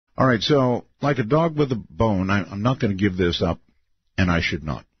All right, so like a dog with a bone, I'm not going to give this up, and I should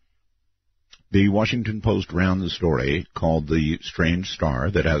not. The Washington Post ran the story called The Strange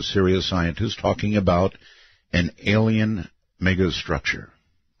Star that has serious scientists talking about an alien megastructure,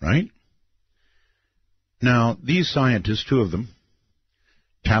 right? Now, these scientists, two of them,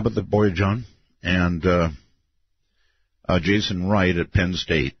 Tabitha Boyajian and Jason Wright at Penn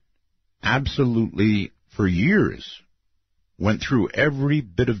State, absolutely for years went through every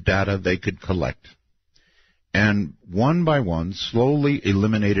bit of data they could collect and one by one slowly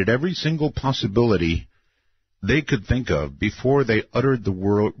eliminated every single possibility they could think of before they uttered the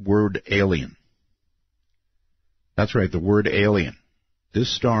word alien. That's right, the word alien.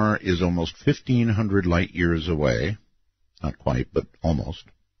 This star is almost 1,500 light years away. Not quite, but almost.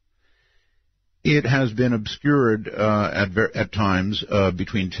 It has been obscured at times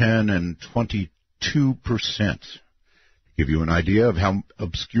between 10 and 22%. To give you an idea of how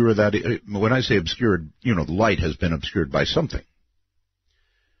obscure that is. When I say obscured, the light has been obscured by something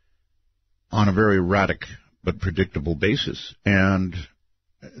on a very erratic but predictable basis. And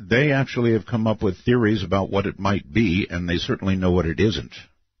they actually have come up with theories about what it might be, and they certainly know what it isn't.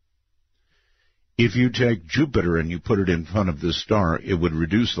 If you take Jupiter and you put it in front of this star, it would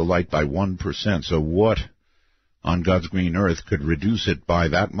reduce the light by 1%. So what on God's green earth could reduce it by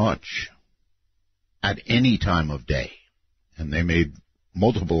that much at any time of day? And they made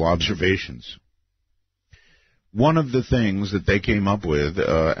multiple observations. One of the things that they came up with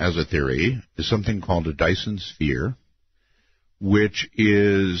as a theory is something called a Dyson sphere, which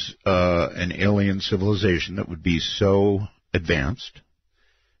is an alien civilization that would be so advanced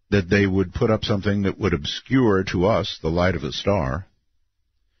that they would put up something that would obscure to us the light of a star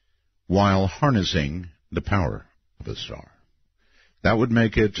while harnessing the power of a star. That would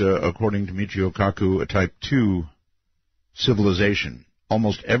make it, according to Michio Kaku, a Type 2 civilization.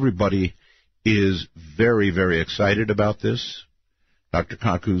 Almost everybody is very, very excited about this. Dr.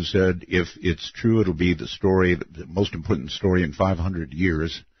 Kaku said if it's true, it'll be the most important story in 500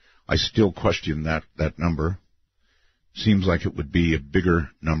 years. I still question that number. Seems like it would be a bigger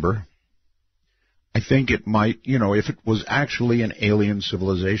number. I think it might, if it was actually an alien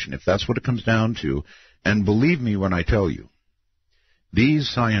civilization, if that's what it comes down to, and believe me when I tell you, these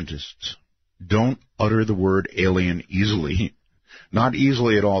scientists don't utter the word alien easily. Not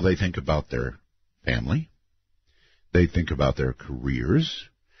easily at all. They think about their family. They think about their careers.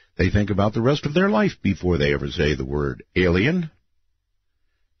 They think about the rest of their life before they ever say the word alien.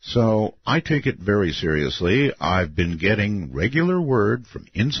 So I take it very seriously. I've been getting regular word from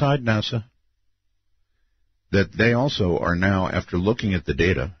inside NASA that they also are now, after looking at the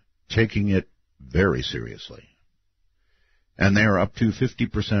data, taking it very seriously. And they are up to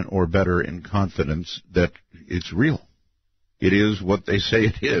 50% or better in confidence that it's real. It is what they say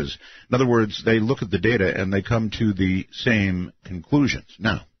it is. In other words, they look at the data and they come to the same conclusions.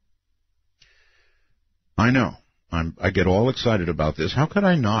 Now, I know. I get all excited about this. How could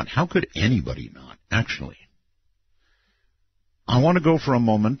I not? How could anybody not, actually? I want to go for a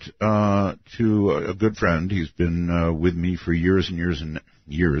moment to a good friend. He's been with me for years and years and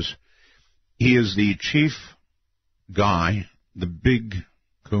years. He is the chief guy, the big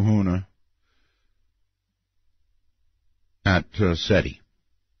kahuna at SETI,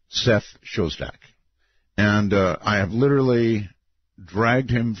 Seth Shostak. And I have literally dragged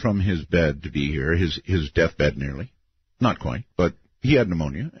him from his bed to be here, his deathbed nearly. Not quite, but he had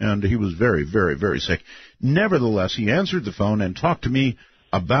pneumonia, and he was very, very, very sick. Nevertheless, he answered the phone and talked to me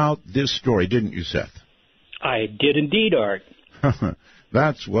about this story, didn't you, Seth? I did indeed, Art.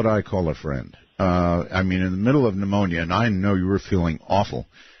 That's what I call a friend. In the middle of pneumonia, and I know you were feeling awful.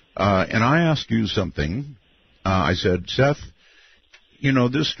 And I asked you something. I said, Seth,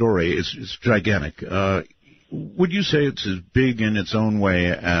 this story is gigantic. Would you say it's as big in its own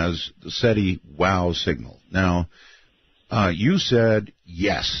way as the SETI WOW signal? Now, you said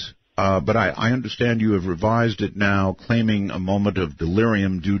yes, but I understand you have revised it now, claiming a moment of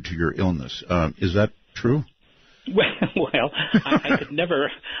delirium due to your illness. Is that true? Well, I could never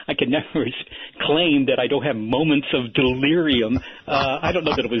claim that I don't have moments of delirium. I don't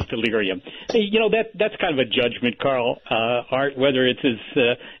know that it was delirium. That's kind of a judgment, Carl, Art, whether it's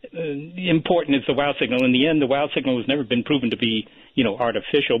as important as the WOW signal. In the end, the WOW signal has never been proven to be,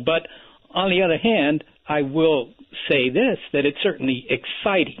 artificial. But on the other hand, I will say this, that it's certainly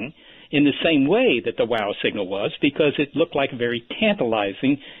exciting in the same way that the WOW signal was, because it looked like a very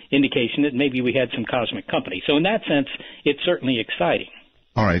tantalizing indication that maybe we had some cosmic company. So in that sense, it's certainly exciting.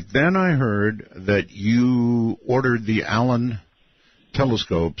 All right. Then I heard that you ordered the Allen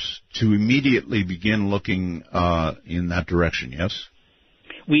telescopes to immediately begin looking in that direction, yes?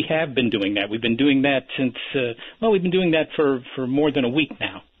 We have been doing that. We've been doing that since, we've been doing that for more than a week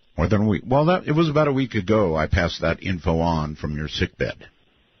now. More than a week. Well, it was about a week ago I passed that info on from your sickbed.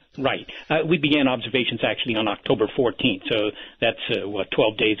 Right. We began observations actually on October 14th, so that's,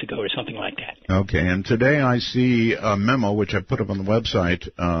 12 days ago or something like that. Okay, and today I see a memo, which I put up on the website,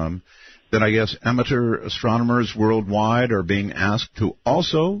 that I guess amateur astronomers worldwide are being asked to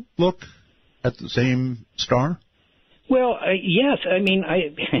also look at the same star? Well, yes. I mean,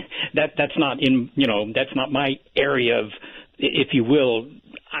 that's not my area of, if you will,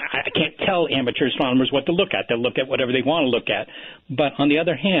 I can't tell amateur astronomers what to look at. They'll look at whatever they want to look at. But on the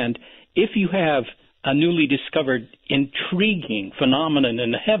other hand, if you have a newly discovered intriguing phenomenon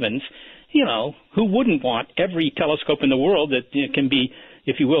in the heavens, who wouldn't want every telescope in the world that can be,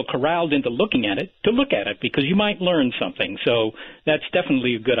 if you will, corralled into looking at it, to look at it, because you might learn something. So that's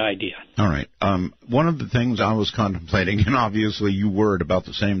definitely a good idea. All right. One of the things I was contemplating, and obviously you were at about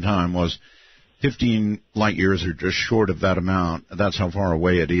the same time, was 15 light years are just short of that amount. That's how far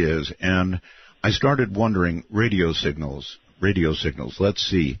away it is. And I started wondering, radio signals. Let's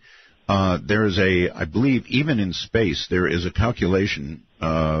see. There is I believe even in space, there is a calculation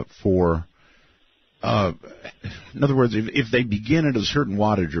for, in other words, if they begin at a certain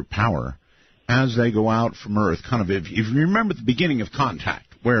wattage or power, as they go out from Earth, kind of, if you remember the beginning of contact,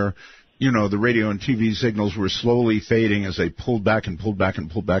 where the radio and TV signals were slowly fading as they pulled back and pulled back and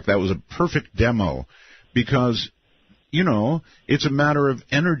pulled back. That was a perfect demo because, it's a matter of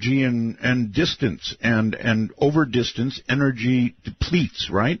energy and distance, and over distance, energy depletes,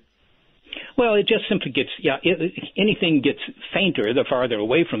 right? Well, it just simply gets, anything gets fainter the farther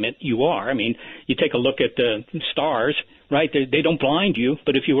away from it you are. I mean, you take a look at the stars, right? They don't blind you,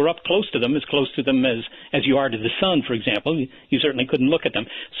 but if you were up close to them as you are to the sun, for example, you certainly couldn't look at them.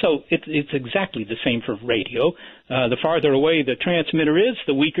 So it's exactly the same for radio. The farther away the transmitter is,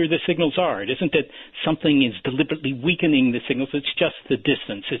 the weaker the signals are. It isn't that something is deliberately weakening the signals. It's just the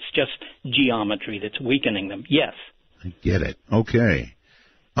distance. It's just geometry that's weakening them. Yes. I get it. Okay.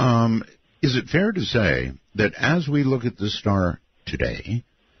 Is it fair to say that as we look at this star today,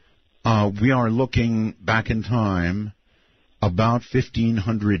 we are looking back in time about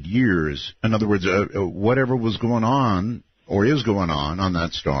 1,500 years? In other words, whatever was going on or is going on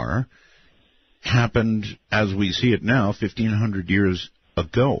that star happened as we see it now 1,500 years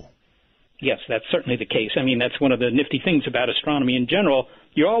ago. Yes, that's certainly the case. I mean, that's one of the nifty things about astronomy in general.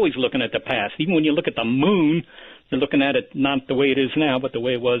 You're always looking at the past. Even when you look at the moon, you're looking at it not the way it is now, but the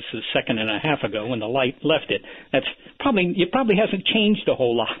way it was a second and a half ago when the light left it. It probably hasn't changed a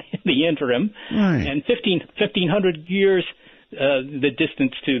whole lot in the interim. Right. And 1,500 years, the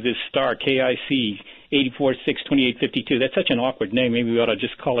distance to this star, KIC 84.62852. That's such an awkward name. Maybe we ought to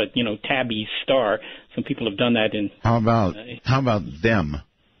just call it, Tabby's star. Some people have done that in. How about them?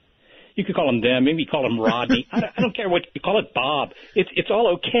 You could call him them. Maybe call him Rodney. I don't care what you call it, Bob. It's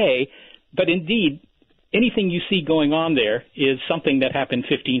all okay. But indeed, anything you see going on there is something that happened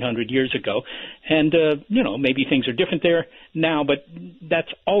 1,500 years ago. And, maybe things are different there now, but that's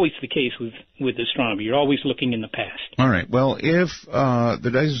always the case with astronomy. You're always looking in the past. All right. Well, if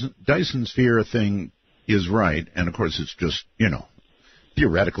the Dyson sphere thing is right, and of course it's just,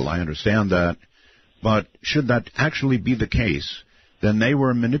 theoretical, I understand that, but should that actually be the case, then they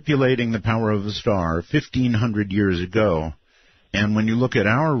were manipulating the power of a star 1,500 years ago. And when you look at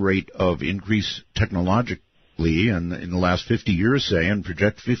our rate of increase technologically in the last 50 years, say, and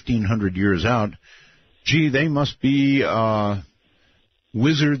project 1,500 years out, gee, they must be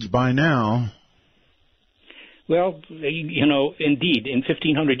wizards by now. Well, indeed, in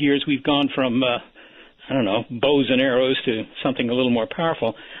 1,500 years we've gone from, bows and arrows to something a little more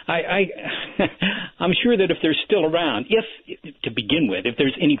powerful. I'm sure that if they're still around, to begin with, if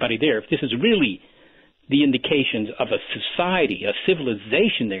there's anybody there, if this is really the indications of a society, a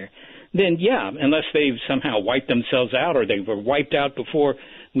civilization there, then unless they've somehow wiped themselves out or they were wiped out before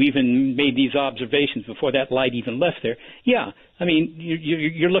we even made these observations, before that light even left there, I mean,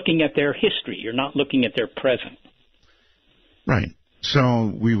 you're looking at their history. You're not looking at their present. Right.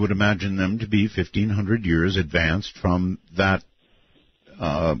 So we would imagine them to be 1,500 years advanced from that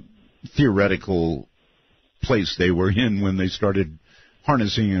theoretical place they were in when they started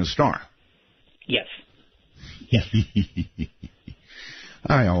harnessing a star. Yes.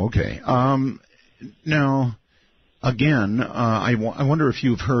 Okay. Now, again, I wonder if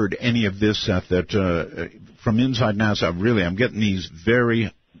you've heard any of this, Seth, that from inside NASA, really, I'm getting these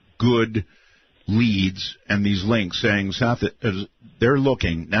very good leads and these links saying, Seth,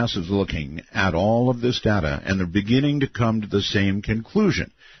 NASA's looking at all of this data, and they're beginning to come to the same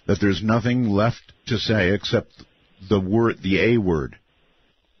conclusion, that there's nothing left to say except the A word,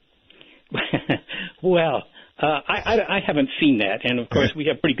 Well, I haven't seen that, and of course we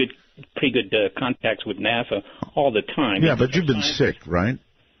have pretty good contacts with NASA all the time. Yeah, but you've been sick, right?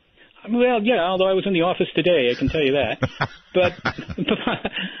 Well, yeah. Although I was in the office today, I can tell you that.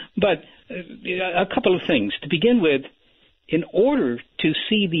 but a couple of things to begin with. In order to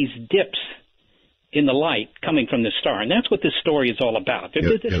see these dips in the light coming from the star, and that's what this story is all about.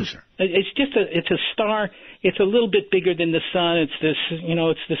 Yes, sir. It's a star. It's a little bit bigger than the sun. It's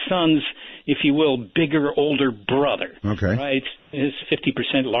the sun's, if you will, bigger, older brother. Okay. Right? It's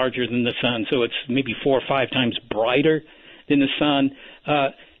 50% larger than the sun, so it's maybe 4 or 5 times brighter than the sun.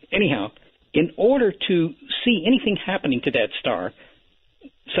 Anyhow, in order to see anything happening to that star,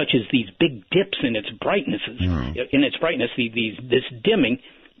 such as these big dips in its brightnesses, this dimming,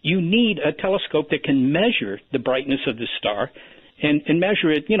 you need a telescope that can measure the brightness of the star and measure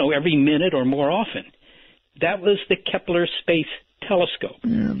it, every minute or more often. That was the Kepler Space Telescope.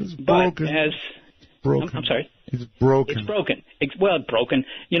 Yeah, it's broken. Broken. I'm sorry? It's broken. It's broken. Broken.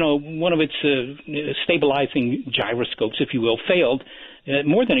 One of its stabilizing gyroscopes, if you will, failed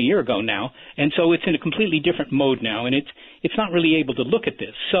more than a year ago now, and so it's in a completely different mode now, and it's not really able to look at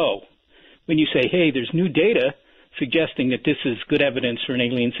this. So when you say, hey, there's new data suggesting that this is good evidence for an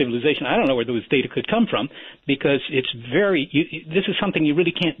alien civilization, I don't know where those data could come from, because this is something you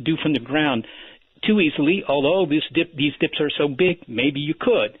really can't do from the ground too easily, although these dips are so big, maybe you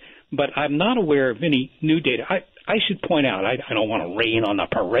could. But I'm not aware of any new data. I should point out, I don't want to rain on the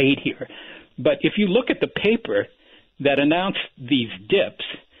parade here, but if you look at the paper that announced these dips,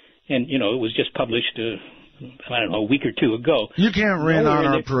 and, it was just published, a week or two ago. You can't rain on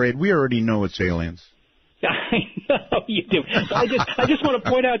our parade. We already know it's aliens. I know you do. I just want to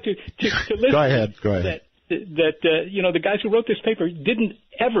point out to listeners. Go ahead. That the guys who wrote this paper didn't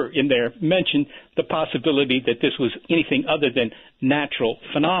ever in there mention the possibility that this was anything other than natural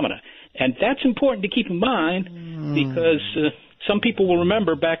phenomena. And that's important to keep in mind because some people will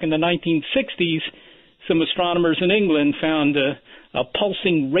remember back in the 1960s, some astronomers in England found a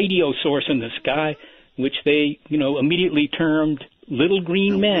pulsing radio source in the sky, which they, immediately termed little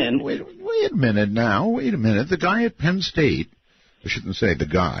green men. Wait a minute now. Wait a minute. The guy at Penn State, I shouldn't say the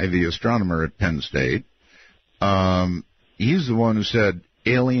guy, the astronomer at Penn State, he's the one who said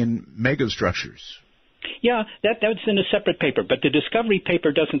alien megastructures. Yeah, that's in a separate paper, but the Discovery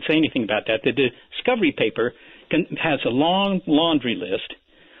paper doesn't say anything about that. The Discovery paper has a long laundry list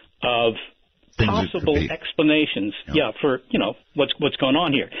of possible explanations, for what's going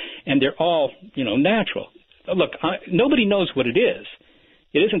on here, and they're all natural. Look, nobody knows what it is.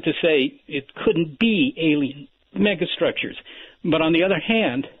 It isn't to say it couldn't be alien megastructures, but on the other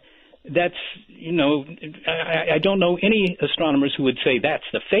hand, that's I don't know any astronomers who would say that's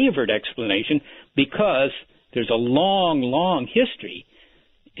the favored explanation, because there's a long history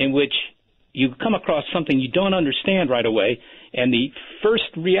in which you come across something you don't understand right away, and the first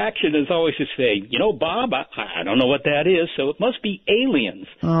reaction is always to say, Bob, I don't know what that is, so it must be aliens.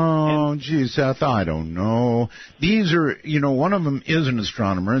 Oh, geez, Seth, I don't know. These are, one of them is an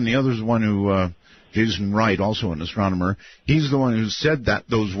astronomer, and the other is one who, Jason Wright, also an astronomer, he's the one who said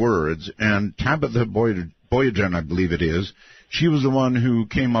those words, and Tabitha Boyajian, I believe it is, she was the one who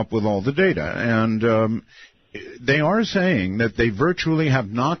came up with all the data, and they are saying that they virtually have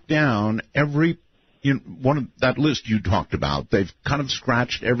knocked down every one of that list you talked about. They've kind of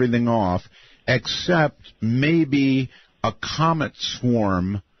scratched everything off, except maybe a comet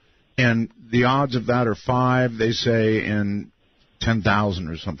swarm, and the odds of that are 5, they say, in 10,000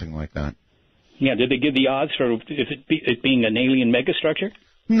 or something like that. Yeah, did they give the odds for it being an alien megastructure?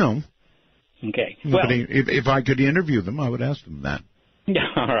 No. Okay. Well, if I could interview them, I would ask them that. Yeah,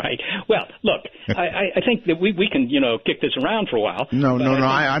 all right. Well, look, I think that we can, kick this around for a while. No,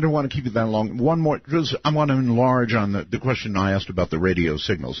 I don't want to keep it that long. One more, just I want to enlarge on the question I asked about the radio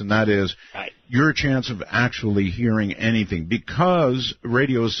signals, and that is your chance of actually hearing anything. Because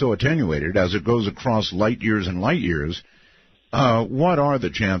radio is so attenuated as it goes across light years and light years, what are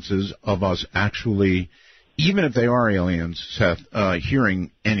the chances of us actually, even if they are aliens, Seth, hearing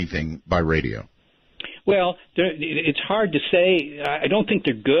anything by radio? Well, it's hard to say. I don't think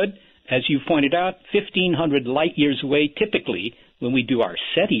they're good. As you pointed out, 1,500 light years away, typically, when we do our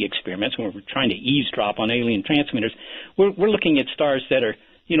SETI experiments, when we're trying to eavesdrop on alien transmitters, we're looking at stars that are,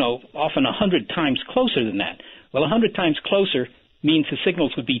 often 100 times closer than that. Well, 100 times closer means the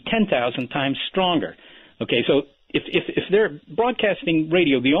signals would be 10,000 times stronger. Okay, so if they're broadcasting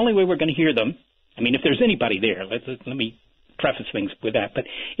radio, the only way we're going to hear them, I mean, if there's anybody there, let me preface things with that, but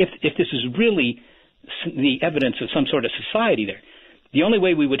if this is really the evidence of some sort of society there, the only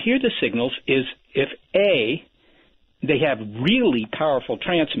way we would hear the signals is if, A, they have really powerful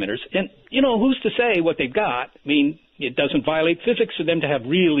transmitters. And, who's to say what they've got? I mean, it doesn't violate physics for them to have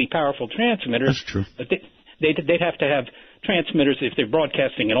really powerful transmitters. That's true. But they'd have to have transmitters if they're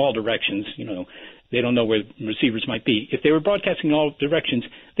broadcasting in all directions. They don't know where receivers might be. If they were broadcasting in all directions,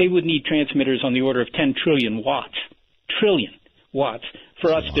 they would need transmitters on the order of 10 trillion watts. Trillion watts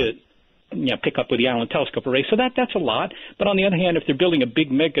for us to pick up with the Allen telescope array. So that's a lot. But on the other hand, if they're building a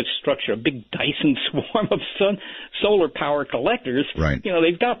big mega structure, a big Dyson swarm of solar power collectors, right.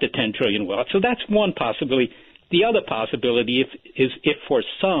 They've got the 10 trillion watts. So that's one possibility. The other possibility is if for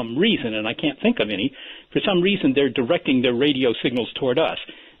some reason, and I can't think of any, for some reason they're directing their radio signals toward us.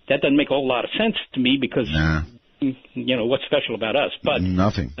 That doesn't make a whole lot of sense to me because, what's special about us? But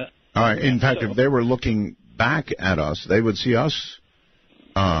nothing. In fact, if they were looking back at us, they would see us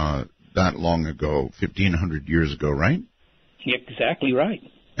that long ago, 1,500 years ago, right? Exactly right.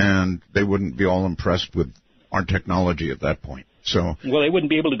 And they wouldn't be all impressed with our technology at that point. So, well, they wouldn't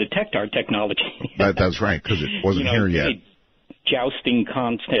be able to detect our technology. That's right, because it wasn't here yet. Jousting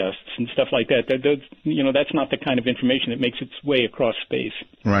contests and stuff like that. That's not the kind of information that makes its way across space.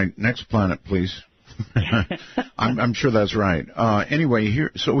 Right. Next planet, please. I'm sure that's right. Anyway,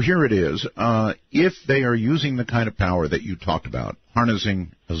 here it is. If they are using the kind of power that you talked about,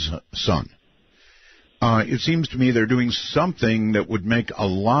 harnessing the sun, it seems to me they're doing something that would make a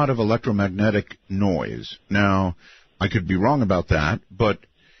lot of electromagnetic noise. Now, I could be wrong about that, but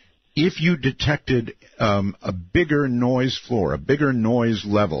if you detected a bigger noise floor, a bigger noise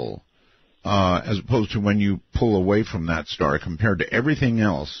level, as opposed to when you pull away from that star compared to everything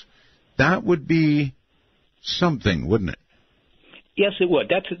else, that would be something, wouldn't it? Yes, it would.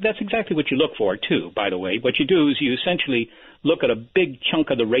 That's exactly what you look for, too, by the way. What you do is you essentially look at a big chunk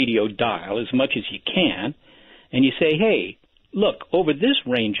of the radio dial, as much as you can, and you say, hey, look, over this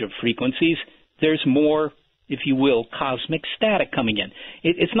range of frequencies, there's more, if you will, cosmic static coming in.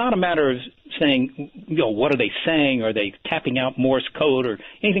 It's not a matter of saying, what are they saying? Are they tapping out Morse code or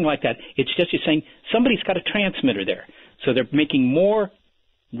anything like that? It's just you're saying somebody's got a transmitter there. So they're making more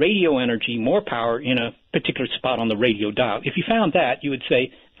radio energy, more power in a particular spot on the radio dial. If you found that, you would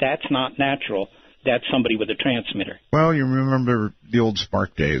say, that's not natural. That's somebody with a transmitter. Well, you remember the old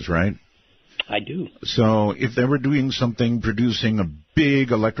spark days, right? I do. So if they were doing something, producing a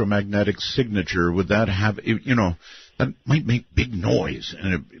big electromagnetic signature, would that have, that might make big noise,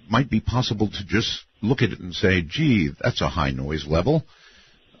 and it might be possible to just look at it and say, gee, that's a high noise level.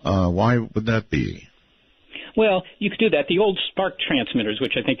 Why would that be? Well, you could do that. The old spark transmitters,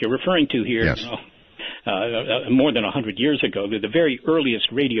 which I think you're referring to here, yes. More than 100 years ago, they're the very earliest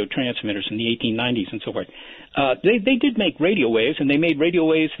radio transmitters in the 1890s and so forth. They did make radio waves, and they made radio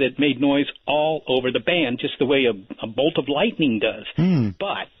waves that made noise all over the band, just the way a bolt of lightning does.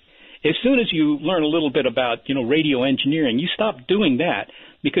 But as soon as you learn a little bit about, radio engineering, you stop doing that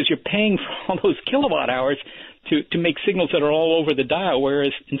because you're paying for all those kilowatt hours to make signals that are all over the dial,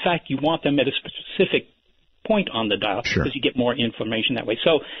 whereas, in fact, you want them at a specific point on the dial because you get more information that way.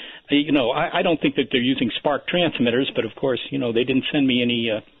 So, I don't think that they're using spark transmitters, but of course, they didn't send me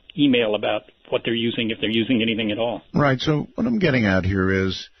any email about what they're using, if they're using anything at all. Right. So what I'm getting at here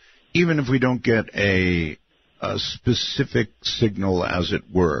is, even if we don't get a specific signal, as it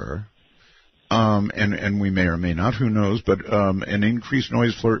were, and we may or may not, who knows, but an increased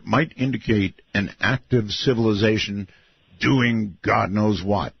noise floor might indicate an active civilization doing God knows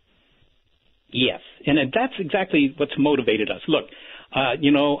what. Yes, and that's exactly what's motivated us. Look,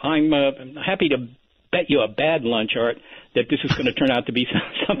 I'm happy to bet you a bad lunch, Art, that this is going to turn out to be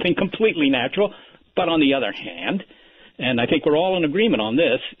something completely natural. But on the other hand, and I think we're all in agreement on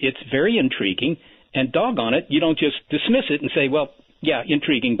this, it's very intriguing, and doggone it, you don't just dismiss it and say, well, yeah,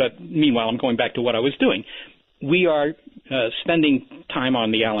 intriguing, but meanwhile I'm going back to what I was doing. We are spending time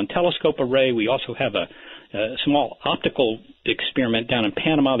on the Allen telescope array. We also have a small optical experiment down in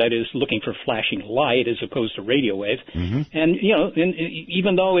Panama that is looking for flashing light as opposed to radio waves. And, and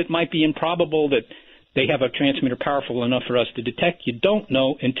even though it might be improbable that they have a transmitter powerful enough for us to detect, you don't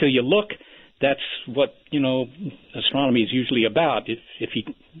know until you look. That's what, astronomy is usually about. If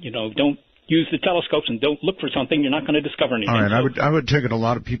you don't use the telescopes and don't look for something, you're not going to discover anything. All right, I would take it a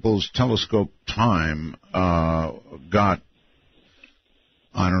lot of people's telescope time got,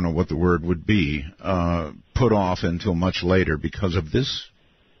 I don't know what the word would be, put off until much later because of this?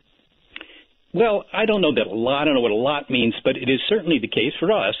 Well, I don't know what a lot means, but it is certainly the case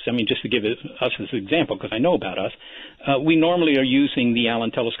for us. I mean, just to give us as an example, because I know about us, we normally are using the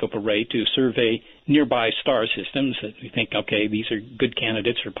Allen telescope array to survey nearby star systems that we think, okay, these are good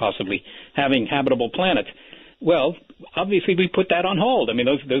candidates for possibly having habitable planets. Well, obviously we put that on hold. I mean,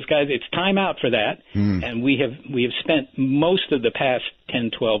 those guys, it's time out for that. And we have spent most of the past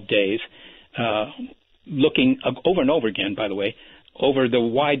 10, 12 days looking over and over again, by the way, over the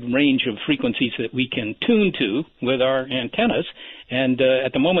wide range of frequencies that we can tune to with our antennas. And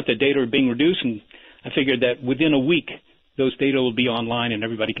at the moment, the data are being reduced, and I figured that within a week, those data will be online and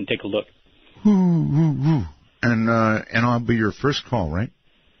everybody can take a look. And I'll be your first call, right?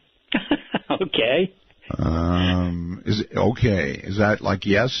 Okay. Is that like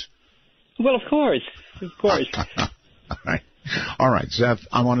yes? Well, of course. All right, Seth,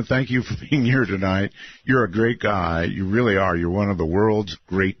 I want to thank you for being here tonight. You're a great guy. You really are. You're one of the world's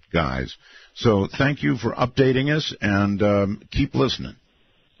great guys. So thank you for updating us, and keep listening.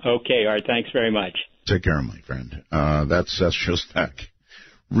 Okay, all right. Thanks very much. Take care, my friend. That's Seth Shostak.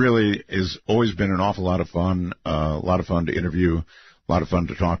 Really has always been an awful lot of fun, to interview, a lot of fun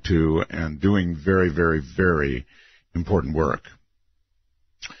to talk to, and doing very, very, very important work.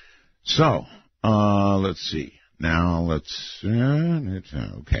 So, let's see. Now,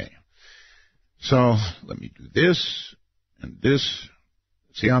 okay. So, let me do this and this.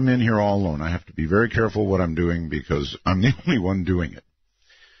 See, I'm in here all alone. I have to be very careful what I'm doing because I'm the only one doing it.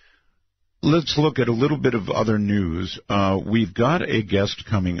 Let's look at a little bit of other news. We've got a guest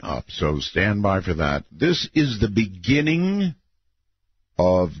coming up, so stand by for that. This is the beginning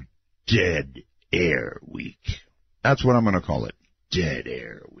of Dead Air Week. That's what I'm going to call it, Dead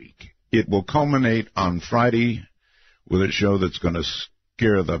Air Week. It will culminate on Friday with a show that's going to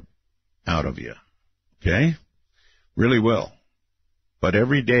scare the out of you. Okay? Really will. But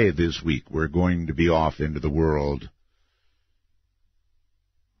every day this week we're going to be off into the world.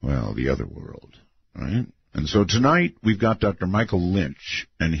 Well, the other world, right? And so tonight we've got Dr. Michael Lynch,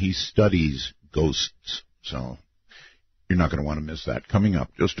 and he studies ghosts. So you're not going to want to miss that. Coming up,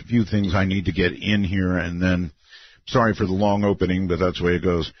 just a few things I need to get in here, and then, sorry for the long opening, but that's the way it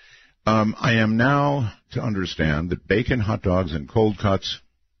goes. I am now to understand that bacon, hot dogs, and cold cuts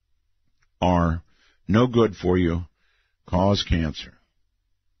are no good for you, cause cancer.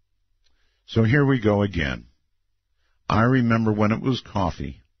 So here we go again. I remember when it was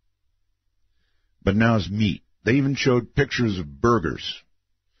coffee. But now it's meat. They even showed pictures of burgers.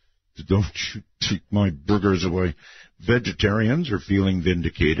 Don't you take my burgers away. Vegetarians are feeling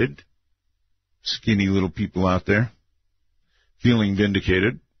vindicated. Skinny little people out there feeling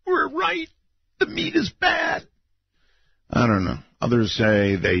vindicated. We're right. The meat is bad. I don't know. Others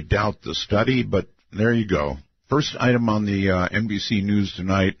say they doubt the study, but there you go. First item on the NBC News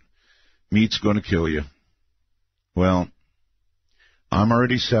tonight, meat's going to kill you. Well, I'm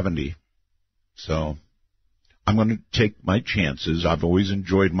already 70. So I'm going to take my chances. I've always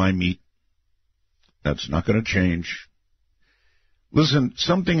enjoyed my meat. That's not going to change. Listen,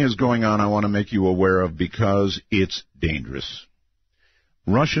 something is going on I want to make you aware of because it's dangerous.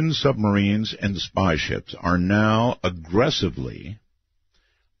 Russian submarines and spy ships are now aggressively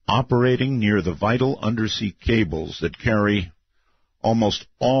operating near the vital undersea cables that carry almost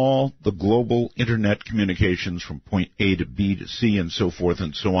all the global internet communications from point A to B to C and so forth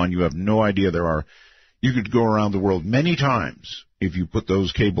and so on. You have no idea you could go around the world many times if you put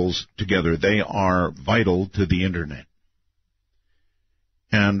those cables together. They are vital to the internet.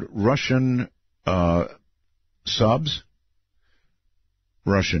 And Russian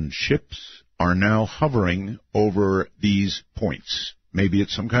Russian ships are now hovering over these points. Maybe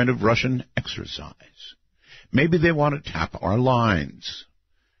it's some kind of Russian exercise. Maybe they want to tap our lines.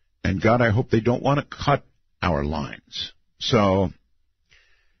 And God, I hope they don't want to cut our lines. So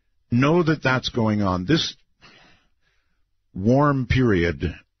know that that's going on. This warm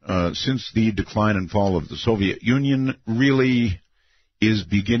period since the decline and fall of the Soviet Union really is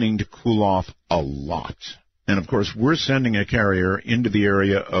beginning to cool off a lot. And, of course, we're sending a carrier into the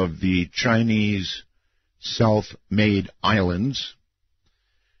area of the Chinese self-made islands.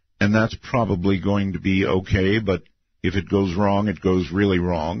 And that's probably going to be okay, but if it goes wrong, it goes really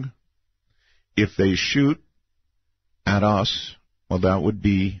wrong. If they shoot at us, well, that would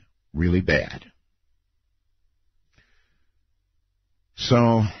be really bad.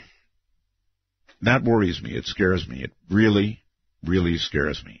 So that worries me. It scares me. It really, really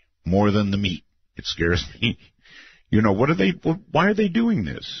scares me. More than the meat. It scares me. You know, why are they doing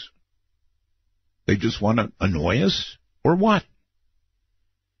this? They just want to annoy us? Or what?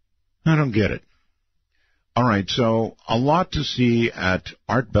 I don't get it. All right, so a lot to see at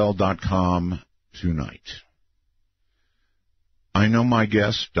artbell.com tonight. I know my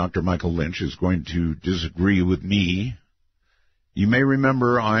guest, Dr. Michael Lynch, is going to disagree with me. You may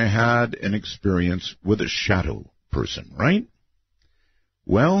remember I had an experience with a shadow person, right?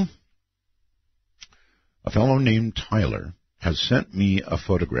 Well, A fellow named Tyler has sent me a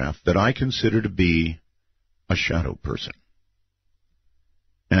photograph that I consider to be a shadow person.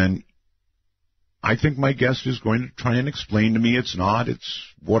 And I think my guest is going to try and explain to me it's not, it's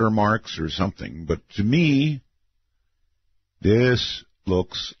watermarks or something. But to me, this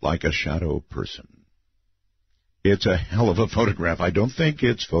looks like a shadow person. It's a hell of a photograph. I don't think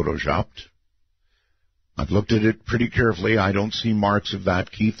it's photoshopped. I've looked at it pretty carefully. I don't see marks of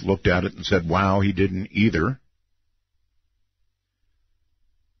that. Keith looked at it and said, wow, he didn't either.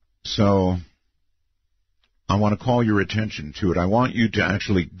 So I want to call your attention to it. I want you to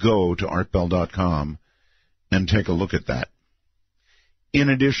actually go to artbell.com and take a look at that. In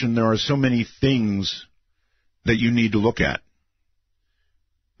addition, there are so many things that you need to look at.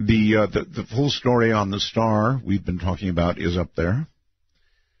 The full story on the star we've been talking about is up there.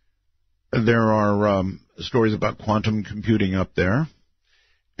 There are stories about quantum computing up there.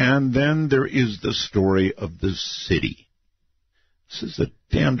 And then there is the story of the city. This is the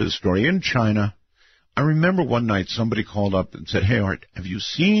damnedest story. In China, I remember one night somebody called up and said, hey, Art, have you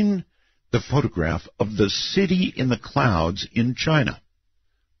seen the photograph of the city in the clouds in China? I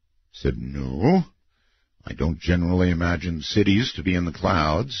said, no. I don't generally imagine cities to be in the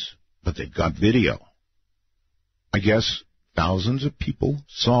clouds, but they've got video. I guess thousands of people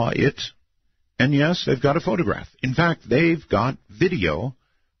saw it, and yes, they've got a photograph. In fact, they've got video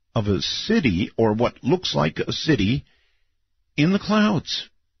of a city, or what looks like a city, in the clouds.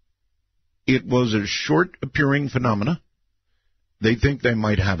 It was a short-appearing phenomena. They think they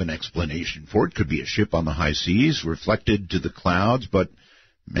might have an explanation for it. Could be a ship on the high seas reflected to the clouds, but,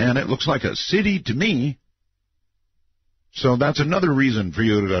 man, it looks like a city to me. So that's another reason for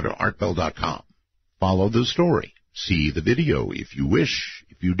you to go to artbell.com. Follow the story. See the video if you wish,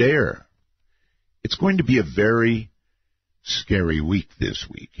 if you dare. It's going to be a very scary week this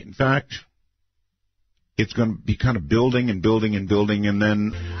week. In fact, it's going to be kind of building and building and building. And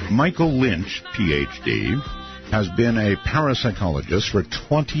then Michael Lynch, Ph.D., has been a parapsychologist for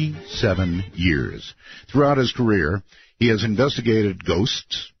 27 years. Throughout his career, he has investigated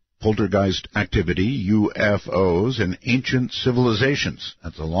ghosts, poltergeist activity, UFOs, and ancient civilizations.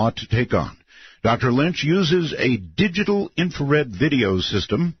 That's a lot to take on. Dr. Lynch uses a digital infrared video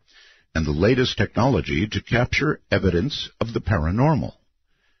system and the latest technology to capture evidence of the paranormal.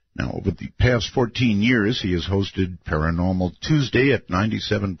 Now, over the past 14 years, he has hosted Paranormal Tuesday at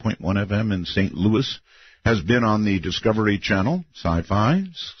 97.1 FM in St. Louis, has been on the Discovery Channel, Sci-Fi,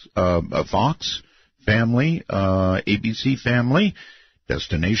 Fox, Family, ABC Family,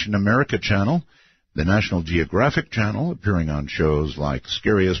 Destination America Channel, the National Geographic Channel, appearing on shows like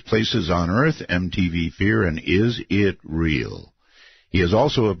Scariest Places on Earth, MTV Fear, and Is It Real? He has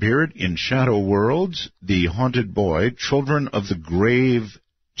also appeared in Shadow Worlds, The Haunted Boy, Children of the Grave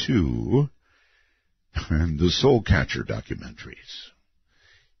 2, and the Soul Catcher documentaries.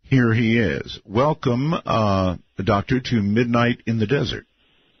 Here he is. Welcome, Doctor, to Midnight in the Desert.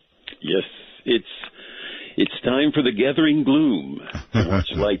 Yes, it's time for the gathering gloom.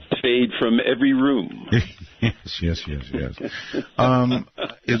 Watch lights fade from every room. Yes.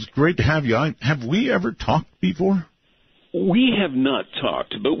 It's great to have you. Have we ever talked before? We have not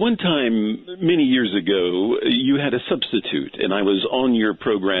talked, but one time, many years ago, you had a substitute, and I was on your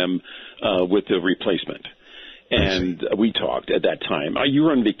program with the replacement. And we talked at that time. You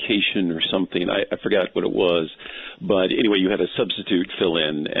were on vacation or something. I forgot what it was. But anyway, you had a substitute fill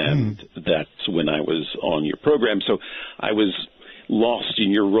in, and that's when I was on your program. So I was lost in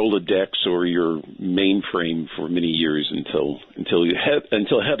your Rolodex or your mainframe for many years until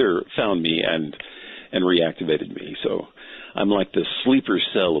Heather found me and reactivated me. So I'm like the sleeper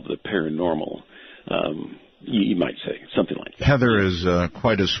cell of the paranormal, you might say, something like that. Heather is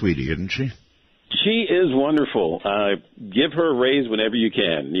quite a sweetie, isn't she? She is wonderful. Give her a raise whenever you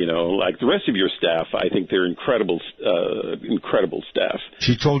can. You know, like the rest of your staff, I think they're incredible staff.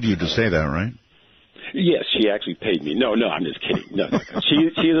 She told you to say that, right? Yes, she actually paid me. No, I'm just kidding. No. She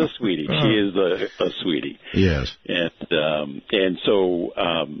is a sweetie. She is a sweetie. Yes. And so,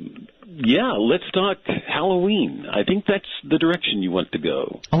 let's talk Halloween. I think that's the direction you want to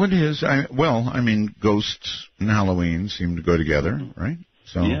go. Oh, it is. Ghosts and Halloween seem to go together, right?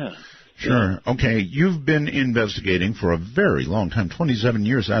 So. Yeah. Sure. Okay, you've been investigating for a very long time, 27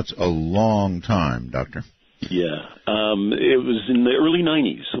 years. That's a long time, Doctor. Yeah. It was in the early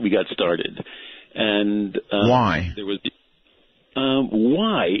 90s we got started. And why? There was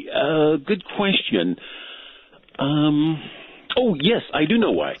why? Good question. Oh, yes, I do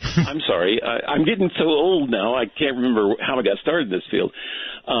know why. I'm sorry. I'm getting so old now, I can't remember how I got started in this field.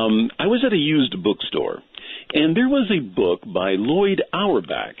 I was at a used bookstore. And there was a book by Lloyd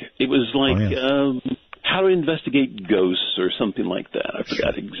Auerbach. It was like How to Investigate Ghosts or something like that. I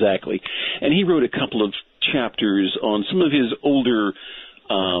forgot exactly. And he wrote a couple of chapters on some of his older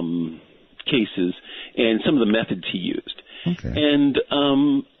cases and some of the methods he used. Okay. And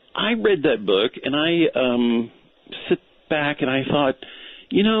I read that book, and I sit back and I thought,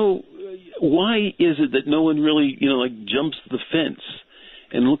 why is it that no one really, jumps the fence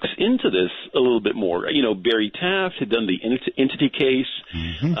and looks into this a little bit more? Barry Taft had done the entity case,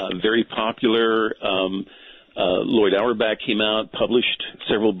 very popular. Lloyd Auerbach came out, published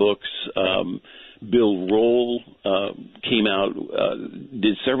several books. Bill Roll came out,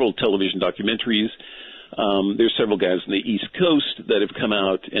 did several television documentaries. There's several guys on the East Coast that have come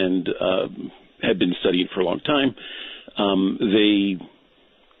out and have been studying for a long time. They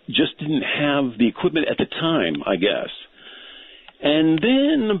just didn't have the equipment at the time, I guess. And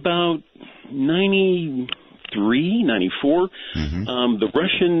then about 93, 94, the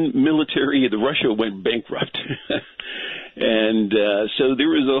Russian military, Russia went bankrupt. And so there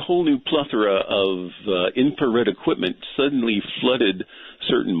was a whole new plethora of infrared equipment suddenly flooded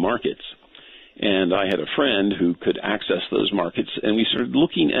certain markets. And I had a friend who could access those markets, and we started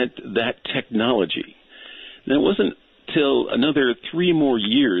looking at that technology. And it wasn't till another 3 more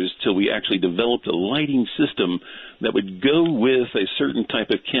years till we actually developed a lighting system that would go with a certain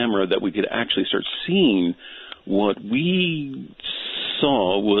type of camera that we could actually start seeing what we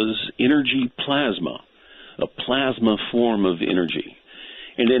saw was energy plasma, a plasma form of energy.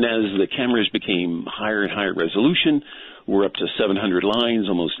 And then as the cameras became higher and higher resolution, we're up to 700 lines,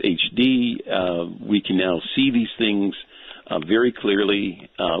 almost HD. We can now see these things very clearly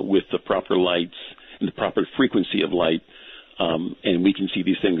with the proper lights and the proper frequency of light, and we can see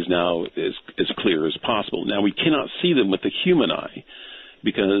these things now as clear as possible. Now, we cannot see them with the human eye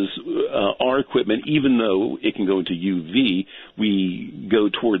because our equipment, even though it can go into UV, we go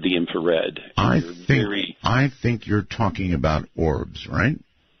toward the infrared. I think you're talking about orbs, right?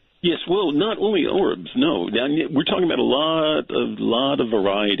 Yes, well, not only orbs, no. Now, we're talking about a lot of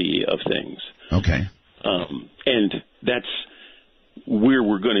variety of things. Okay. And that's where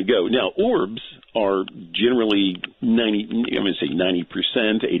we're going to go. Now, orbs are generally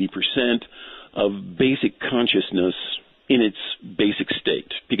 90%, 80% of basic consciousness in its basic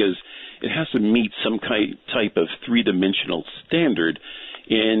state, because it has to meet some type of three-dimensional standard.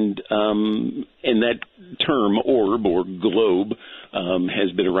 And that term, orb or globe,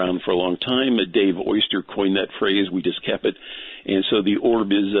 has been around for a long time. Dave Oyster coined that phrase. We just kept it. And so the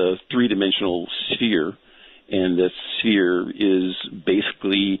orb is a three-dimensional sphere, and the sphere is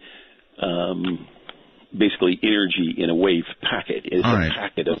basically energy in a wave packet. It's a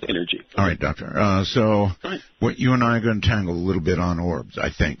packet of energy. All right, Doctor. So what you and I are going to tangle a little bit on orbs, I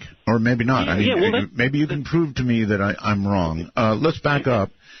think. Or maybe not. Maybe you can prove to me that I'm wrong. Let's back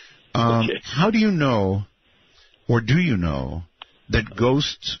up. Okay. How do you know, or do you know, that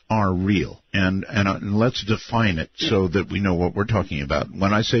ghosts are real? And let's define it so that we know what we're talking about.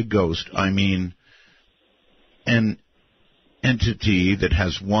 When I say ghost, I mean an entity that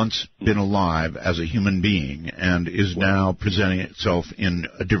has once been alive as a human being and is now presenting itself in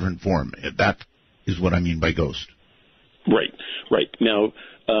a different form. That is what I mean by ghost. Right. Now,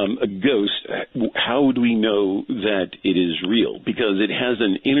 a ghost, how do we know that it is real? Because it has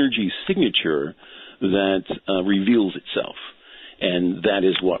an energy signature that reveals itself, and that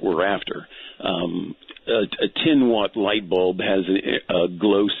is what we're after. A 10-watt light bulb has a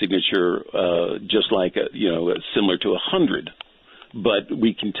glow signature just like, similar to 100, but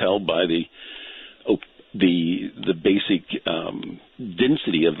we can tell by the basic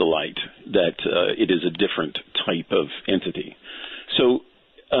density of the light that it is a different type of entity. So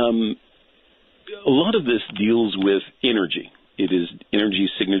a lot of this deals with energy. It is energy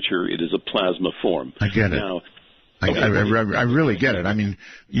signature. It is a plasma form. I get it. Now, I really get it. I mean,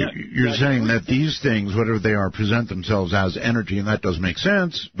 you're saying that these things, whatever they are, present themselves as energy, and that does make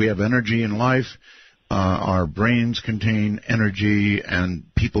sense. We have energy in life. Our brains contain energy, and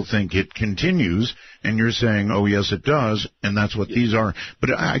people think it continues, and you're saying, oh, yes, it does, and that's what these are. But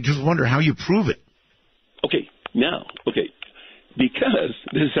I just wonder how you prove it. Okay. Because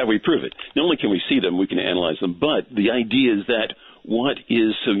this is how we prove it. Not only can we see them, we can analyze them, but the idea is that what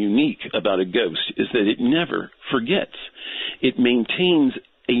is so unique about a ghost is that it never forgets. It maintains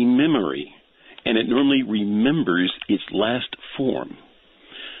a memory, and it normally remembers its last form.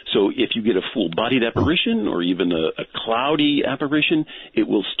 So if you get a full-bodied apparition or even a cloudy apparition, it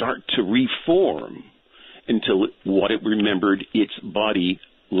will start to reform until what it remembered its body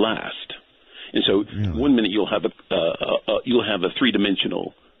last. And so one minute you'll have a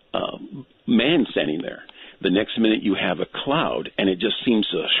three-dimensional man standing there. The next minute you have a cloud, and it just seems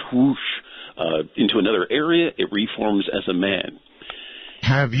to swoosh into another area, it reforms as a man.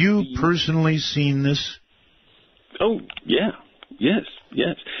 Have you personally seen this? Oh, yeah. Yes.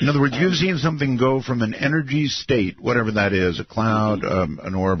 In other words, you've seen something go from an energy state, whatever that is, a cloud,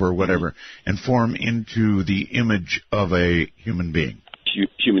 an orb, or whatever, and form into the image of a human being.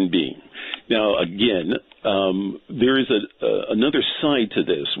 Human being. Now, again, there is another side to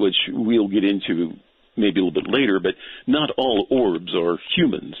this, which we'll get into maybe a little bit later, but not all orbs are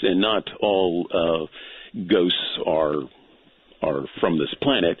humans, and not all ghosts are from this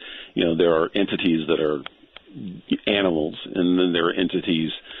planet. You know, there are entities that are animals, and then there are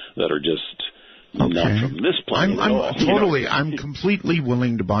entities that are just not from this planet at all. I'm completely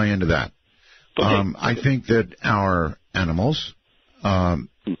willing to buy into that. Okay. I think that our animals, let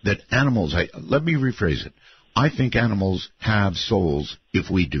me rephrase it. I think animals have souls if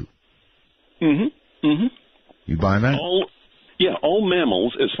we do. Mm-hmm. Mm-hmm. You buy that? All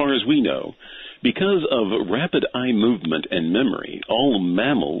mammals, as far as we know, because of rapid eye movement and memory, all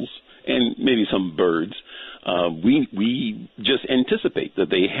mammals, and maybe some birds, we just anticipate that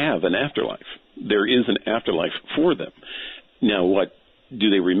they have an afterlife. There is an afterlife for them. Now, what do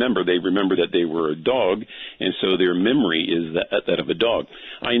they remember? They remember that they were a dog, and so their memory is that of a dog.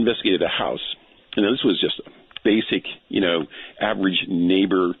 I investigated a house, and this was just a basic, average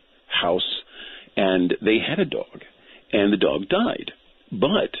neighbor house, and they had a dog, and the dog died.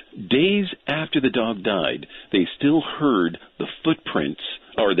 But days after the dog died, they still heard the footprints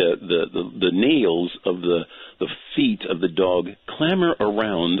or the nails of the feet of the dog clamor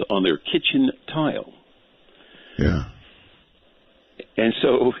around on their kitchen tile. Yeah. And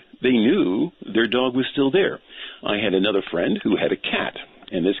so they knew their dog was still there. I had another friend who had a cat,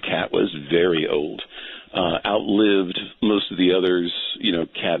 and this cat was very old, outlived most of the others,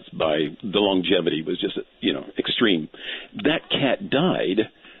 cats by the longevity was just, extreme. That cat died,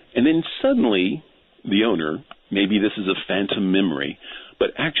 and then suddenly the owner, maybe this is a phantom memory, but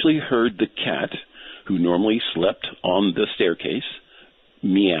actually heard the cat, who normally slept on the staircase,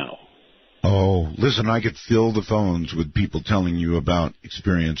 meow. Oh, listen, I could fill the phones with people telling you about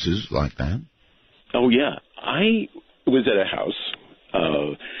experiences like that. Oh, yeah. I was at a house.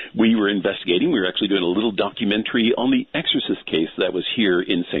 We were investigating. We were actually doing a little documentary on the Exorcist case that was here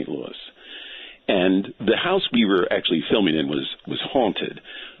in St. Louis. And the house we were actually filming in was haunted.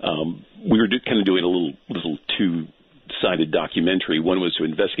 We were kind of doing a little two-sided documentary. One was to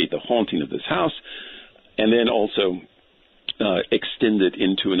investigate the haunting of this house, and then also extend it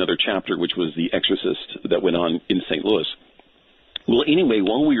into another chapter, which was The Exorcist that went on in St. Louis. Well, anyway,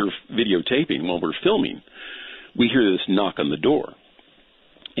 while we were videotaping, while we were filming, we hear this knock on the door.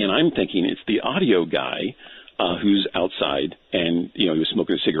 And I'm thinking it's the audio guy who's outside, and, he was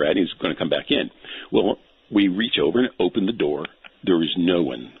smoking a cigarette, and he's going to come back in. Well, we reach over and open the door. There was no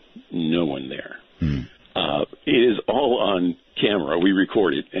one there. It is all on camera. We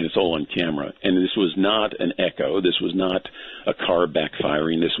record it, and it's all on camera. And this was not an echo. This was not a car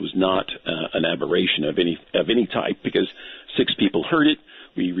backfiring. This was not an aberration of any type, because 6 people heard it.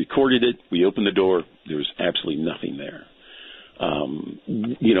 We recorded it. We opened the door. There was absolutely nothing there.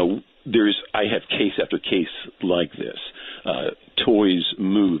 I have case after case like this. Toys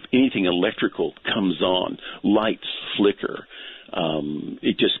move. Anything electrical comes on. Lights flicker.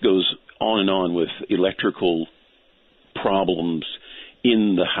 It just goes on and on with electrical problems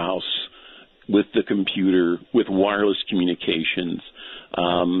in the house, with the computer, with wireless communications.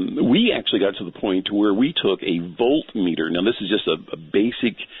 We actually got to the point where we took a voltmeter. Now, this is just a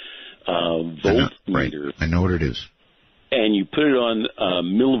basic voltmeter. Right. I know what it is. And you put it on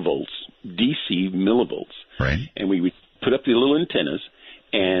millivolts, DC millivolts. Right. And we would put up the little antennas,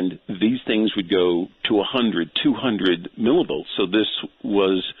 and these things would go to 100, 200 millivolts. So this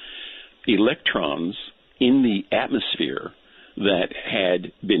was electrons in the atmosphere that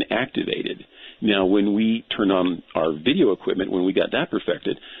had been activated. Now, when we turned on our video equipment, when we got that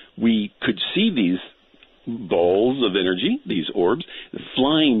perfected, we could see these balls of energy, these orbs,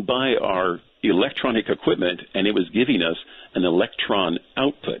 flying by our electronic equipment, and it was giving us an electron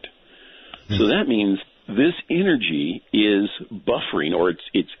output. So that means this energy is buffering, or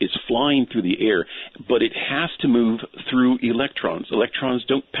it's flying through the air, but it has to move through electrons. Electrons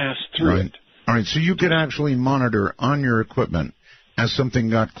don't pass through it. All right, so you could actually monitor on your equipment as something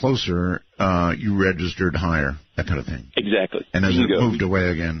got closer, you registered higher, that kind of thing. Exactly. And as it moved away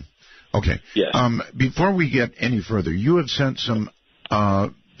again. Okay. Yes. Before we get any further, you have sent some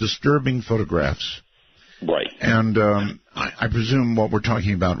disturbing photographs. Right. And I presume what we're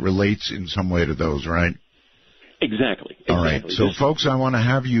talking about relates in some way to those, right? Exactly. All right. So, folks, I want to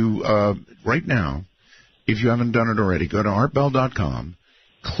have you right now, if you haven't done it already, go to artbell.com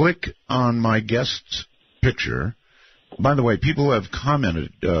click on my guest's picture. By the way, people have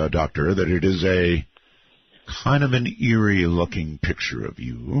commented, Doctor, that it is a kind of an eerie-looking picture of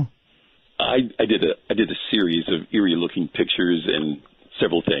you. I did a series of eerie-looking pictures and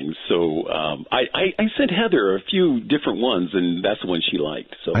several things. So I sent Heather a few different ones, and that's the one she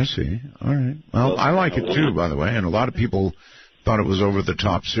liked. So I see. All right. Well, I like it too, by the way, and a lot of people thought it was over the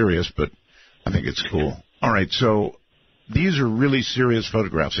top serious, but I think it's cool. All right. So these are really serious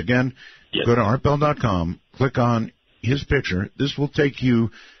photographs. Again, Go to artbell.com, click on his picture. This will take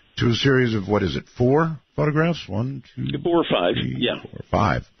you to a series of, 4 photographs? 1, 2, 4 or 5. 3,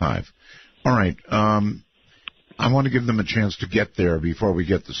 4, 5. All right. I want to give them a chance to get there before we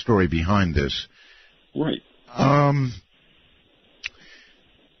get the story behind this. Right.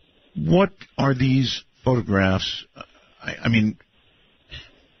 What are these photographs? I'm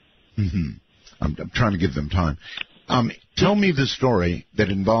trying to give them time. Tell me the story that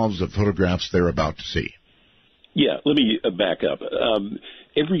involves the photographs they're about to see. Yeah, let me back up.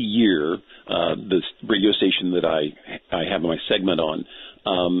 Every year, this radio station that I have my segment on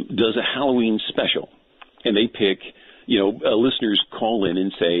does a Halloween special, and they pick, listeners call in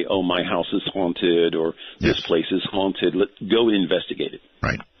and say, "Oh, my house is haunted," or "This place is haunted. Let's go and investigate it."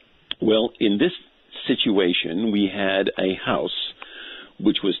 Right. Well, in this situation, we had a house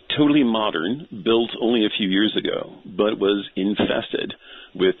which was totally modern, built only a few years ago, but was infested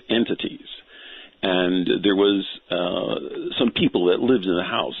with entities. And there was some people that lived in the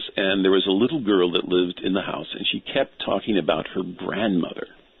house, and there was a little girl that lived in the house, and she kept talking about her grandmother.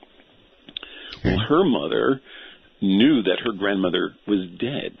 Well, her mother knew that her grandmother was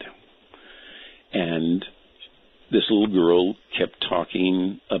dead, and this little girl kept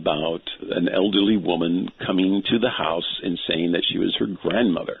talking about an elderly woman coming to the house and saying that she was her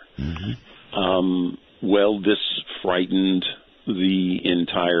grandmother. Mm-hmm. Well, this frightened the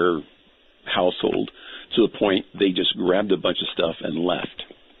entire household to the point they just grabbed a bunch of stuff and left.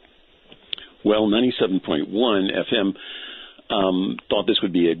 Well, 97.1 FM thought this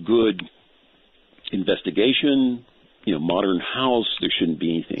would be a good investigation, modern house, there shouldn't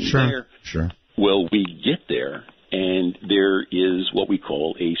be anything there. Sure. Well, we get there, and there is what we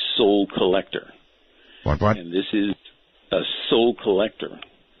call a soul collector. What? And this is a soul collector.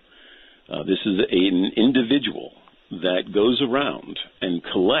 This is an individual that goes around and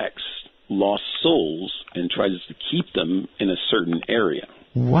collects lost souls and tries to keep them in a certain area.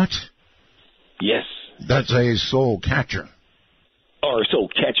 What? Yes. That's a soul catcher. Or soul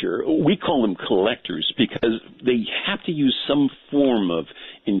catcher. We call them collectors because they have to use some form of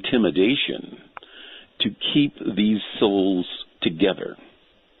intimidation to keep these souls together.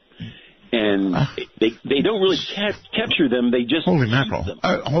 And they don't really capture them, they just holy mackerel. Them.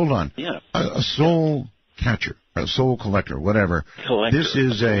 Hold on. Yeah. A soul catcher, a soul collector, whatever. Collector. This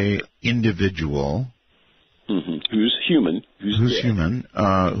is a individual who's human. Who's human,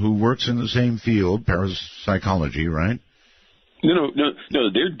 who works in the same field, parapsychology, right? No,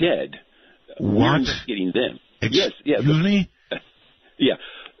 they're dead. What? We're investigating them. Yes. Excuse me? Yeah,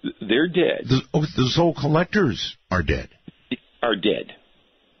 they're dead. The soul collectors are dead. Are dead.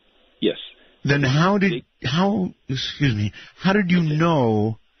 Yes. Then how did you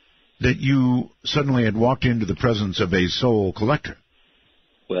know that you suddenly had walked into the presence of a soul collector?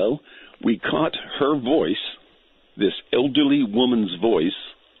 Well, we caught her voice, this elderly woman's voice,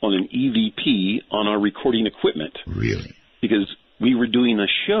 on an EVP on our recording equipment. Really? Because we were doing a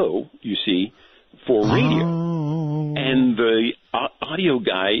show, you see, for radio. Oh. And the audio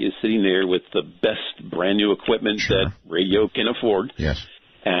guy is sitting there with the best brand new equipment that radio can afford. Yes.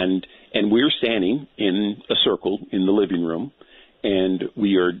 And we're standing in a circle in the living room, and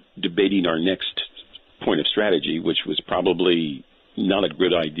we are debating our next point of strategy, which was probably not a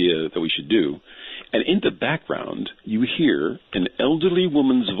good idea that we should do. And in the background, you hear an elderly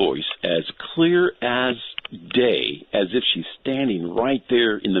woman's voice as clear as day, as if she's standing right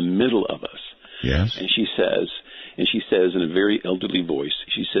there in the middle of us. Yes. And she says in a very elderly voice,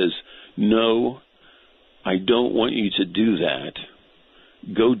 she says, "No, I don't want you to do that.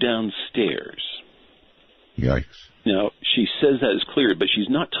 Go downstairs." Yikes. Now, she says that is clear, but she's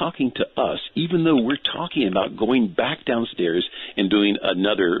not talking to us, even though we're talking about going back downstairs and doing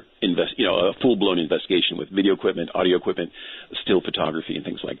another a full-blown investigation with video equipment, audio equipment, still photography, and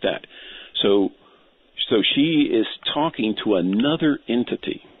things like that. So she is talking to another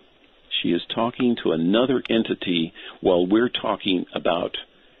entity. She is talking to another entity while we're talking about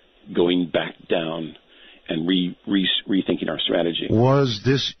going back down and rethinking our strategy. Was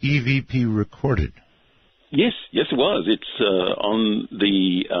this EVP recorded? Yes, it was. It's on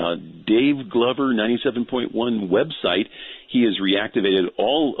the Dave Glover 97.1 website. He has reactivated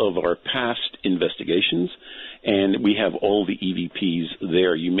all of our past investigations, and we have all the EVPs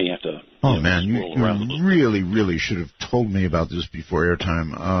there. You may have to. Oh man, you really, really should have told me about this before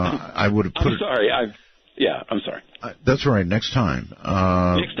airtime. I would have put. I'm sorry. I'm sorry. That's all right. Next time.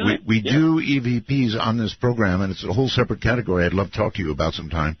 Next time? We do EVPs on this program, and it's a whole separate category. I'd love to talk to you about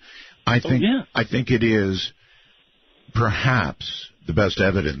sometime. I think it is perhaps the best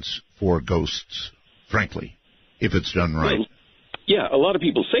evidence for ghosts, frankly, if it's done right. Well, yeah, a lot of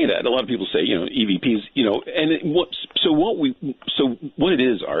people say that. A lot of people say, EVPs, and what it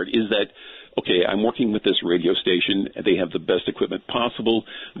is, Art, is that, okay, I'm working with this radio station. They have the best equipment possible.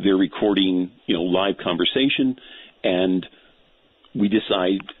 They're recording, live conversation, and we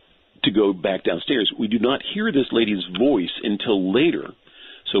decide to go back downstairs. We do not hear this lady's voice until later.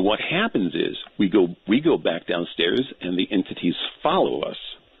 So what happens is we go back downstairs, and the entities follow us.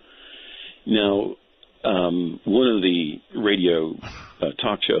 Now, one of the radio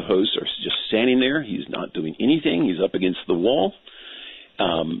talk show hosts are just standing there. He's not doing anything. He's up against the wall.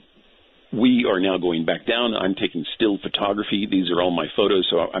 We are now going back down. I'm taking still photography. These are all my photos,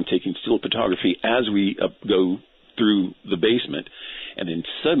 so I'm taking still photography as we go through the basement. And then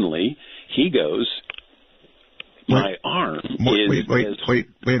suddenly he goes, my arm is... Wait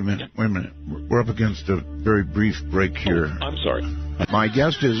a minute. We're up against a very brief break here. Oh, I'm sorry. My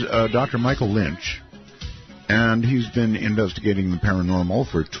guest is Dr. Michael Lynch, and he's been investigating the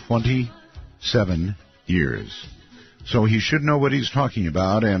paranormal for 27 years. So he should know what he's talking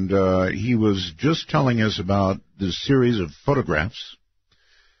about, and he was just telling us about this series of photographs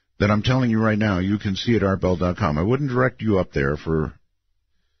that I'm telling you right now. You can see at artbell.com. I wouldn't direct you up there for,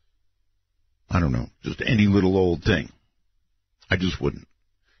 I don't know, just any little old thing. I just wouldn't.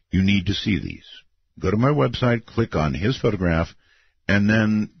 You need to see these. Go to my website, click on his photograph, and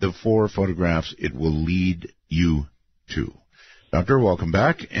then the 4 photographs it will lead you to. Doctor, welcome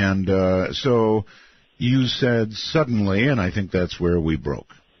back. And so you said suddenly, and I think that's where we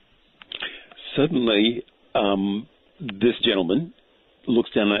broke. Suddenly, this gentleman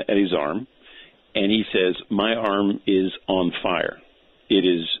looks down at his arm, and he says, my arm is on fire. It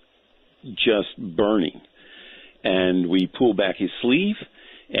is just burning. And we pull back his sleeve,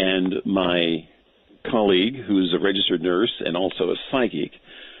 and my colleague, who's a registered nurse and also a psychic,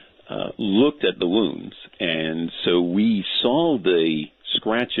 looked at the wounds. And so we saw the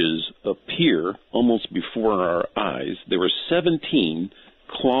scratches appear almost before our eyes. There were 17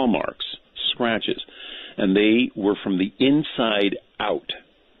 claw marks, scratches, and they were from the inside out.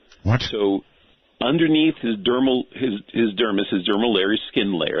 What? So underneath his dermal layer, his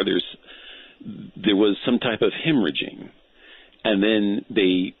skin layer, there was some type of hemorrhaging, and then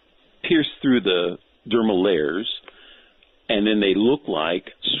they pierced through the dermal layers, and then they look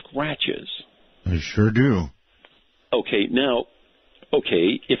like scratches. They sure do.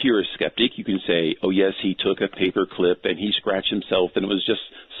 Okay, if you're a skeptic, you can say, oh, yes, he took a paper clip and he scratched himself and it was just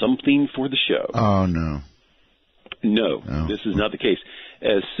something for the show. Oh, no. No, this is not the case.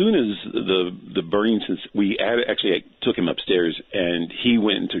 As soon as the burning, I took him upstairs and he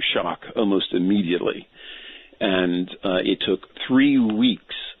went into shock almost immediately. And it took 3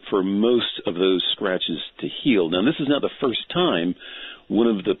 weeks for most of those scratches to heal. Now, this is not the first time one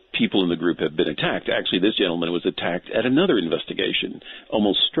of the people in the group have been attacked. Actually, this gentleman was attacked at another investigation,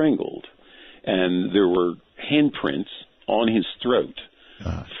 almost strangled. And there were handprints on his throat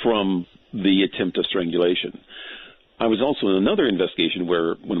from the attempt of strangulation. I was also in another investigation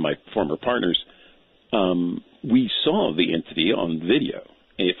where one of my former partners, we saw the entity on video.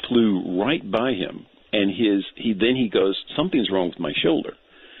 And it flew right by him. And he goes, something's wrong with my shoulder.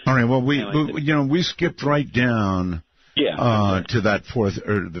 All right, well, we skipped right down to that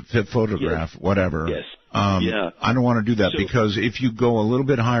the 5th photograph, whatever. Yes. I don't want to do that because if you go a little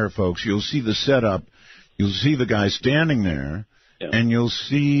bit higher, folks, you'll see the setup. You'll see the guy standing there, and you'll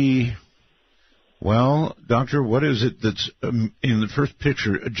see, well, Doctor, what is it that's in the first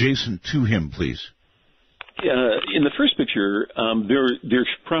picture adjacent to him, please? In the first picture, there's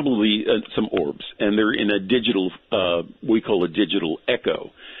probably some orbs, and they're in a digital, we call a digital echo,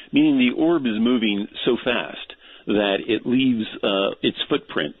 meaning the orb is moving so fast that it leaves its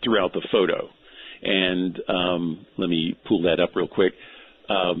footprint throughout the photo. And let me pull that up real quick.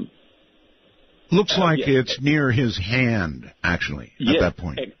 Looks like it's near his hand, actually, at that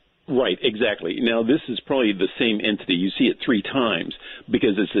point. Right, exactly. Now, this is probably the same entity. You see it 3 times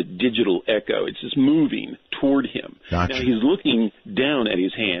because it's a digital echo. It's just moving toward him. Gotcha. Now, he's looking down at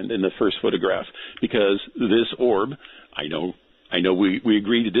his hand in the first photograph because this orb, I know we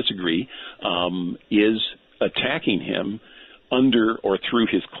agree to disagree, is attacking him under or through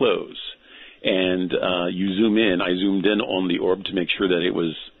his clothes. and you zoom in. I zoomed in on the orb to make sure that it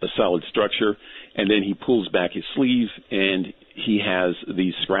was a solid structure, and then he pulls back his sleeve, and he has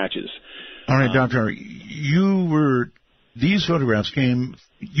these scratches. All right, Doctor, these photographs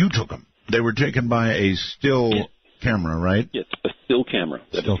you took them. They were taken by a still camera, right? Yes, a still camera.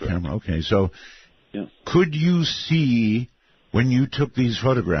 Still camera, okay. So could you see, when you took these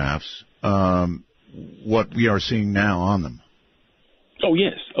photographs, what we are seeing now on them? Oh,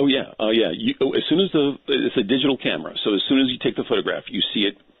 yes. Oh, yeah. As soon as it's a digital camera, so as soon as you take the photograph, you see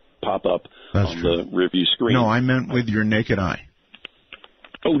it pop up on the rear view screen. No, I meant with your naked eye.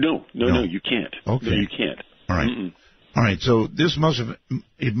 Oh, no, you can't. Okay. No, you can't. All right. Mm-mm. All right, so this must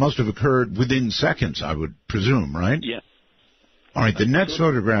have occurred within seconds, I would presume, right? Yeah. All right, the next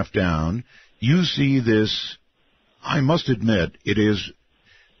photograph down, you see this. I must admit, it is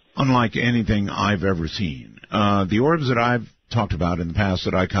unlike anything I've ever seen. The orbs that I've talked about in the past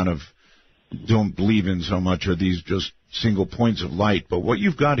that I kind of don't believe in so much are these just single points of light. But what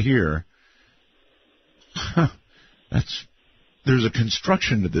you've got here, there's a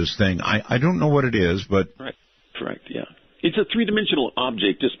construction to this thing. I don't know what it is, but... Right. Correct, yeah. It's a three-dimensional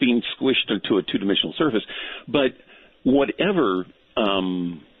object just being squished into a two-dimensional surface. But whatever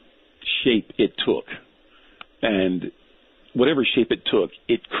shape it took, and whatever shape it took,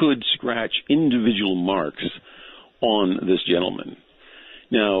 it could scratch individual marks on this gentleman.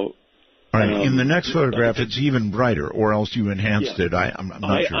 Now... All right, in the next photograph, it's even brighter, or else you enhanced it. I'm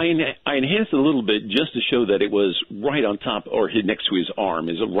not sure. I enhanced it a little bit just to show that it was right on top, or next to his arm,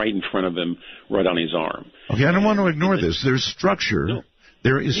 is right in front of him, right on his arm. Okay, I don't want to ignore this. There's structure. No.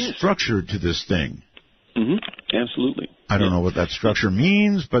 There is structure to this thing. Mm-hmm. Absolutely. I don't know what that structure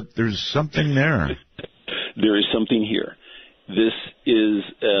means, but there's something there. There is something here. This is,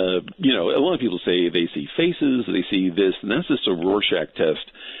 a lot of people say they see faces, they see this, and that's just a Rorschach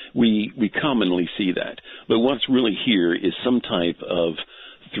test. We commonly see that. But what's really here is some type of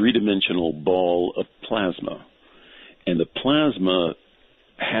three-dimensional ball of plasma. And the plasma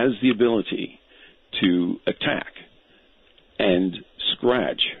has the ability to attack and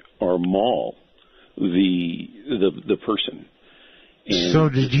scratch or maul the person. And so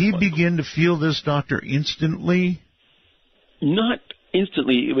did he begin to feel this, Doctor, instantly? Not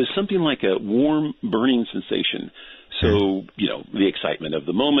instantly. It was something like a warm, burning sensation. So, the excitement of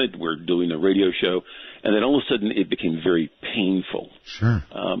the moment, we're doing a radio show, and then all of a sudden it became very painful. Sure.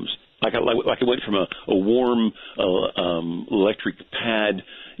 Like it went from a warm electric pad,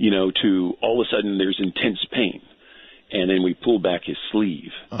 to all of a sudden there's intense pain. And then we pull back his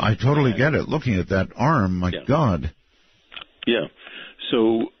sleeve. I totally get it. Looking at that arm, my God. Yeah.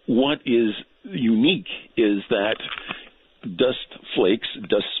 So what is unique is that dust flakes,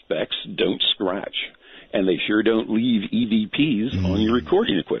 dust specks don't scratch. And they sure don't leave EVPs on your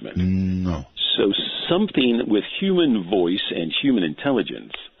recording equipment. No. So something with human voice and human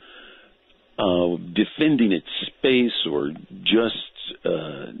intelligence defending its space or just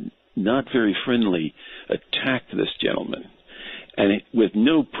not very friendly attacked this gentleman. And with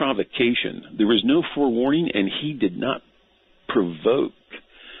no provocation. There was no forewarning, and he did not provoke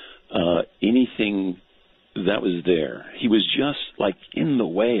anything that was there. He was just like in the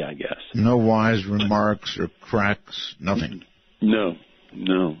way, I guess. No wise remarks or cracks, nothing. No.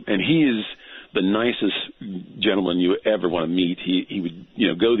 And he is the nicest gentleman you ever want to meet. He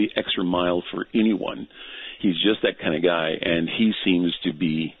would, go the extra mile for anyone. He's just that kind of guy, and he seems to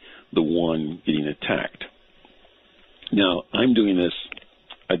be the one getting attacked. Now, I'm doing this,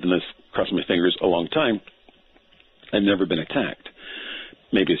 I've done this, crossing my fingers, a long time. I've never been attacked.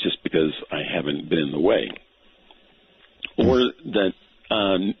 Maybe it's just because I haven't been in the way. Or that,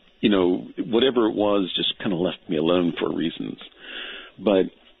 whatever it was just kind of left me alone for reasons. But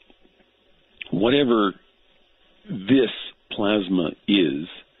whatever this plasma is,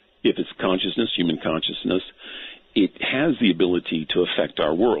 if it's consciousness, human consciousness, it has the ability to affect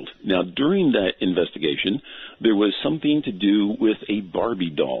our world. Now, during that investigation, there was something to do with a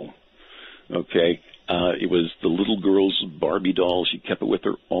Barbie doll, okay? It was the little girl's Barbie doll. She kept it with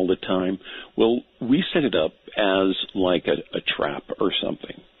her all the time. Well, we set it up as like a trap or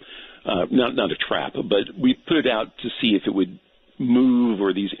something. Not a trap, but we put it out to see if it would move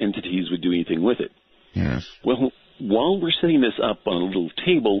or these entities would do anything with it. Yes. Well, while we're setting this up on a little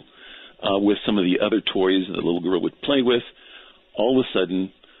table with some of the other toys that the little girl would play with, all of a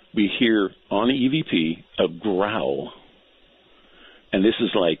sudden we hear on the EVP a growl. And this is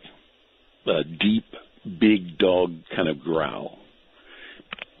like a deep, big dog kind of growl.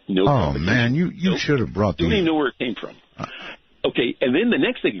 No man, you should have brought the... Don't even know where it came from. Okay, and then the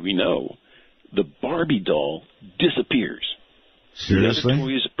next thing we know, the Barbie doll disappears. Seriously? The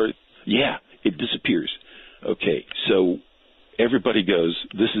other toys it disappears. Okay, so everybody goes,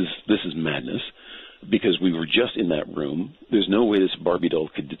 this is madness, because we were just in that room. There's no way this Barbie doll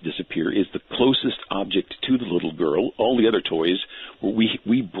could disappear. It's the closest object to the little girl. All the other toys,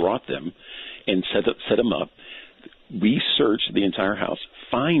 we brought them and set them up. We search the entire house,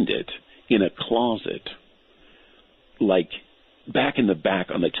 find it in a closet, like back in the back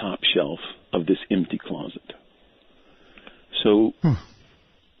on the top shelf of this empty closet. So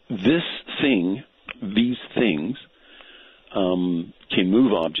these things can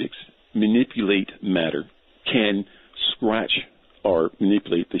move objects, manipulate matter, can scratch or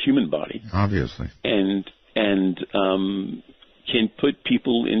manipulate the human body. Obviously. And can put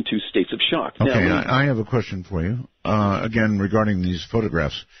people into states of shock. Okay, now, I have a question for you, again, regarding these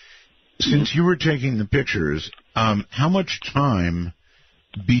photographs. Since you were taking the pictures, how much time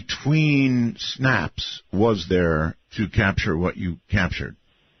between snaps was there to capture what you captured?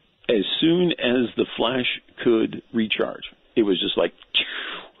 As soon as the flash could recharge, it was just like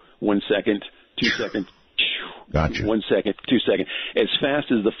 1 second, 2 seconds, Gotcha. 1 second, 2 seconds, as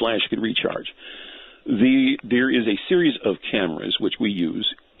fast as the flash could recharge. There is a series of cameras which we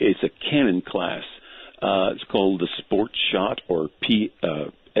use. It's a Canon class. It's called the Sport Shot, or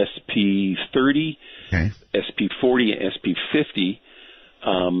SP30, okay. SP40, and SP50.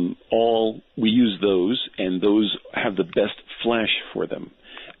 We use those, and those have the best flash for them.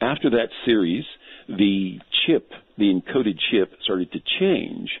 After that series, the encoded chip started to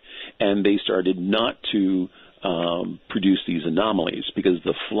change, and they started not to produce these anomalies because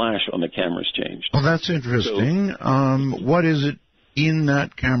the flash on the cameras changed. Well, that's interesting. So, what is it in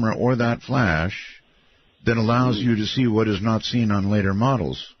that camera or that flash that allows you to see what is not seen on later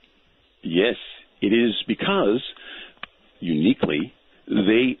models? Yes, it is because, uniquely,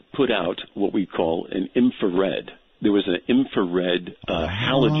 they put out what we call an infrared. There was an infrared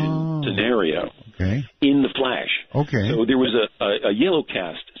halogen scenario in the flash. Okay. So there was a yellow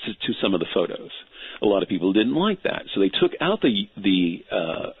cast to some of the photos. A lot of people didn't like that, so they took out the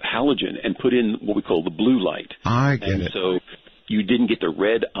halogen and put in what we call the blue light. I get it. So you didn't get the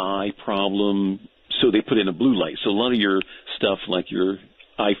red eye problem, so they put in a blue light. So a lot of your stuff, like your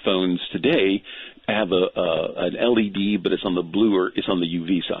iPhones today, have an LED, but it's on the bluer, it's on the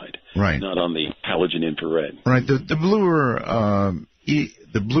UV side, right? Not on the halogen infrared. Right. The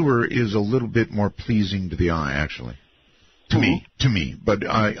bluer is a little bit more pleasing to the eye, actually. To me, but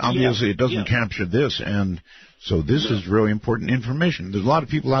obviously it doesn't capture this, and so this is really important information. There's a lot of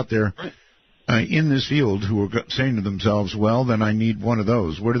people out there in this field who are saying to themselves, well, then I need one of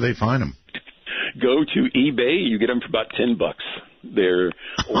those. Where do they find them? Go to eBay. You get them for about $10. They're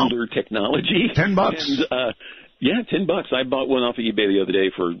older technology. $10? And, $10. I bought one off of eBay the other day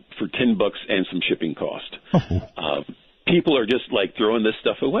for $10 and some shipping cost. People are just like throwing this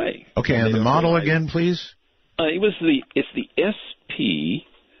stuff away. Okay, and the model again, please? It's the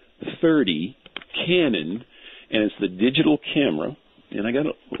SP30 Canon, and it's the digital camera. And I got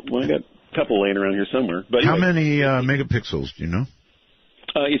a couple laying around here somewhere. But how anyway, many megapixels do you know?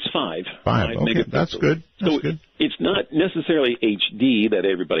 It's 5. 5. Okay, megapixels. That's good. That's good. It's not necessarily HD that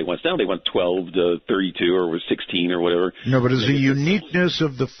everybody wants. Now they want 12 to 32 or 16 or whatever. No, but it's the uniqueness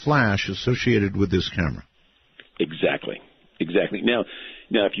of the flash associated with this camera. Exactly. Now,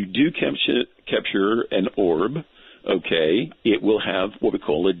 if you do capture an orb, okay, it will have what we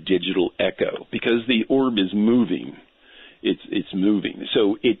call a digital echo because the orb is moving. It's moving.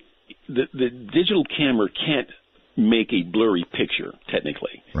 So the digital camera can't make a blurry picture,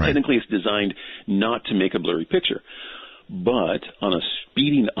 technically. Right. Technically, it's designed not to make a blurry picture. But on a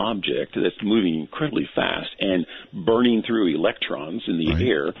speeding object that's moving incredibly fast and burning through electrons in the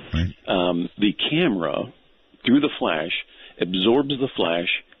air, the camera, through the flash, absorbs the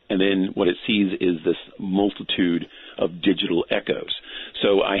flash, and then what it sees is this multitude of digital echoes.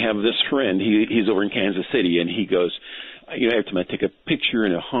 So I have this friend, he's over in Kansas City, and he goes, every time I take a picture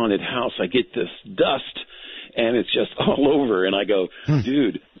in a haunted house, I get this dust, and it's just all over. And I go,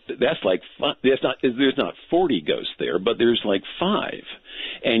 dude, that's like there's not 40 ghosts there, but there's like 5.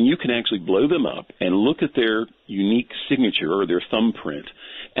 And you can actually blow them up and look at their unique signature or their thumbprint.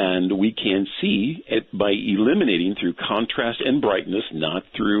 And we can see it by eliminating through contrast and brightness, not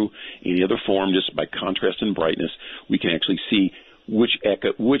through any other form, just by contrast and brightness, we can actually see which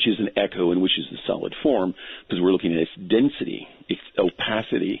is an echo and which is the solid form, because we're looking at its density, its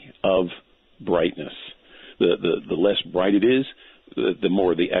opacity of brightness. The less bright it is, the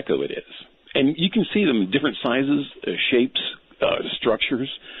more the echo it is. And you can see them in different sizes, shapes,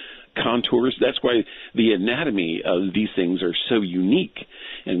 structures, contours. That's why the anatomy of these things are so unique.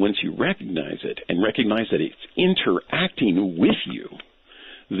 And once you recognize it and recognize that it's interacting with you,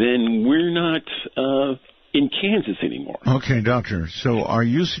 then we're not in Kansas anymore. Okay, Doctor. So are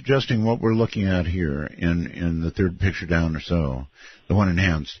you suggesting what we're looking at here in the third picture down or so, the one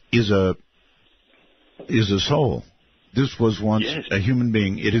enhanced, is a soul? This was once a human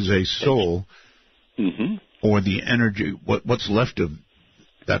being. It is a soul, or the energy. What's left of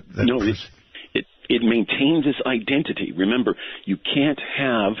that? No, it maintains its identity. Remember, you can't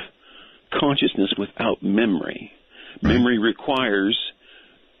have consciousness without memory. Right. Memory requires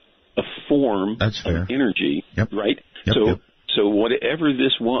a form of energy, right? So whatever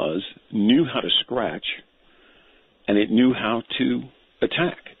this was knew how to scratch, and it knew how to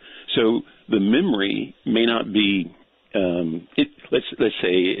attack. So the memory may not be. Let's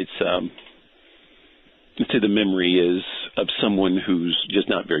say the memory is of someone who's just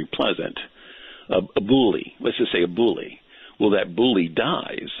not very pleasant. A bully. Let's just say a bully. Well, that bully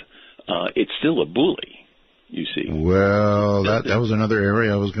dies. It's still a bully. You see. Well, that was another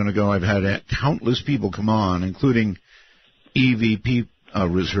area I was going to go. I've had countless people come on, including EVP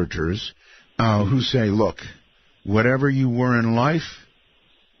researchers, who say, look, whatever you were in life,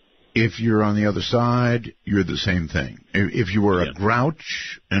 if you're on the other side, you're the same thing. If you were a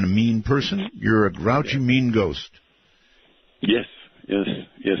grouch and a mean person, you're a grouchy, mean ghost. Yes.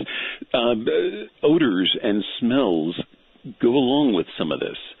 Odors and smells go along with some of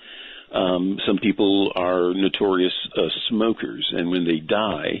this. Some people are notorious smokers, and when they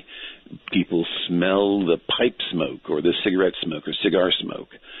die, people smell the pipe smoke or the cigarette smoke or cigar smoke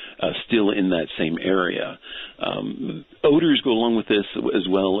still in that same area. Odors go along with this as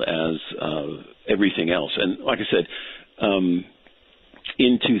well as everything else. And like I said,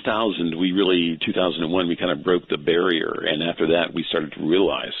 in 2001, we kind of broke the barrier, and after that, we started to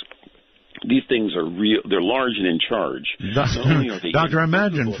realize these things are real. They're large and in charge. Doctor,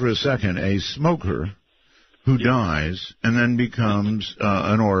 imagine for a second a smoker who dies and then becomes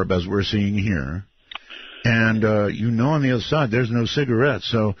an orb, as we're seeing here. And on the other side, there's no cigarette,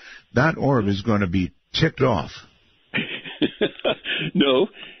 so that orb is going to be ticked off. No,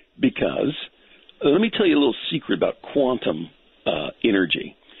 because let me tell you a little secret about quantum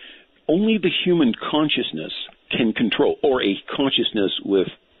energy. Only the human consciousness can control, or a consciousness with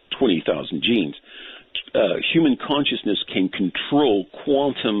 20,000 genes. Human consciousness can control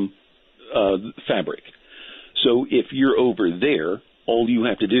quantum fabric. So if you're over there, all you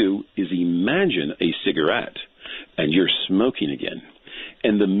have to do is imagine a cigarette, and you're smoking again.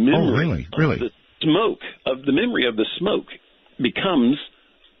 And the memory really? The memory of the smoke becomes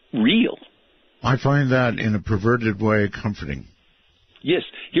real. I find that in a perverted way comforting. Yes.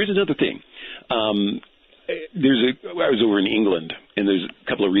 Here's another thing. I was over in England, and there's a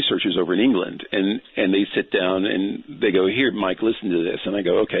couple of researchers over in England, and they sit down and they go, "Here, Mike, listen to this." And I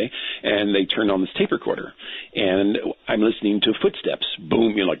go, "Okay." And they turn on this tape recorder, and I'm listening to footsteps,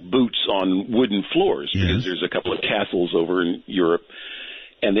 boom, like boots on wooden floors, because there's a couple of castles over in Europe.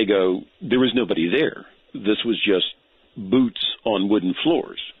 And they go, "There was nobody there. This was just boots on wooden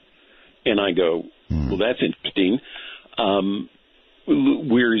floors." And I go, "Well, that's interesting.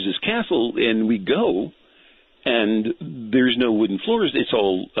 Where is this castle?" And we go, and there's no wooden floors. It's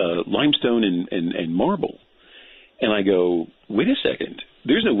all limestone and marble. And I go, "Wait a second.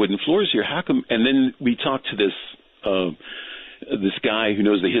 There's no wooden floors here. How come?" And then we talked to this guy who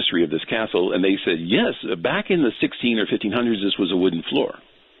knows the history of this castle, and they said, yes, back in the 16 or 1500s, this was a wooden floor.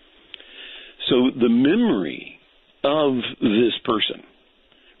 So the memory of this person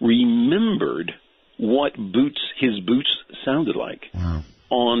remembered what his boots sounded like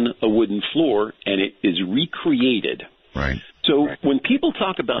on a wooden floor, and it is recreated. Right. So when people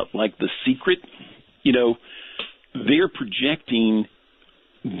talk about like The Secret, they're projecting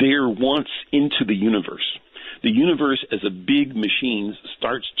their wants into the universe. The universe as a big machine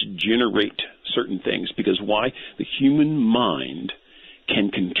starts to generate certain things because why? The human mind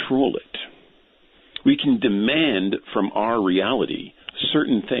can control it. We can demand from our reality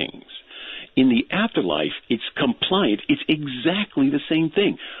certain things. In the afterlife, it's compliant. It's exactly the same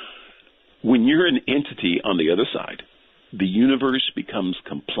thing. When you're an entity on the other side, the universe becomes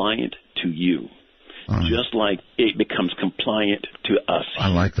compliant to you, just like it becomes compliant to us. I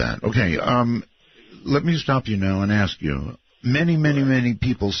like that. Okay, let me stop you now and ask you. Many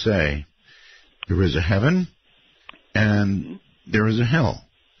people say there is a heaven and there is a hell.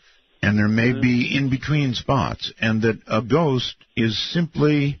 And there may be in-between spots, and that a ghost is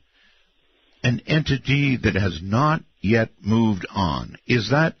simply an entity that has not yet moved on. Is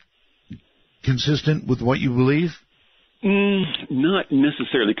that consistent with what you believe? Not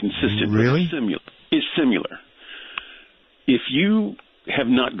necessarily consistent. Really? It's similar. If you have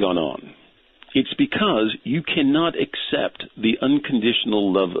not gone on, It's because you cannot accept the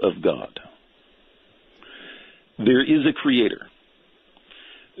unconditional love of God. There is a creator.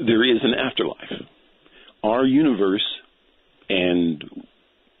 There is an afterlife. Our universe and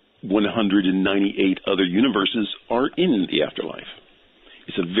 198 other universes are in the afterlife.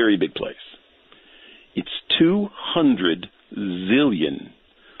 It's a very big place. It's 200 zillion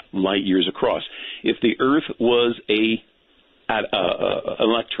light years across. If the Earth was an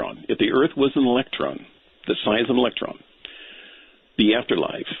electron, if the Earth was an electron, the size of an electron, the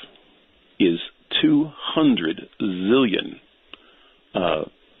afterlife is 200 zillion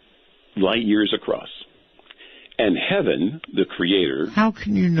light years across. And heaven, the creator... How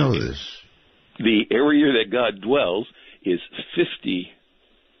can you know this? The area that God dwells is 50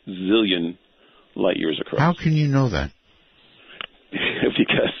 zillion light years across. How can you know that?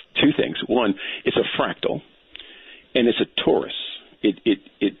 Because two things. One, it's a fractal, and it's a torus.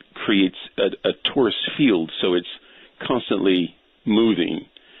 It creates a torus field, so it's constantly moving.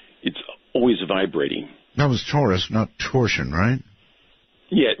 It's always vibrating. That was torus, not torsion, right?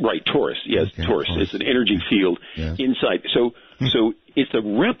 Yeah, right, torus. Yes, okay, torus. It's an energy field inside. So it's a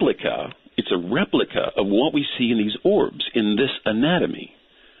replica. It's a replica of what we see in these orbs in this anatomy.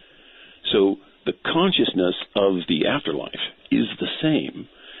 So the consciousness of the afterlife is the same,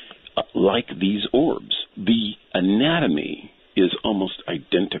 like these orbs. The anatomy is almost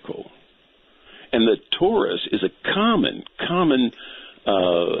identical. And the torus is a common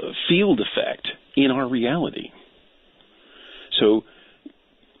field effect in our reality. So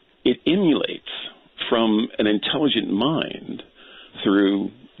it emulates from an intelligent mind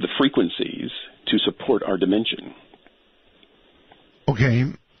through the frequencies to support our dimension. Okay.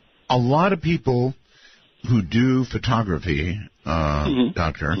 A lot of people who do photography,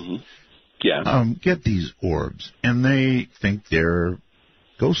 Doctor, get these orbs, and they think they're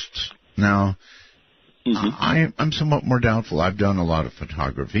ghosts. Now, I'm somewhat more doubtful. I've done a lot of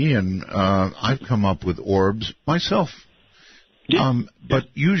photography, and I've come up with orbs myself. But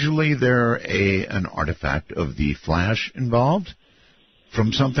usually they're an artifact of the flash involved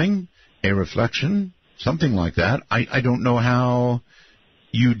from something, a reflection, something like that. I don't know how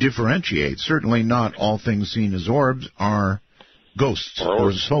you differentiate. Certainly not all things seen as orbs are ghosts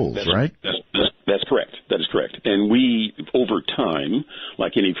or souls, right? That's correct. That is correct. And we, over time,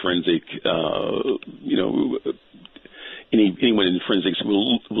 like any forensic, anyone in forensics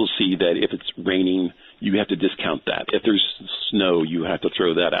will see that if it's raining, you have to discount that. If there's snow, you have to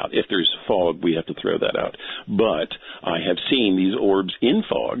throw that out. If there's fog, we have to throw that out. But I have seen these orbs in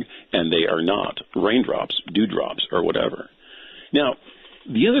fog, and they are not raindrops, dewdrops, or whatever. Now,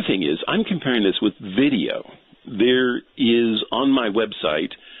 the other thing is, I'm comparing this with video. There is on my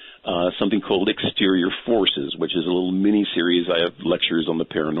website something called Exterior Forces, which is a little mini-series. I have lectures on the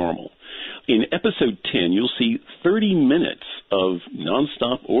paranormal. In episode 10, you'll see 30 minutes of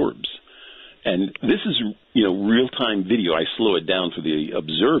nonstop orbs. And this is, real-time video. I slow it down for the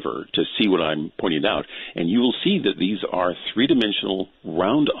observer to see what I'm pointing out. And you will see that these are three-dimensional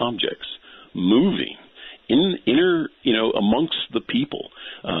round objects moving amongst the people,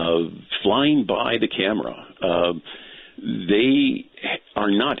 flying by the camera. They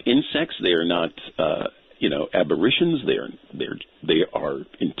are not insects. They are not, aberrations. They are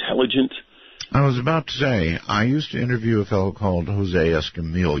intelligent. I was about to say, I used to interview a fellow called Jose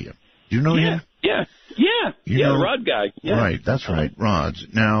Escamilla. Do you know him? Yeah, Rod guy. Yeah. Right, that's right, Rod's.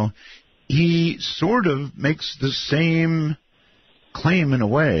 Now, he sort of makes the same claim in a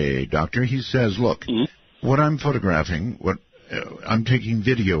way, Doctor. He says, look, what I'm photographing, what I'm taking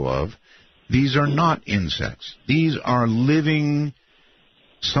video of, these are not insects. These are living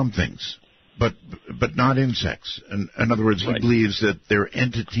somethings, but not insects. In other words, he believes that they're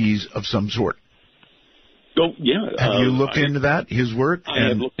entities of some sort. Oh, yeah. Have you looked into that, his work? I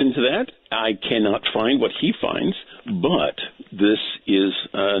have looked into that. I cannot find what he finds, but this is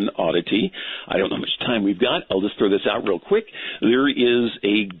an oddity. I don't know how much time we've got. I'll just throw this out real quick. There is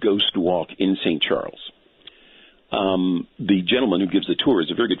a ghost walk in St. Charles. The gentleman who gives the tour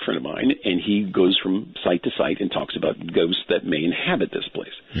is a very good friend of mine, and he goes from site to site and talks about ghosts that may inhabit this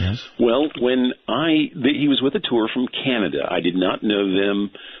place. Yes. Well, when he was with a tour from Canada, I did not know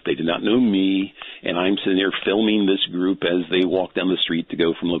them. They did not know me, and I'm sitting there filming this group as they walk down the street to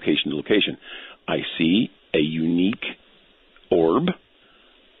go from location to location. I see a unique orb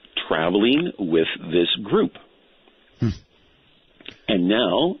traveling with this group. And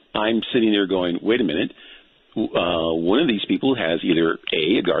now I'm sitting there going, wait a minute. One of these people has either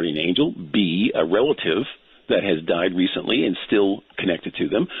A, a guardian angel, B, a relative that has died recently and still connected to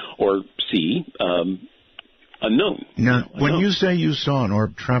them, or C, unknown. Now, when unknown. you say you saw an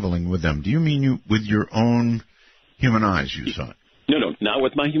orb traveling with them, do you mean you with your own human eyes you saw it? No, not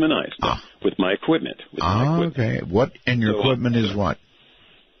with my human eyes. With my equipment. Okay. What, and your equipment is what?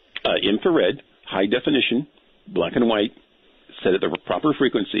 Infrared, high definition, black and white, set at the proper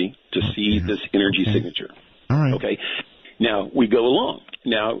frequency to see this energy signature. All right. Okay. Now, we go along.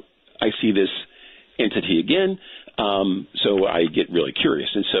 Now, I see this entity again, so I get really curious.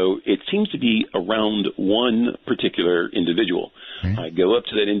 And so it seems to be around one particular individual. I go up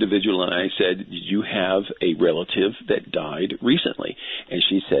to that individual and I said, did you have a relative that died recently? And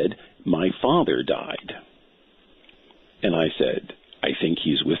she said, my father died. And I said, I think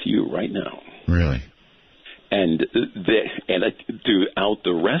he's with you right now. Really? And throughout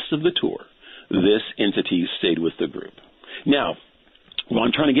the rest of the tour, this entity stayed with the group. Now, what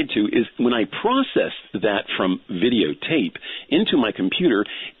I'm trying to get to is when I processed that from videotape into my computer,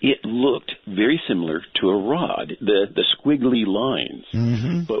 it looked very similar to a rod, the squiggly lines.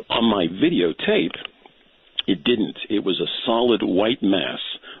 Mm-hmm. But on my videotape, it didn't. It was a solid white mass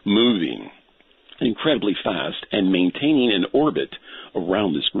moving incredibly fast and maintaining an orbit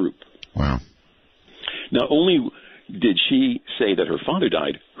around this group. Wow. Not only did she say that her father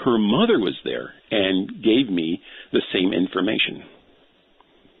died, her mother was there and gave me the same information.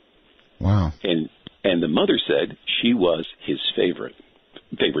 Wow. And the mother said she was his favorite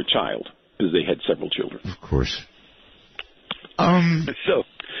child, because they had several children. Of course. So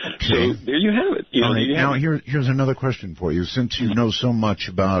there you have it. All right. Now, here's another question for you. Since you know so much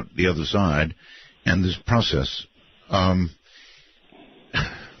about the other side and this process,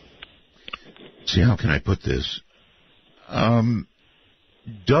 see, how can I put this?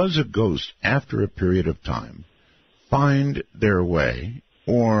 Does a ghost, after a period of time, find their way,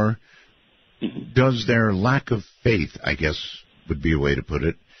 or does their lack of faith, I guess would be a way to put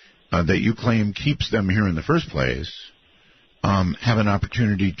it, that you claim keeps them here in the first place, have an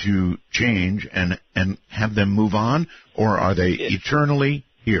opportunity to change and have them move on, or are they eternally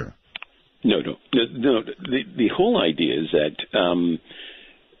here? No. The whole idea is that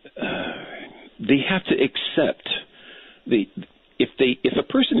they have to accept if a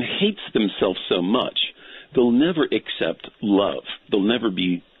person hates themselves so much, they'll never accept love. They'll never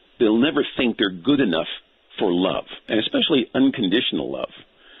think they're good enough for love, and especially unconditional love.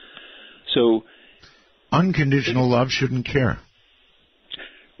 So, unconditional love shouldn't care.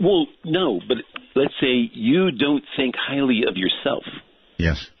 Well, no, but let's say you don't think highly of yourself.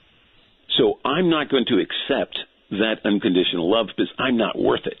 Yes. So I'm not going to accept that unconditional love because I'm not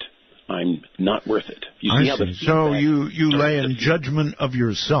worth it. I'm not worth it. You see how so you lay in judgment of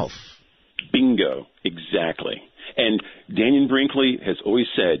yourself. Bingo, exactly. And Daniel Brinkley has always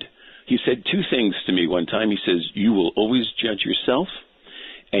said, he said two things to me one time. He says, you will always judge yourself,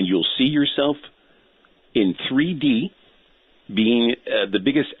 and you'll see yourself in 3D being the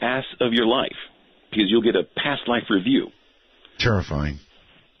biggest ass of your life, because you'll get a past life review. Terrifying.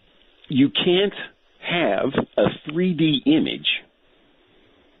 You can't have a 3D image,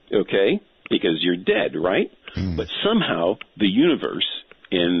 okay, because you're dead, right? But somehow the universe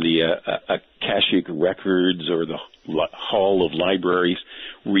in the Akashic Records or the Hall of Libraries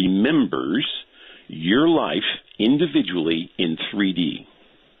remembers your life individually in 3D.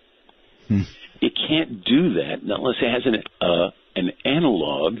 It can't do that unless it has an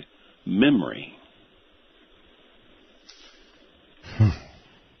analog memory.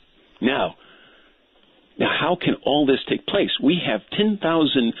 Now, how can all this take place? We have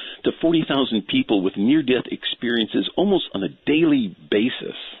 10,000 to 40,000 people with near-death experiences almost on a daily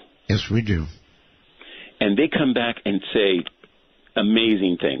basis. Yes, we do. And they come back and say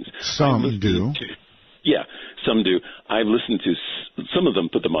amazing things. Some do. Yeah, some do. I've listened to some of them,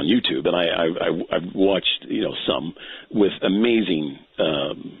 put them on YouTube, and I've watched some with amazing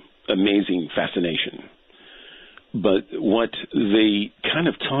fascination. But what they kind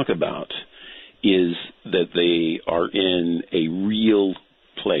of talk about is that they are in a real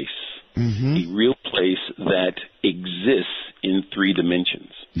place, a real place that exists in 3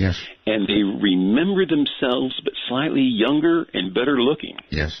 dimensions. Yes. And they remember themselves, but slightly younger and better looking.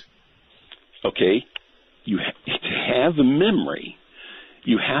 Yes. Okay? To have a memory,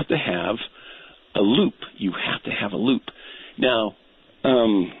 you have to have a loop. You have to have a loop. Now,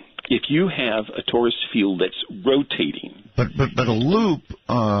 if you have a torus field that's rotating. But a loop,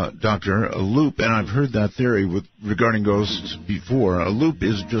 Doctor, a loop, and I've heard that theory regarding ghosts before, a loop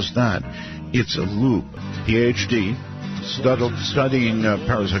is just that. It's a loop. PhD, studying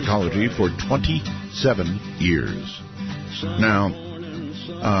parapsychology for 27 years. Now,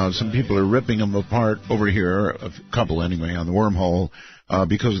 some people are ripping them apart over here, a couple anyway, on the wormhole,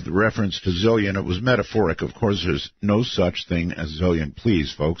 because of the reference to zillion. It was metaphoric. Of course, there's no such thing as zillion.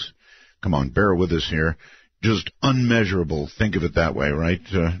 Please, folks, come on, bear with us here. Just unmeasurable. Think of it that way, right,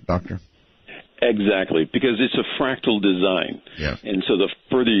 Doctor? Exactly, because it's a fractal design. Yeah. And so the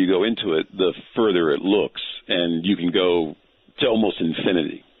further you go into it, the further it looks, and you can go to almost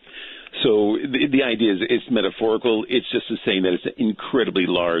infinity. So the idea is it's metaphorical. It's just saying that it's incredibly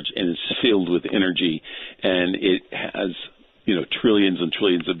large and it's filled with energy, and it has, trillions and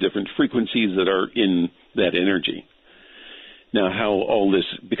trillions of different frequencies that are in that energy. Now, how all this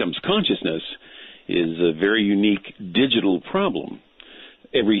becomes consciousness is a very unique digital problem.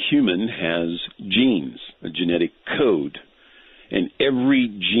 Every human has genes, a genetic code, and every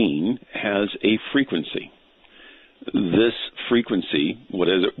gene has a frequency. This frequency,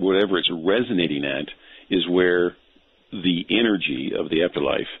 whatever it's resonating at, is where the energy of the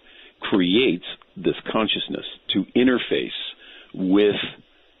afterlife creates this consciousness to interface with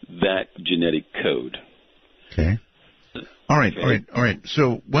that genetic code. Okay. All right.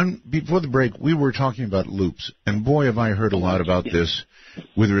 So before the break, we were talking about loops, and boy, have I heard a lot about this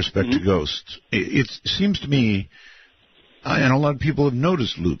with respect to ghosts. It seems to me, and a lot of people have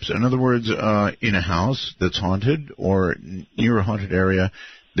noticed loops. In other words, in a house that's haunted or near a haunted area,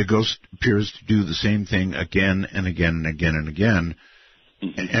 the ghost appears to do the same thing again and again and again and again.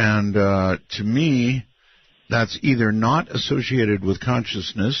 And to me, that's either not associated with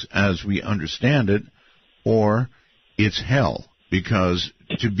consciousness as we understand it, or it's hell, because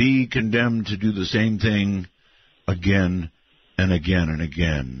to be condemned to do the same thing again and again and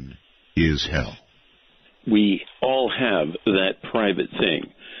again is hell. We all have that private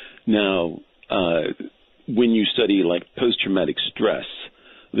thing. Now, when you study like post-traumatic stress,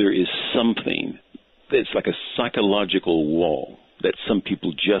 there is something that's like a psychological wall that some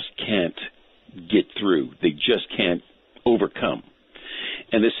people just can't get through. They just can't overcome.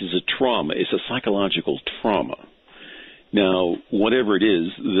 And this is a trauma. It's a psychological trauma. Now, whatever it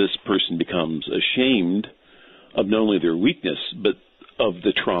is, this person becomes ashamed of not only their weakness, but of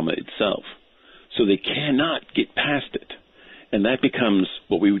the trauma itself. So they cannot get past it. And that becomes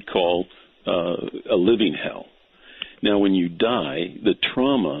what we would call a living hell. Now, when you die, the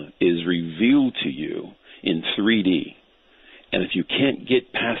trauma is revealed to you in 3D. And if you can't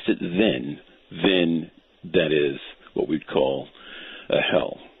get past it then that is what we'd call a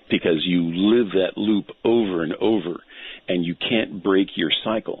hell. Because you live that loop over and over, and you can't break your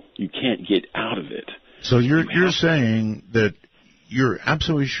cycle. You can't get out of it. So you're saying that you're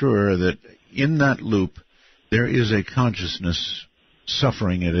absolutely sure that in that loop there is a consciousness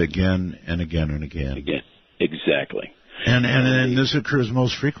suffering it again and again and again. Again, exactly. And this occurs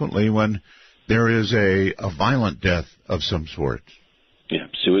most frequently when there is a violent death of some sort. Yeah,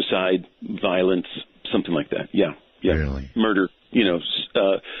 suicide, violence, something like that. Yeah. Really? Murder.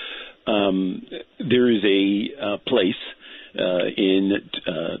 There is a place in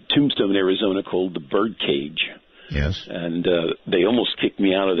Tombstone, Arizona called the Birdcage. Yes. And they almost kicked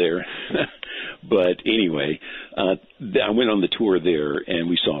me out of there. But anyway, I went on the tour there, and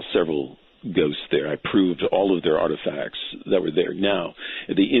we saw several ghosts there. I proved all of their artifacts that were there. Now,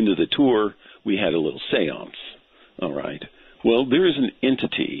 at the end of the tour, we had a little seance. All right. Well, there is an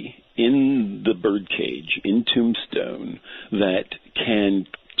entity in the Birdcage in Tombstone that can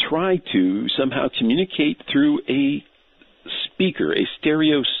try to somehow communicate through a speaker, a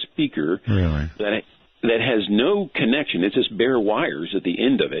stereo speaker. Really? That has no connection. It's just bare wires at the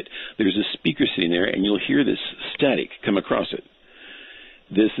end of it. There's a speaker sitting there, and you'll hear this static come across it.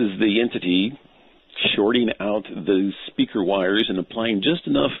 This is the entity shorting out the speaker wires and applying just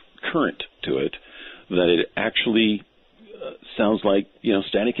enough current to it that it actually sounds like,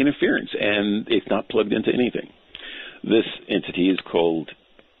 static interference, and it's not plugged into anything. This entity is called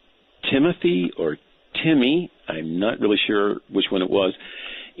Timothy or Timmy. I'm not really sure which one it was.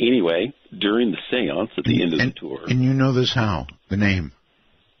 Anyway, during the seance at the end of the tour. And you know this how? The name?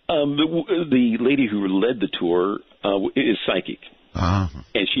 The lady who led the tour is psychic. Uh-huh.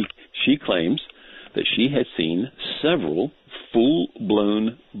 And she claims that she had seen several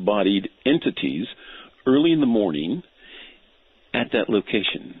full-blown bodied entities early in the morning at that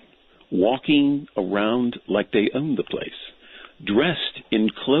location, walking around like they owned the place, dressed in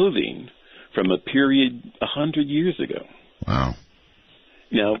clothing from a period 100 years ago. Wow.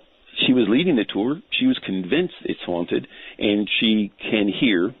 Now, she was leading the tour. She was convinced it's haunted, and she can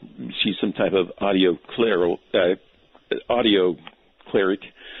hear. She's some type of audio cleric,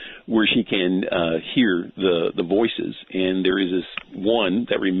 where she can hear the voices. And there is this one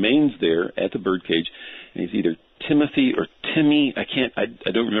that remains there at the Birdcage, and he's either Timothy or Timmy.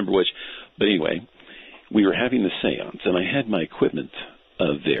 I don't remember which. But anyway, we were having the seance, and I had my equipment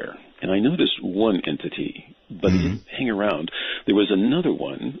there. And I noticed one entity, but it didn't hang around. There was another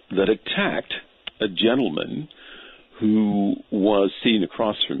one that attacked a gentleman who was sitting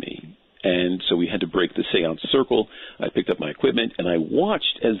across from me. And so we had to break the seance circle. I picked up my equipment, and I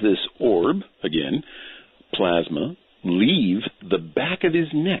watched as this orb, again, plasma, leave the back of his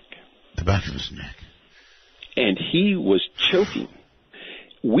neck. The back of his neck. And he was choking.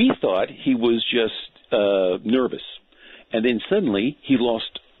 We thought he was just nervous. And then suddenly he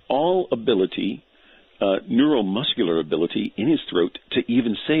lost all ability, neuromuscular ability in his throat to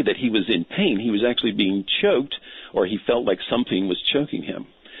even say that he was in pain. He was actually being choked, or he felt like something was choking him.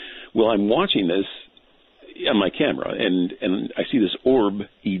 Well, I'm watching this on my camera, and I see this orb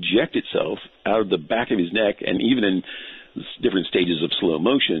eject itself out of the back of his neck, and even in different stages of slow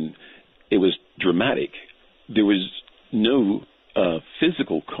motion, it was dramatic. There was no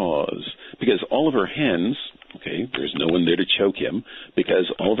physical cause, because all of her hands, okay, there's no one there to choke him, because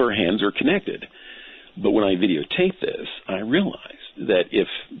all of her hands are connected. But when I videotape this, I realized that if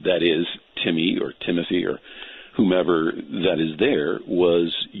that is Timmy or Timothy or whomever that is there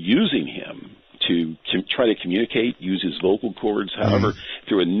was using him to try to communicate, use his vocal cords, however,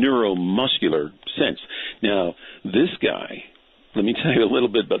 through a neuromuscular sense. Now, this guy, let me tell you a little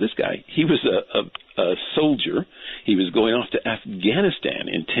bit about this guy. He was a soldier. He was going off to Afghanistan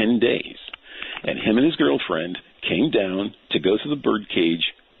in 10 days. And him and his girlfriend came down to go to the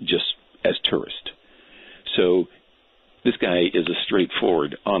birdcage just as tourists. So this guy is a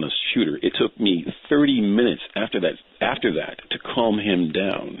straightforward, honest shooter. It took me 30 minutes after that to calm him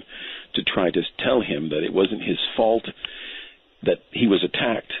down, to try to tell him that it wasn't his fault, that he was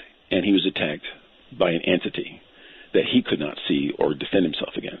attacked, and he was attacked by an entity that he could not see or defend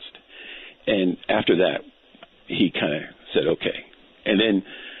himself against. And after that, he kind of said, okay. And then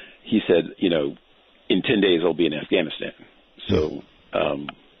he said, in 10 days I'll be in Afghanistan. So,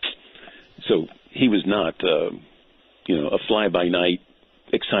 so he was not, a fly-by-night,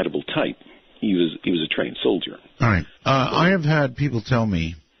 excitable type. He was a trained soldier. All right. I have had people tell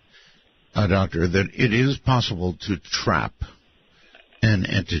me, Doctor, that it is possible to trap an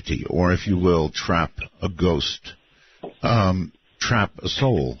entity, or if you will, trap a ghost, trap a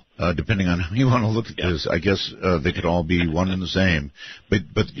soul, depending on how you want to look at this. I guess they could all be one and the same, but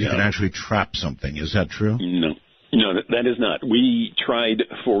you can actually trap something. Is that true? No, that is not. We tried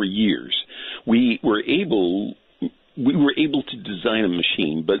for years. We were able to design a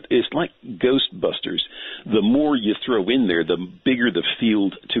machine, but it's like Ghostbusters. The more you throw in there, the bigger the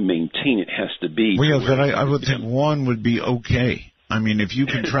field to maintain it has to be. Well, yes, but I would think one would be okay. I mean, if you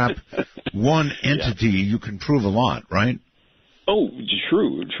can trap one entity, you can prove a lot, right? Oh,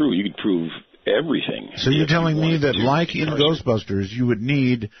 true. You can prove everything. So you're telling me that, like in Ghostbusters, you would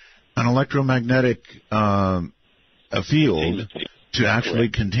need an electromagnetic field to actually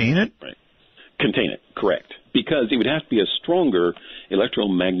contain it? Right. Contain it, correct. Because it would have to be a stronger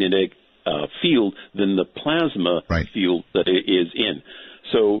electromagnetic field than the plasma field that it is in.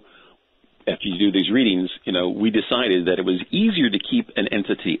 So after you do these readings, we decided that it was easier to keep an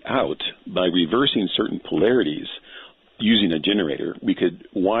entity out by reversing certain polarities using a generator. We could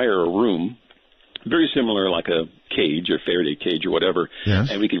wire a room, very similar like a cage or Faraday cage or whatever,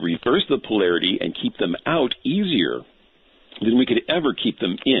 and we could reverse the polarity and keep them out easier than we could ever keep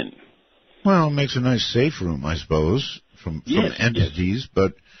them in. Well, it makes a nice safe room, I suppose, from entities.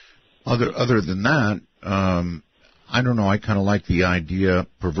 But other than that, I don't know. I kind of like the idea,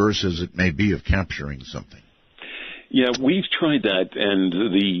 perverse as it may be, of capturing something. Yeah, we've tried that, and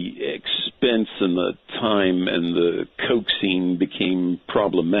the expense and the time and the coaxing became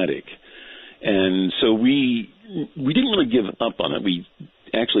problematic. And so we didn't really give up on it. We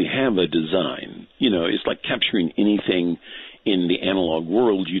actually have a design. It's like capturing anything in the analog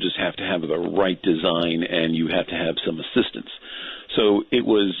world. You just have to have the right design, and you have to have some assistance. So it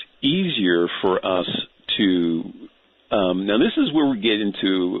was easier for us to now this is where we get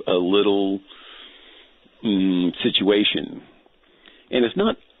into a little situation, and it's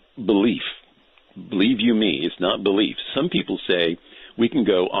not belief. Believe you me, it's not belief. Some people say we can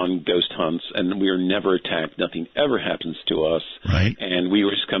go on ghost hunts and we are never attacked, nothing ever happens to us, right? And we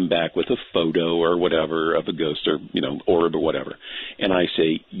always come back with a photo or whatever of a ghost or orb or whatever. And I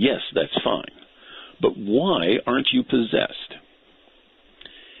say, yes, that's fine, but why aren't you possessed?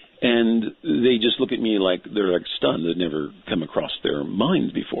 And they just look at me like they're like stunned. They've never come across their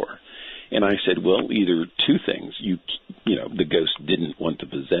minds before. And I said, well, either two things. The ghost didn't want to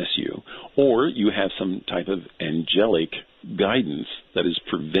possess you, or you have some type of angelic guidance that is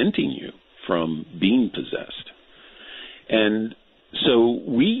preventing you from being possessed. And so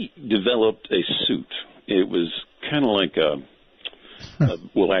we developed a suit. It was kind of like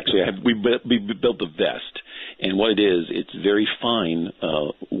well, actually, we built the vest, and what it is, it's very fine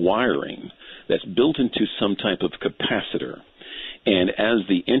wiring that's built into some type of capacitor. And as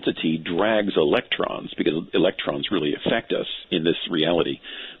the entity drags electrons, because electrons really affect us in this reality,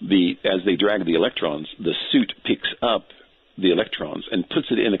 as they drag the electrons, the suit picks up the electrons and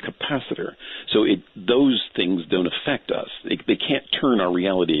puts it in a capacitor. So those things don't affect us. They can't turn our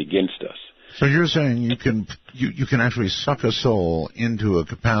reality against us. So you're saying you can actually suck a soul into a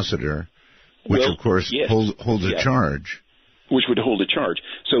capacitor, which of course holds a charge. Which would hold a charge.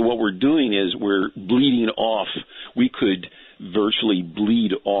 So what we're doing is we're bleeding off. We could virtually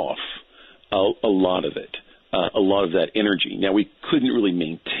bleed off a lot of it, a lot of that energy. Now, we couldn't really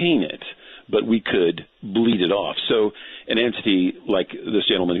maintain it, but we could bleed it off. So an entity like this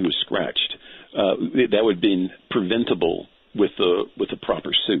gentleman who was scratched, that would have been preventable with the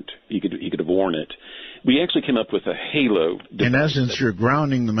proper suit. He could have worn it. We actually came up with a halo. In essence, you're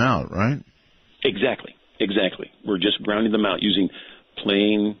grounding them out, right? Exactly. We're just grounding them out using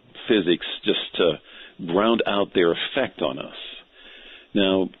plain physics just to ground out their effect on us.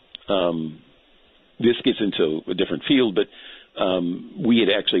 Now, this gets into a different field, but we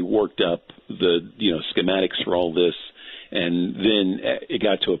had actually worked up the schematics for all this, and then it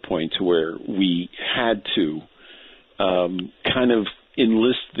got to a point to where we had to kind of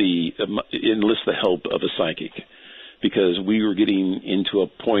enlist the help of a psychic, because we were getting into a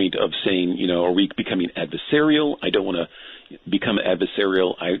point of saying, are we becoming adversarial? I don't want to become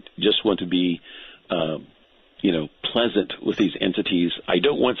adversarial. I just want to be pleasant with these entities. I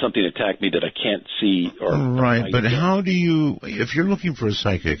don't want something to attack me that I can't see. Right, but how do you, if you're looking for a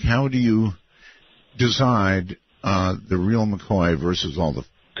psychic, how do you decide the real McCoy versus all the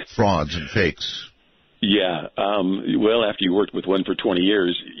frauds and fakes? Yeah, well, after you worked with one for 20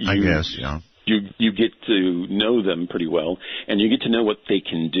 years, you get to know them pretty well, and you get to know what they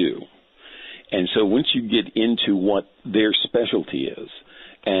can do. And so once you get into what their specialty is,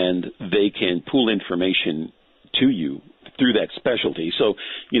 and they can pull information to you through that specialty. So,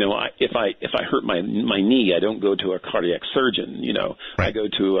 if I hurt my knee, I don't go to a cardiac surgeon. Right. I go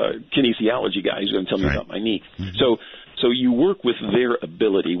to a kinesiology guy who's going to tell me about my knee. Mm-hmm. So you work with their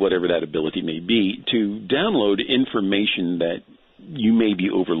ability, whatever that ability may be, to download information that you may be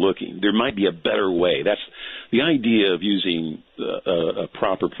overlooking. There might be a better way. That's the idea of using a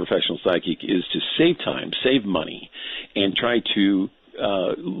proper professional psychic, is to save time, save money, and try to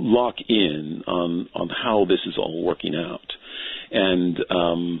lock in on how this is all working out. And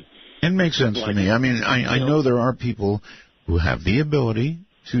it makes sense to me. I mean, I know there are people who have the ability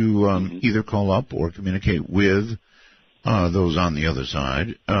to either call up or communicate with those on the other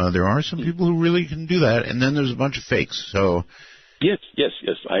side. There are some people who really can do that, and then there's a bunch of fakes. So yes,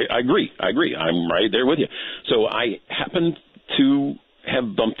 I agree. I'm right there with you. So I happen to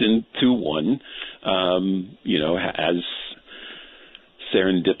have bumped into one, as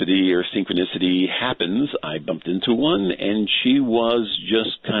serendipity or synchronicity happens. I bumped into one, and she was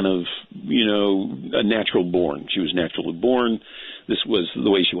just kind of, a natural born. She was naturally born. This was the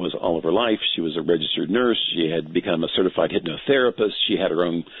way she was all of her life. She was a registered nurse. She had become a certified hypnotherapist. She had her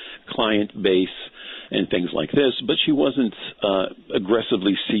own client base and things like this, but she wasn't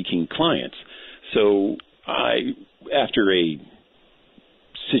aggressively seeking clients. So after a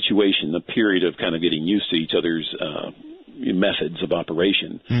situation, a period of kind of getting used to each other's methods of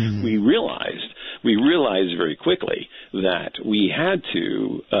operation, we realized very quickly that we had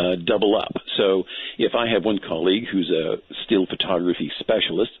to double up. So if I have one colleague who's a still photography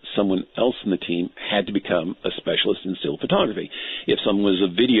specialist, someone else in the team had to become a specialist in still photography. If someone was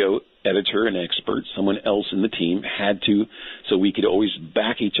a video editor and expert, someone else in the team had to, so we could always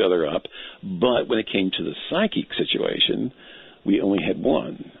back each other up. But when it came to the psychic situation, we only had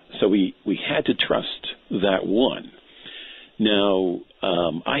one. So we had to trust that one. Now,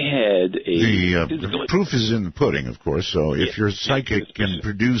 I had the proof is in the pudding, of course. So if your psychic can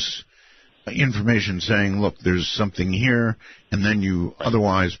produce information saying, look, there's something here, and then you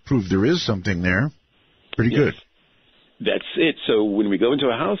otherwise prove there is something there, pretty good. That's it. So when we go into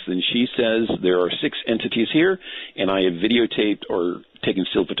a house and she says there are 6 entities here, and I have videotaped or taken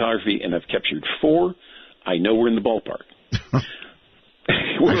still photography and I've captured 4, I know we're in the ballpark.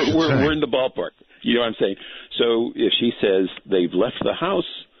 we're in the ballpark. You know what I'm saying? So if she says they've left the house,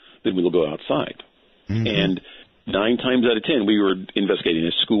 then we'll go outside. And 9 times out of 10, we were investigating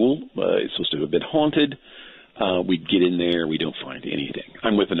a school. It's supposed to have been haunted. We get in there. We don't find anything.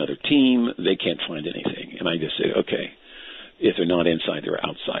 I'm with another team. They can't find anything. And I just say, okay, if they're not inside, they're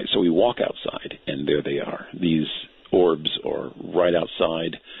outside. So we walk outside, and there they are. These orbs are right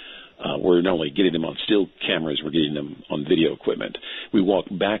outside. We're not only getting them on still cameras, we're getting them on video equipment. We walk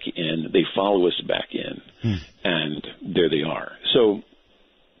back in, they follow us back in, and there they are. So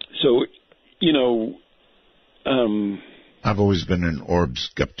you know, I've always been an orb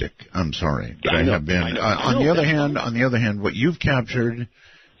skeptic. I'm sorry, but I have been. On the other hand, what you've captured,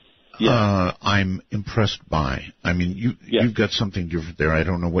 I'm impressed by. I mean, you've got something different there. I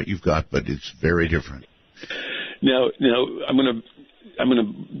don't know what you've got, but it's very different. Now, I'm going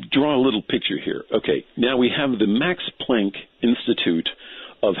to draw a little picture here. Okay, now we have the Max Planck Institute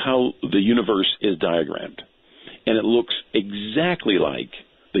of how the universe is diagrammed, and it looks exactly like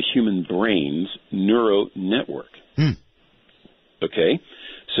the human brain's neural network. Okay,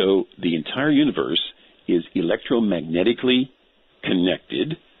 so the entire universe is electromagnetically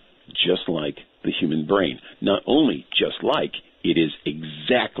connected, just like the human brain. Not only just like, it is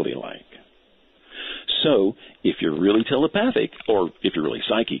exactly like. So if you're really telepathic, or if you're really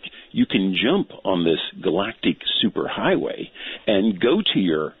psychic, you can jump on this galactic superhighway and go to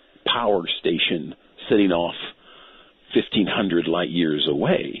your power station setting off 1,500 light years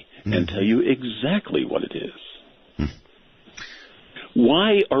away and tell you exactly what it is.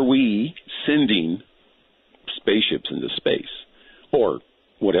 Why are we sending spaceships into space or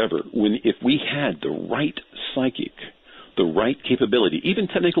whatever when if we had the right psychic, the right capability, even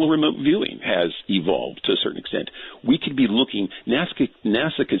technical remote viewing has evolved to a certain extent. We could be looking,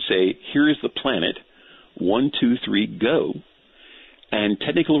 NASA could say, here is the planet, 1, 2, 3, go, and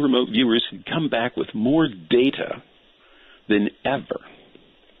technical remote viewers could come back with more data than ever.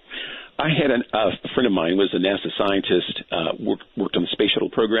 I had a friend of mine was a NASA scientist, worked on the space shuttle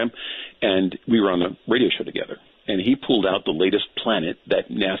program, and we were on a radio show together. And he pulled out the latest planet that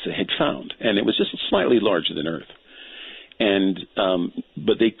NASA had found, and it was just slightly larger than Earth. And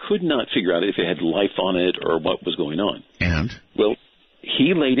but they could not figure out if it had life on it or what was going on. And? Well,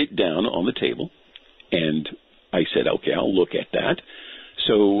 he laid it down on the table, and I said, okay, I'll look at that.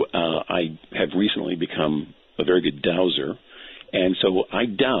 So I have recently become a very good dowser. And so I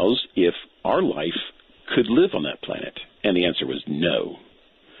dowsed if our life could live on that planet. And the answer was no.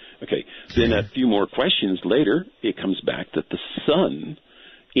 Okay. Then a few more questions later, it comes back that the sun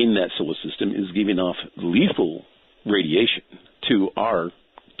in that solar system is giving off lethal radiation to our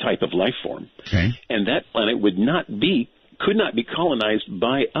type of life form. Okay. And that planet could not be colonized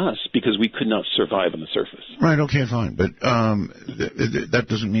by us because we could not survive on the surface. Right, okay, fine. But that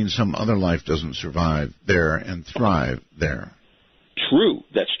doesn't mean some other life doesn't survive there and thrive there. True,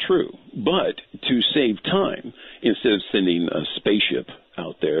 that's true. But to save time, instead of sending a spaceship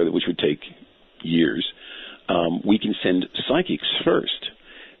out there, which would take years, we can send psychics first.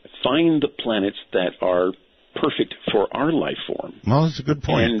 Find the planets that are perfect for our life form. Well, that's a good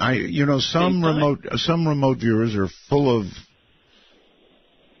point. Some remote viewers are full of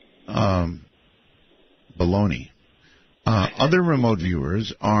baloney. Other remote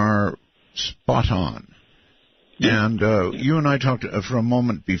viewers are spot on. And you and I talked for a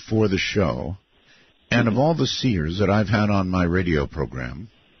moment before the show, and of all the seers that I've had on my radio program,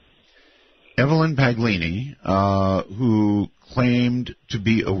 Evelyn Paglini, who claimed to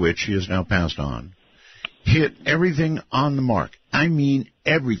be a witch, she has now passed on, hit everything on the mark. I mean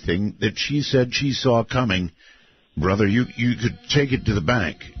everything that she said she saw coming. Brother, you could take it to the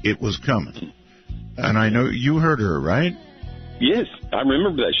bank. It was coming. And I know you heard her, right? Yes, I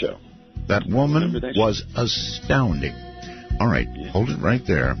remember that show. That woman was astounding. All right, hold it right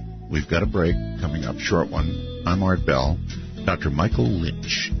there. We've got a break coming up, short one. I'm Art Bell. Dr. Michael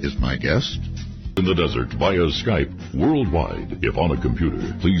Lynch is my guest. In the desert via Skype worldwide. If on a computer,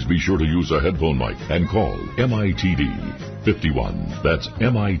 please be sure to use a headphone mic and call MITD 51. That's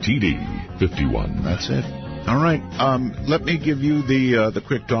MITD 51. That's it. All right. Let me give you the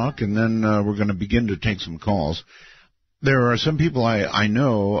quick talk, and then we're going to begin to take some calls. There are some people I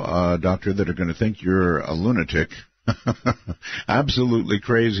know, Doctor, that are going to think you're a lunatic, absolutely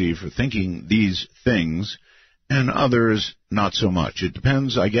crazy for thinking these things, and others not so much. It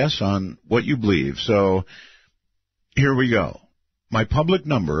depends, I guess, on what you believe. So here we go. My public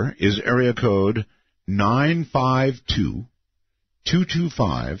number is area code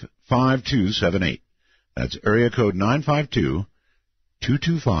 952-225-5278. That's area code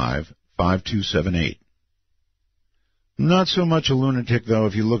 952-225-5278. Not so much a lunatic, though,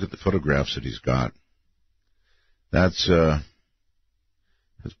 if you look at the photographs that he's got. That's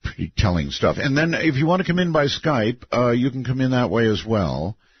pretty telling stuff. And then if you want to come in by Skype, you can come in that way as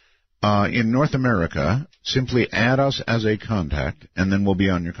well. In North America, simply add us as a contact, and then we'll be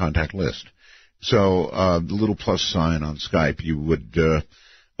on your contact list. So the little plus sign on Skype, you would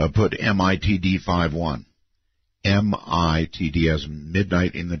put MITD51. MITD, as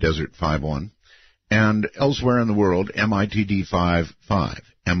Midnight in the Desert 51. And elsewhere in the world, MITD 55.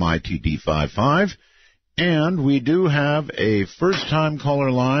 MITD 55. And we do have a first-time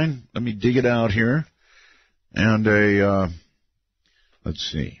caller line. Let me dig it out here. And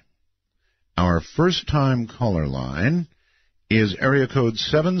let's see. Our first-time caller line is area code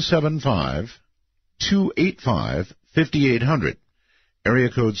 775-285-5800.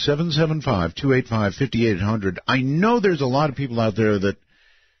 Area code 775-285-5800. I know there's a lot of people out there that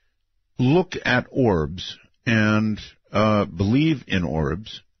look at orbs and believe in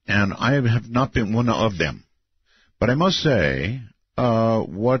orbs, and I have not been one of them. But I must say,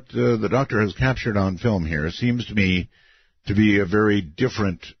 what the doctor has captured on film here seems to me to be a very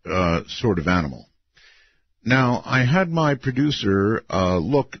different sort of animal. Now, I had my producer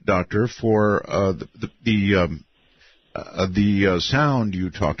look, Doctor, for the sound you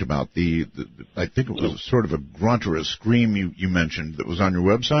talked about. I think it was sort of a grunt or a scream you mentioned that was on your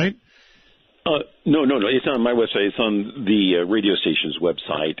website. No. It's on my website. It's on the radio station's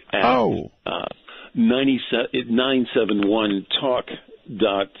website. At,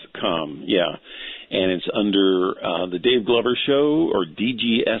 971talk.com. Yeah. And it's under the Dave Glover Show or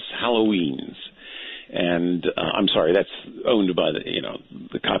DGS Halloweens. And I'm sorry, that's owned by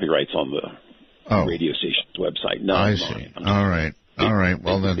the copyrights on the radio station's website. No, I see. All right.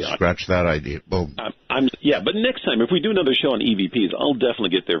 Well, then scratch that idea. Boom. But next time, if we do another show on EVPs, I'll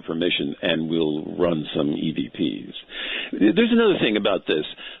definitely get their permission, and we'll run some EVPs. There's another thing about this.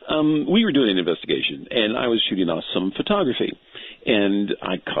 We were doing an investigation, and I was shooting off some photography, and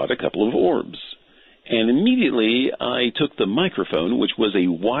I caught a couple of orbs. And immediately I took the microphone, which was a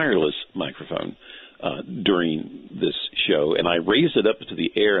wireless microphone, during this show, and I raised it up to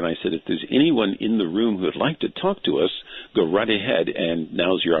the air, and I said, if there's anyone in the room who would like to talk to us, go right ahead, and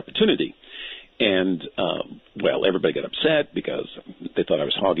now's your opportunity. And, everybody got upset because they thought I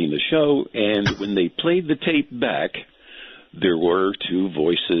was hogging the show, and when they played the tape back, there were two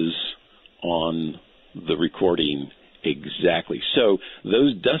voices on the recording exactly. So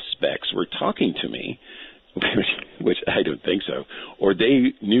those dust specks were talking to me, which I don't think so, or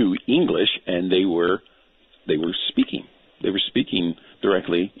they knew English and they were speaking. They were speaking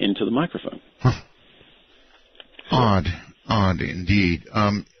directly into the microphone. Huh. Odd indeed.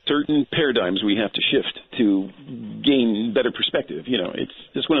 Certain paradigms we have to shift to gain better perspective. It's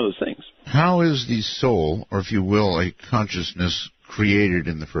just one of those things. How is the soul, or if you will, a consciousness, created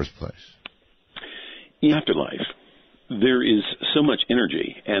in the first place? In afterlife, there is so much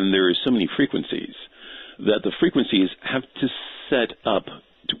energy and there is so many frequencies that the frequencies have to set up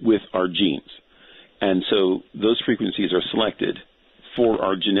with our genes. And so those frequencies are selected for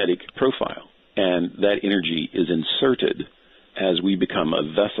our genetic profile. And that energy is inserted as we become a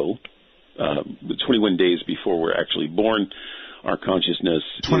vessel. 21 days before we're actually born, our consciousness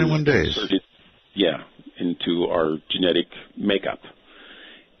 21 days. Inserted, into our genetic makeup.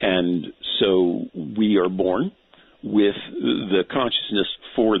 And so we are born with the consciousness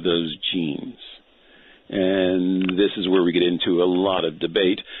for those genes. And this is where we get into a lot of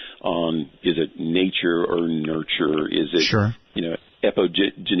debate on, is it nature or nurture? Is it, sure,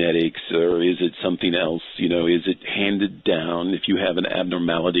 epigenetics, or is it something else? Is it handed down? If you have an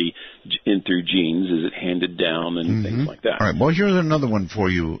abnormality through genes, is it handed down and things like that? All right. Well, here's another one for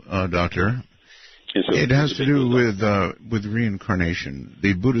you, Doctor. So it has to do with reincarnation.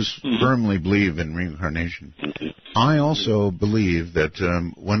 The Buddhists firmly believe in reincarnation. I also believe that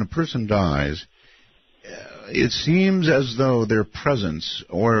when a person dies, it seems as though their presence,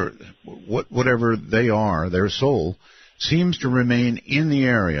 or whatever they are, their soul, seems to remain in the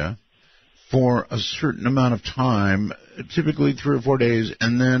area for a certain amount of time, typically 3 or 4 days,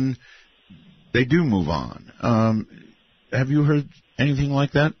 and then they do move on. Have you heard anything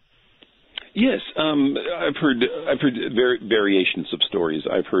like that? Yes, I've heard variations of stories.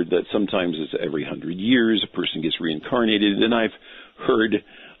 I've heard that sometimes it's every 100 years a person gets reincarnated, and I've heard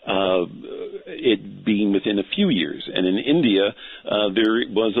it being within a few years. And in India, there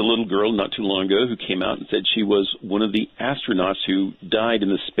was a little girl not too long ago who came out and said she was one of the astronauts who died in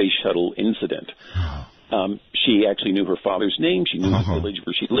the space shuttle incident. She actually knew her father's name. She knew the village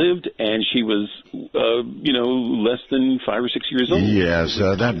where she lived, and she was, less than 5 or 6 years old. Yes,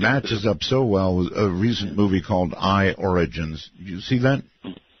 that matches up so well with a recent movie called I, Origins. Did you see that?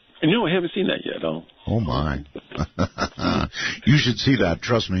 No, I haven't seen that yet. Oh, my. You should see that,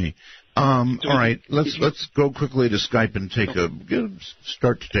 trust me. All right, let's go quickly to Skype and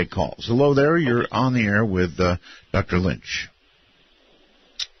start to take calls. Hello there, you're on the air with Dr. Lynch.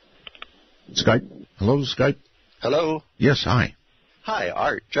 Skype? Hello, Skype? Hello? Yes, hi. Hi,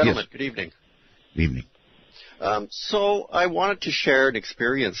 Art. Gentlemen, yes. Good evening. Good evening. So I wanted to share an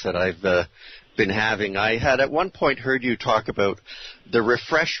experience that I've been having. I had at one point heard you talk about the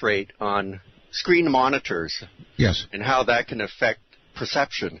refresh rate on screen monitors. Yes. And how that can affect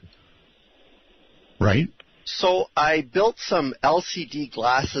perception. Right. So I built some LCD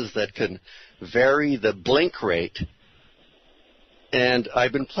glasses that can vary the blink rate. And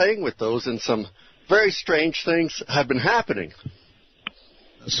I've been playing with those, and some very strange things have been happening.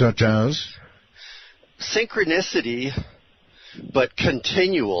 Such as? Synchronicity, but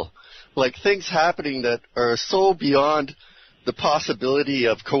continual. Like things happening that are so beyond the possibility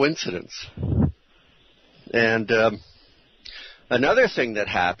of coincidence. And another thing that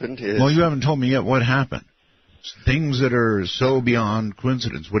happened is... Well, you haven't told me yet what happened. Things that are so beyond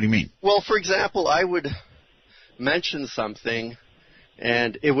coincidence. What do you mean? Well, for example, I would mention something,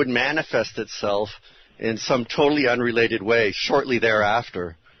 and it would manifest itself in some totally unrelated way shortly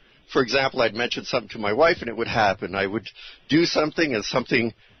thereafter. For example, I'd mention something to my wife, and it would happen. I would do something, and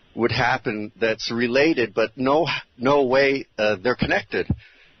something would happen that's related, but no way they're connected,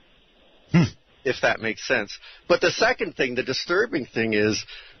 if that makes sense. But the second thing, the disturbing thing is,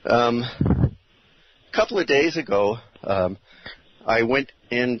 a couple of days ago, I went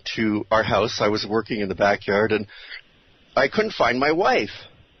into our house. I was working in the backyard, and I couldn't find my wife.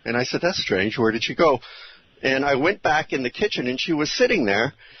 And I said, that's strange. Where did she go? And I went back in the kitchen, and she was sitting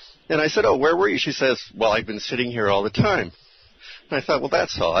there. And I said, oh, where were you? She says, well, I've been sitting here all the time. And I thought, well,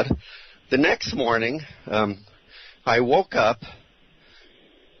 that's odd. The next morning, I woke up,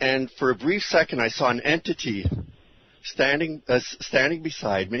 and for a brief second, I saw an entity standing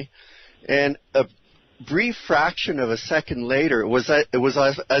beside me. And a brief fraction of a second later, it was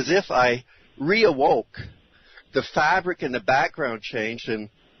as if I reawoke. The fabric in the background changed, and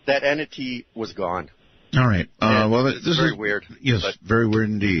that entity was gone. All right. Well, this is very weird. Yes, very weird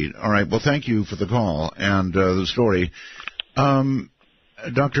indeed. All right. Well, thank you for the call and the story.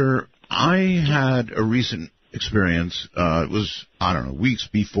 Doctor, I had a recent experience. It was, I don't know, weeks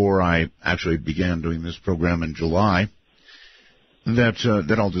before I actually began doing this program in July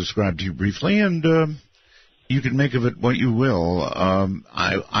that I'll describe to you briefly, and you can make of it what you will.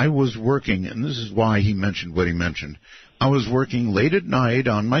 I was working, and this is why he mentioned what he mentioned. I was working late at night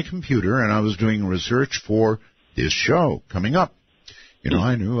on my computer, and I was doing research for this show coming up. You know,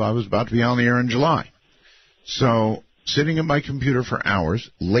 I knew I was about to be on the air in July. So, sitting at my computer for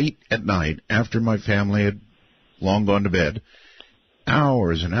hours, late at night, after my family had long gone to bed,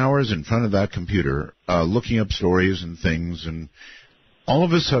 hours and hours in front of that computer, looking up stories and things, and all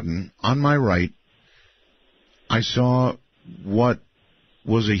of a sudden, on my right, I saw what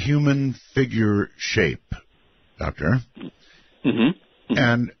was a human figure shape, Doctor. Mm-hmm.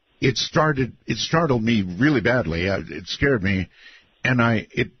 And it startled me really badly. It scared me, and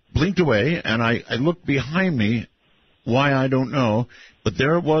it blinked away, and I looked behind me. Why, I don't know, but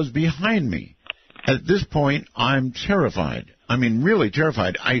there it was behind me. At this point, I'm terrified. I mean, really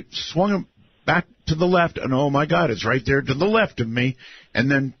terrified. I swung back to the left, and oh my God, it's right there to the left of me, and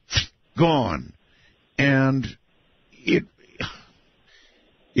then gone. And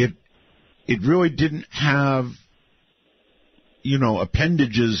it really didn't have, you know,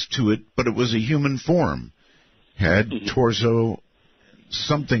 appendages to it, but it was a human form. Head, torso,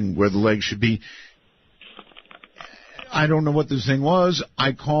 something where the legs should be. I don't know what this thing was.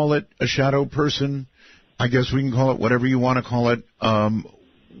 I call it a shadow person. I guess we can call it whatever you want to call it.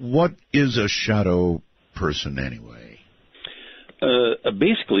 What is a shadow person anyway?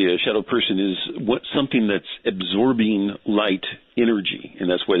 Basically, a shadow person is something that's absorbing light energy, and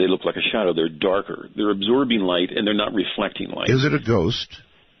that's why they look like a shadow. They're darker. They're absorbing light, and they're not reflecting light. Is it a ghost?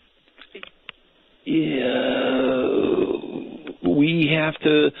 Yeah, we have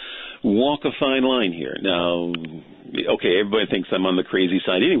to walk a fine line here. Now, okay, everybody thinks I'm on the crazy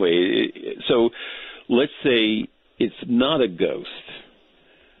side anyway. So let's say it's not a ghost.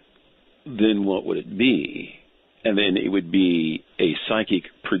 Then what would it be? And then it would be a psychic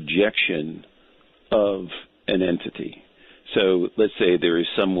projection of an entity. So let's say there is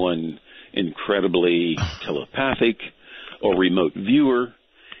someone incredibly telepathic or remote viewer,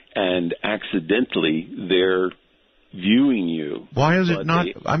 and accidentally they're viewing you. Why is it not?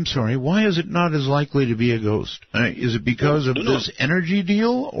 I'm sorry. Why is it not as likely to be a ghost? Is it because of this energy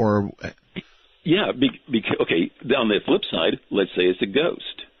deal, or? Yeah. Okay. On the flip side, let's say it's a ghost.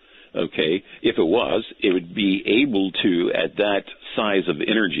 Okay. If it was, it would be able to, at that size of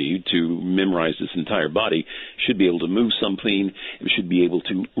energy, to memorize this entire body, should be able to move something. It should be able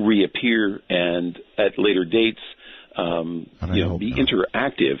to reappear, and at later dates, be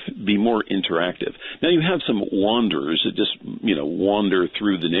interactive, be more interactive. Now you have some wanderers that just, wander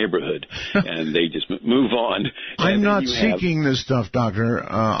through the neighborhood and they just move on. I'm not seeking this stuff, Doctor.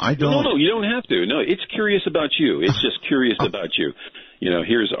 I don't. No, you don't have to. No, it's curious about you. It's just curious about you.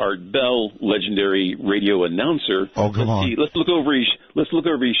 Here's Art Bell, legendary radio announcer. Oh, come on. Let's look over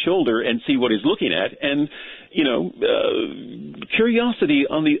his shoulder and see what he's looking at. And curiosity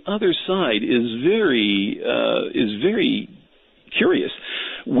on the other side is very curious.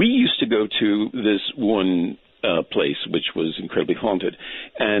 We used to go to this one place which was incredibly haunted,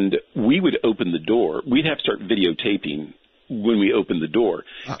 and we would open the door. We'd have to start videotaping when we opened the door.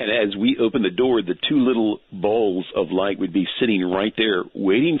 And as we opened the door, the two little balls of light would be sitting right there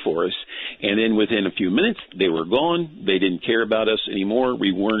waiting for us. And then within a few minutes, they were gone. They didn't care about us anymore.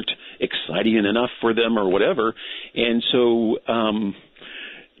 We weren't exciting enough for them or whatever. And so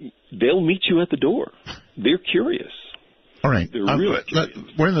they'll meet you at the door. They're curious. All right.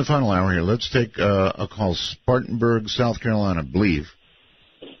 We're in the final hour here. Let's take a call. Spartanburg, South Carolina, I believe.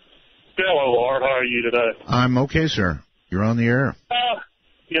 Hello, Art. How are you today? I'm okay, sir. You're on the air.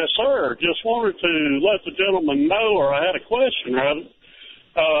 Yes, sir. Just wanted to let the gentleman know, or I had a question, rather.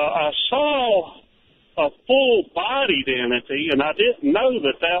 I saw a full-bodied entity, and I didn't know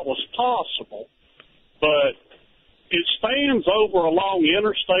that was possible. But it stands over along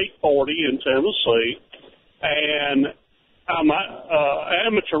Interstate 40 in Tennessee, and I'm an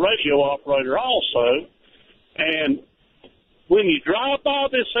amateur radio operator also. And when you drive by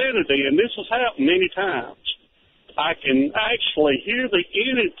this entity, and this has happened many times, I can actually hear the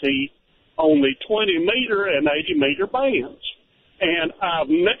entity on the 20-meter and 80-meter bands. And I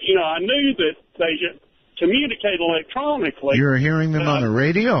knew that they communicate electronically. You're hearing them on the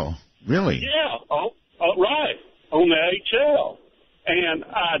radio? Really? Yeah, right, on the HL. And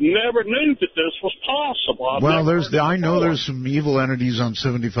I never knew that this was possible. I know there's some evil entities on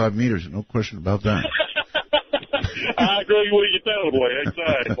 75 meters. No question about that. I agree with you totally,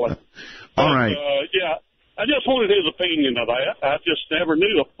 exactly. All right. Yeah. I just wanted his opinion of that. I just never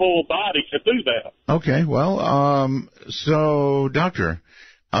knew a full body could do that. Okay, well, so, Doctor,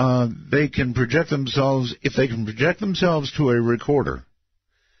 they can project themselves, if they can project themselves to a recorder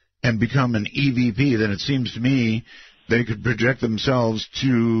and become an EVP, then it seems to me they could project themselves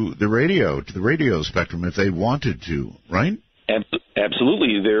to the radio spectrum if they wanted to, right?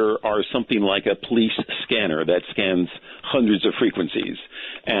 Absolutely. There are something like a police scanner that scans hundreds of frequencies.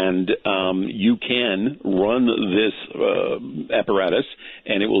 And you can run this apparatus,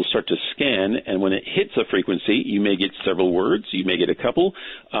 and it will start to scan. And when it hits a frequency, you may get several words. You may get a couple.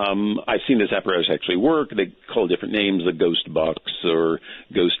 I've seen this apparatus actually work. They call it different names, a ghost box or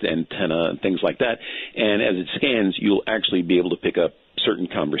ghost antenna and things like that. And as it scans, you'll actually be able to pick up certain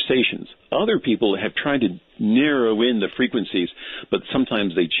conversations. Other people have tried to narrow in the frequencies, but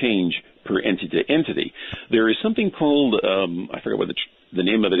sometimes they change per entity to entity. There is something called, I forget what the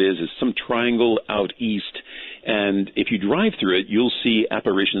name of it is some triangle out east, and if you drive through it, you'll see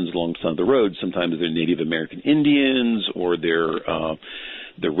apparitions alongside the road. Sometimes they're Native American Indians, or they're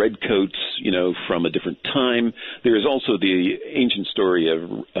the redcoats, from a different time. There is also the ancient story of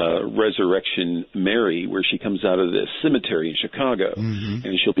Resurrection Mary, where she comes out of the cemetery in Chicago,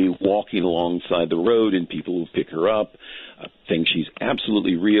 and she'll be walking alongside the road, and people will pick her up, think she's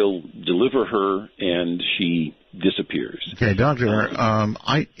absolutely real, deliver her, and she disappears. Okay, Doctor,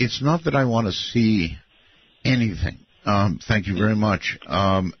 it's not that I want to see anything. Thank you very much.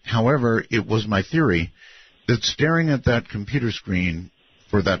 However, it was my theory that staring at that computer screen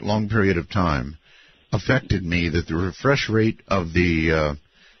for that long period of time affected me, that the refresh rate of the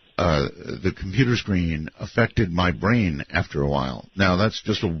computer screen affected my brain after a while. Now, that's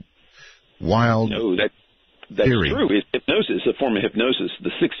just a wild that's theory. True. It's hypnosis, a form of hypnosis.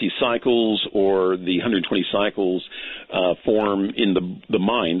 The 60 cycles or the 120 cycles form in the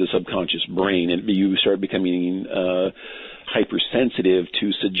mind, the subconscious brain, and you start becoming hypersensitive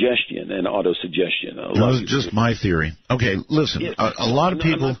to suggestion and autosuggestion. That was just my theory. Okay, listen, yes. A lot of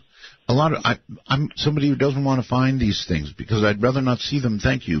people... I'm somebody who doesn't want to find these things because I'd rather not see them,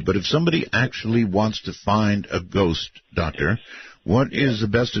 thank you. But if somebody actually wants to find a ghost, Doctor, what is the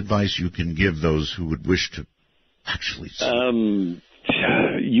best advice you can give those who would wish to actually see?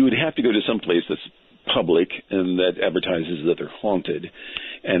 You would have to go to some place that's public and that advertises that they're haunted,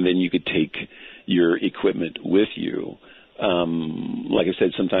 and then you could take your equipment with you. Like I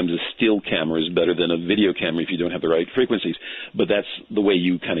said, sometimes a still camera is better than a video camera if you don't have the right frequencies, but that's the way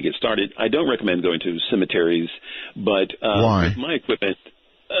you kind of get started. I don't recommend going to cemeteries, but Why? With my equipment,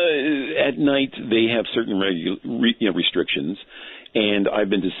 at night they have certain restrictions, And I've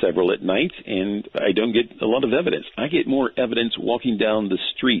been to several at night, and I don't get a lot of evidence. I get more evidence walking down the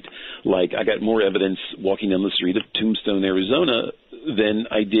street. Like, I got more evidence walking down the street of Tombstone, Arizona, than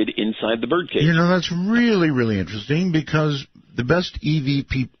I did inside the birdcage. You know, that's really, really interesting, because the best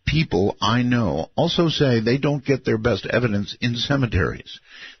EVP people I know also say they don't get their best evidence in cemeteries.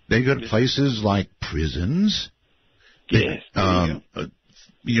 They go to places like prisons. Yes.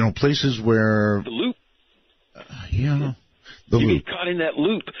 You know, places where... The loop. The you loop. get caught in that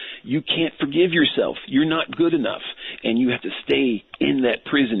loop. You can't forgive yourself. You're not good enough. And you have to stay in that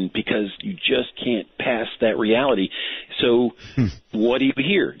prison because you just can't pass that reality. So what do you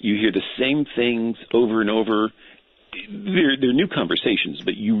hear? You hear the same things over and over. They're new conversations,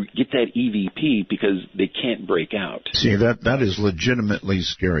 but you get that EVP because they can't break out. See, that is legitimately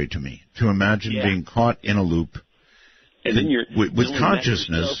scary to me, to imagine being caught in a loop. And then you're with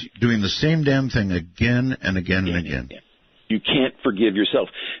consciousness doing the same damn thing again and again and again. Yeah. You can't forgive yourself.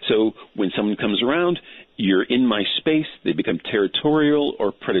 So when someone comes around, you're in my space, they become territorial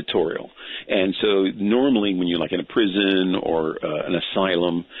or predatorial. And so normally when you're like in a prison or an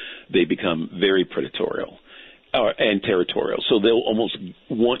asylum, they become very predatorial and territorial. So they'll almost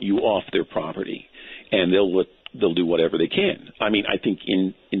want you off their property, and they'll do whatever they can. I mean, I think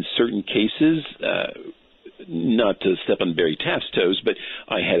in certain cases, not to step on Barry Taft's toes, but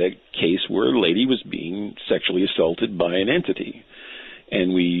I had a case where a lady was being sexually assaulted by an entity,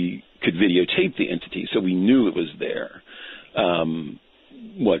 and we could videotape the entity, so we knew it was there.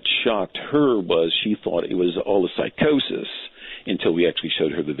 What shocked her was she thought it was all a psychosis until we actually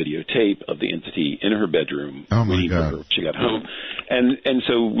showed her the videotape of the entity in her bedroom. Oh, my God. When she got home. And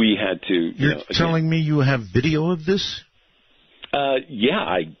so we had to... You're telling me you have video of this?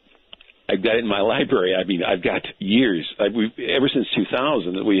 Yeah, I've got it in my library. I mean, I've got years. Ever since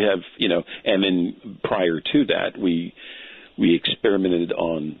 2000, we have, and then prior to that, we experimented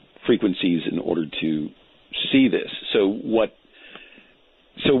on frequencies in order to see this. So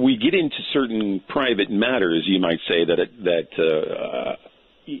we get into certain private matters, you might say,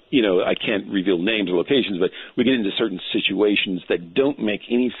 I can't reveal names or locations, but we get into certain situations that don't make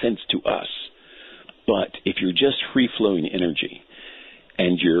any sense to us. But if you're just free-flowing energy,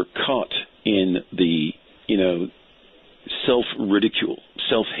 and you're caught in the, self-ridicule,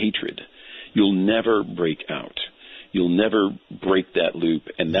 self-hatred, you'll never break out. You'll never break that loop.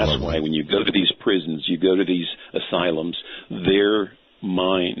 And that's why when you go to these prisons, you go to these asylums, their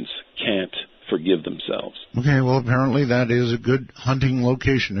minds can't forgive themselves. Okay, well, apparently that is a good hunting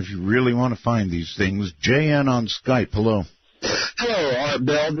location if you really want to find these things. JN on Skype, hello. Hello, Art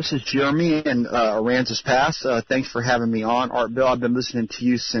Bell. This is Jeremy in Aransas Pass. Thanks for having me on. Art Bell, I've been listening to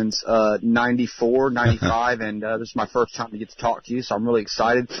you since 94, 95, and this is my first time to get to talk to you, so I'm really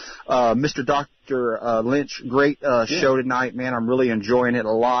excited. Mr. Dr. Lynch, great show tonight, man. I'm really enjoying it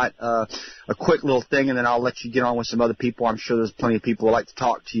a lot. A quick little thing, and then I'll let you get on with some other people. I'm sure there's plenty of people who like to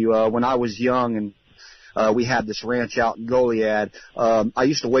talk to you. When I was young and we had this ranch out in Goliad. I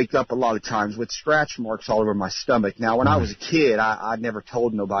used to wake up a lot of times with scratch marks all over my stomach. Now, when I was a kid, I never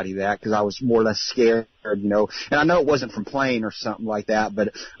told nobody that because I was more or less scared, And I know it wasn't from playing or something like that,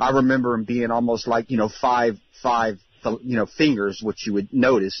 but I remember them being almost like, five fingers, which you would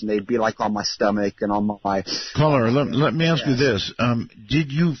notice, and they'd be like on my stomach and on my... Caller, let me ask you this.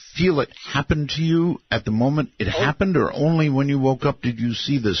 Did you feel it happen to you at the moment it happened, or only when you woke up did you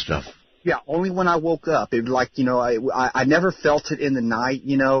see this stuff? Yeah, only when I woke up. It was like, I never felt it in the night,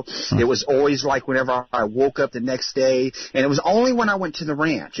 It was always like whenever I woke up the next day. And it was only when I went to the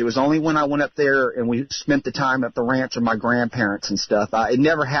ranch. It was only when I went up there and we spent the time at the ranch with my grandparents and stuff. It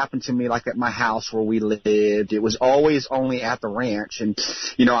never happened to me like at my house where we lived. It was always only at the ranch. And,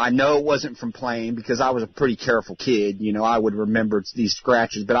 I know it wasn't from playing because I was a pretty careful kid. I would remember these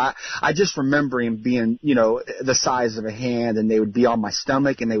scratches. But I just remember him being, the size of a hand, and they would be on my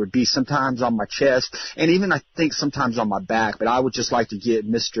stomach, and they would be sometimes on my chest, and even I think sometimes on my back. But I would just like to get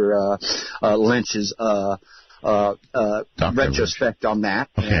Mr. Lynch's retrospect on that.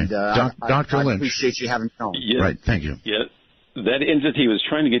 Okay. And Dr. I Lynch. appreciate you having me on. Yeah. Right, thank you. Yeah, that entity was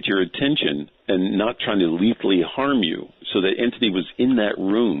trying to get your attention and not trying to lethally harm you. So that entity was in that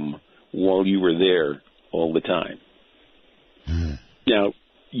room while you were there all the time. Now,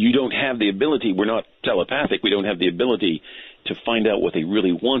 you don't have the ability, we're not telepathic, we don't have the ability to find out what they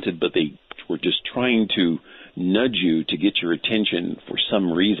really wanted, but they were just trying to nudge you to get your attention for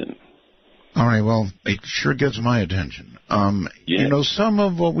some reason. All right, well, it sure gets my attention. Some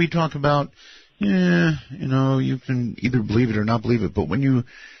of what we talk about, you can either believe it or not believe it, but when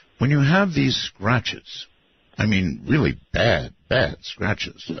you have these scratches, I mean really bad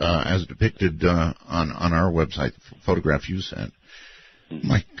scratches, as depicted on our website, the photograph you sent,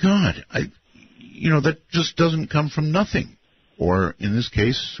 My God, that just doesn't come from nothing. Or in this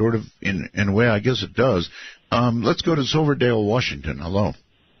case, sort of in a way, I guess it does. Let's go to Silverdale, Washington. Hello.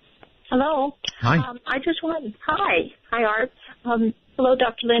 Hello. Hi. I just wanted. Hi, Art. Hello,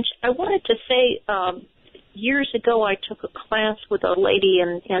 Dr. Lynch. I wanted to say, years ago, I took a class with a lady,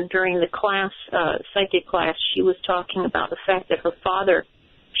 and during the class, psychic class, she was talking about the fact that her father.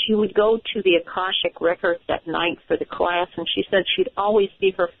 She would go to the Akashic records at night for the class, and she said she'd always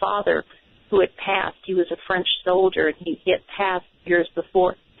see her father, who had passed. He was a French soldier, and he had passed years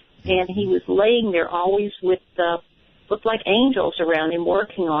before, and he was laying there always with looked like angels around him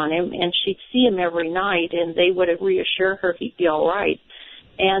working on him, and she'd see him every night, and they would reassure her he'd be all right.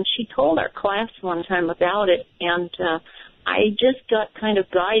 And she told our class one time about it, and I just got kind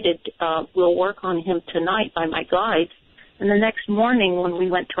of guided. We'll work on him tonight by my guides. And the next morning when we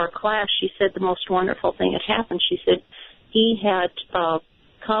went to our class, she said the most wonderful thing had happened. She said he had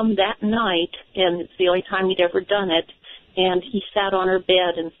come that night, and it's the only time he'd ever done it, and he sat on her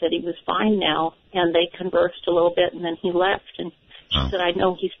bed and said he was fine now, and they conversed a little bit, and then he left, and she said, I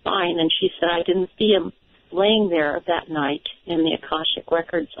know he's fine, and she said, I didn't see him laying there that night in the Akashic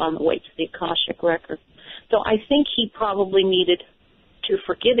records on the way to the Akashic records. So I think he probably needed to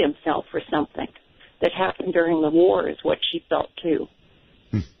forgive himself for something that happened during the war, is what she felt too.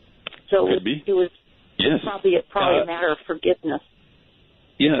 So it was probably a matter of forgiveness.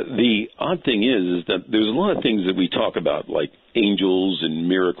 Yeah, the odd thing is that there's a lot of things that we talk about, like angels and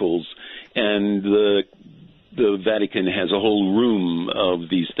miracles, and the Vatican has a whole room of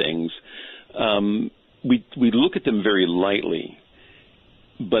these things. We look at them very lightly,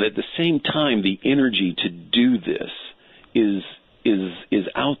 but at the same time, the energy to do this is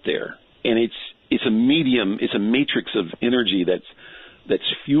out there, and it's a medium, it's a matrix of energy that's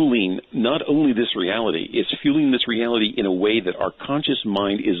fueling not only this reality, it's fueling this reality in a way that our conscious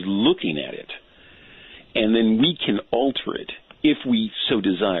mind is looking at it. And then we can alter it if we so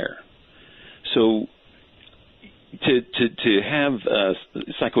desire. So to have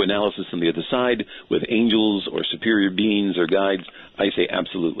psychoanalysis on the other side with angels or superior beings or guides, I say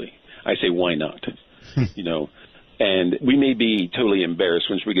absolutely. I say why not? And we may be totally embarrassed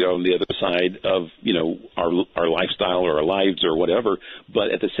once we get on the other side of, our lifestyle or our lives or whatever.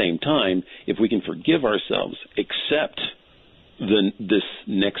 But at the same time, if we can forgive ourselves, accept this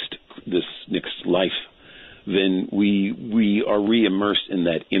next life, then we are re-immersed in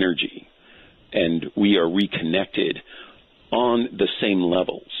that energy, and we are reconnected on the same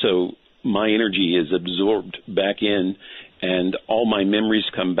level. So my energy is absorbed back in, and all my memories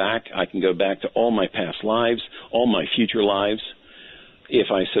come back. I can go back to all my past lives, all my future lives.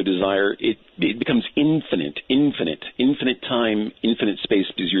 If I so desire, it becomes infinite time, infinite space,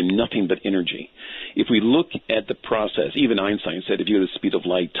 because you're nothing but energy. If we look at the process, even Einstein said if you're the speed of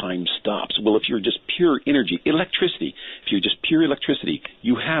light, time stops. Well, if you're just pure energy, electricity, if you're just pure electricity,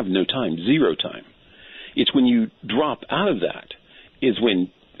 you have no time, zero time. It's when you drop out of that is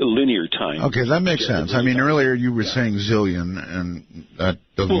when linear time. Okay, that makes sense. I mean, earlier you were saying zillion, and that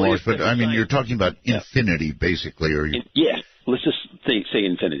doesn't work, but I mean, you're talking about infinity, basically. Yes, let's just say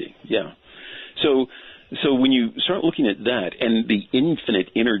infinity, yeah. So when you start looking at that and the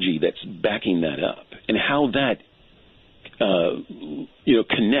infinite energy that's backing that up, and how that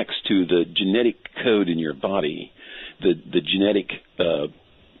connects to the genetic code in your body, the genetic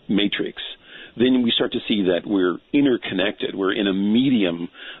matrix, then we start to see that we're interconnected. We're in a medium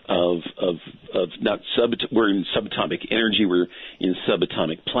of we're in subatomic energy. We're in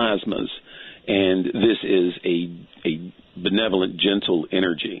subatomic plasmas, and this is a benevolent, gentle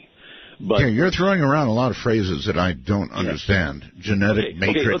energy. But you're throwing around a lot of phrases that I don't understand. Genetic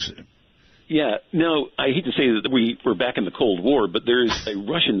matrix. No, I hate to say that we're back in the Cold War, but there's a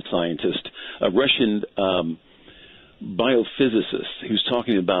Russian scientist, a Russian biophysicist, who's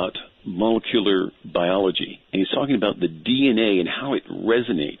talking about molecular biology, and he's talking about the DNA and how it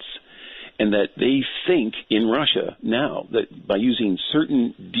resonates, and that they think in Russia now that by using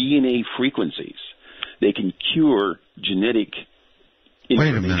certain DNA frequencies, they can cure genetic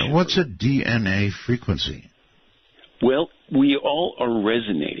information. Wait a minute, what's a DNA frequency? Well, we all are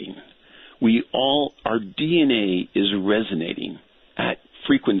resonating. Our DNA is resonating at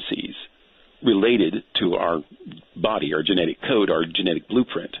frequencies related to our body, our genetic code, our genetic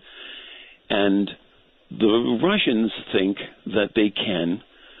blueprint. And the Russians think that they can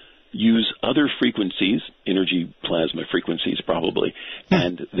use other frequencies, energy plasma frequencies probably,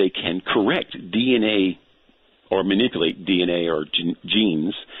 and they can correct DNA or manipulate DNA or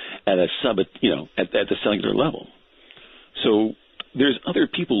genes at a at the cellular level. So there's other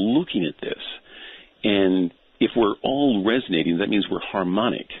people looking at this, and if we're all resonating, that means we're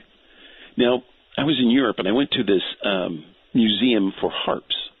harmonic. Now, I was in Europe, and I went to this museum for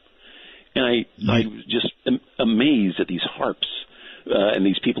harps. And I was just amazed at these harps, and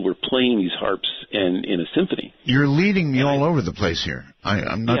these people were playing these harps in a symphony. You're leading me all over the place here.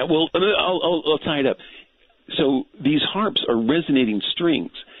 I'm not. Yeah, well, I'll tie it up. So these harps are resonating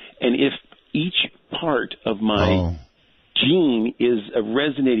strings, and if each part of my gene is a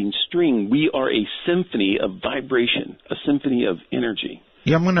resonating string, we are a symphony of vibration, a symphony of energy.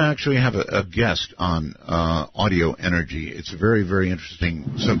 Yeah, I'm going to actually have a guest on audio energy. It's a very, very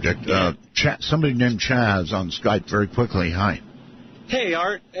interesting subject. Somebody named Chaz on Skype very quickly. Hi. Hey,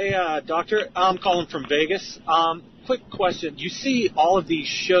 Art. Hey, Doctor. I'm calling from Vegas. Quick question. You see all of these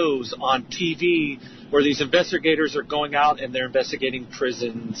shows on TV where these investigators are going out and they're investigating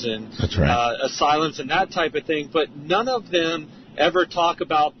prisons and That's right. Asylums and that type of thing, but none of them ever talk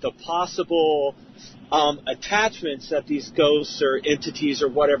about the possible attachments that these ghosts or entities or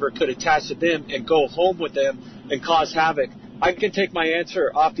whatever could attach to them and go home with them and cause havoc. I can take my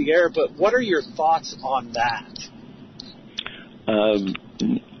answer off the air, but what are your thoughts on that?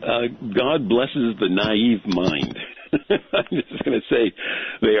 God blesses the naive mind. I'm just going to say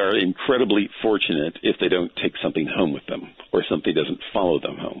they are incredibly fortunate if they don't take something home with them or something doesn't follow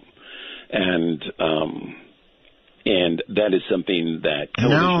them home. And that is something that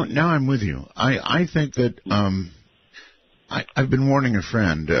now I'm with you. I think that I've been warning a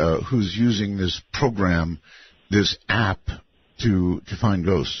friend who's using this program, this app to find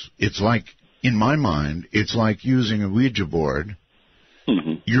ghosts. It's like, in my mind, it's like using a Ouija board.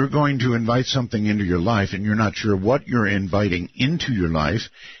 Mm-hmm. You're going to invite something into your life, and you're not sure what you're inviting into your life,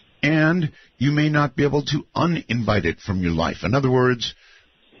 and you may not be able to uninvite it from your life. In other words,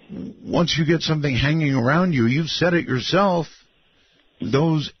 once you get something hanging around you, you've said it yourself,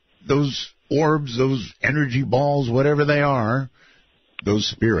 those orbs, those energy balls, whatever they are, those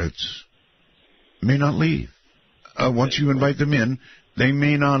spirits may not leave. Once you invite them in, they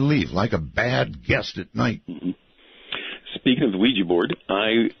may not leave, like a bad guest at night. Mm-hmm. Speaking of the Ouija board,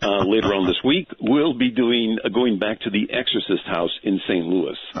 I later on this week will be going back to the Exorcist house in St.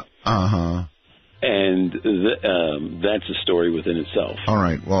 Louis. And that's a story within itself. All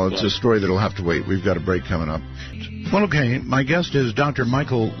right. Well, it's a story that'll have to wait. We've got a break coming up. Well, okay. My guest is Dr.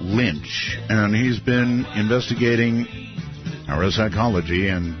 Michael Lynch, and he's been investigating parapsychology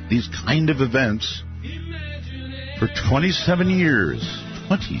and these kind of events for 27 years.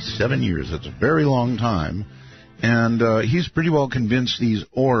 27 years. That's a very long time. And he's pretty well convinced these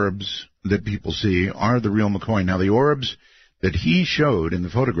orbs that people see are the real McCoy. Now, the orbs that he showed in the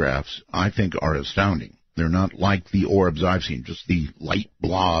photographs, I think, are astounding. They're not like the orbs I've seen, just the light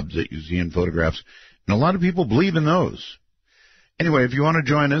blobs that you see in photographs. And a lot of people believe in those. Anyway, if you want to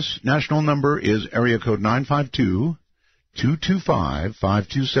join us, national number is area code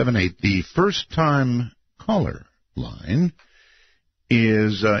 952-225-5278. The first-time caller line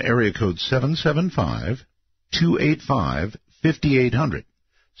is area code 775-285-5800.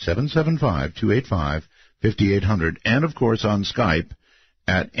 775-285-5800. And, of course, on Skype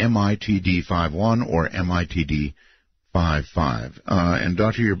at MITD51 or MITD55. And,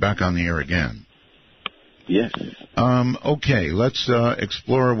 Doctor, you're back on the air again. Yes. Okay, let's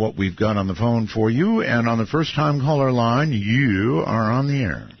explore what we've got on the phone for you. And on the first-time caller line, you are on the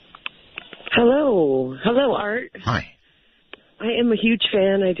air. Hello. Hello, Art. Hi. I am a huge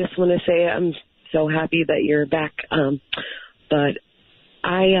fan. I just want to say I'm so happy that you're back. But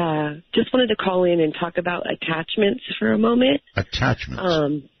I just wanted to call in and talk about attachments for a moment. Attachments?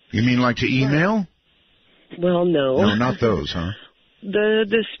 You mean like to email? Well, no. No, not those, huh?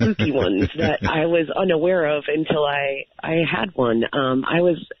 The spooky ones that I was unaware of until I had one.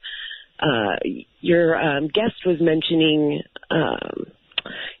 Your guest was mentioning,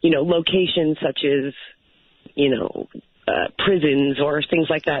 locations such as, prisons or things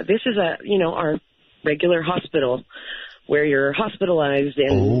like that. This is our regular hospital where you're hospitalized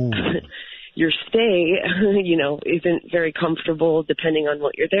and your stay, isn't very comfortable depending on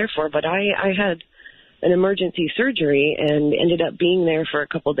what you're there for. But I had an emergency surgery and ended up being there for a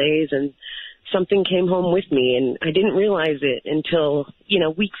couple days, and something came home with me, and I didn't realize it until,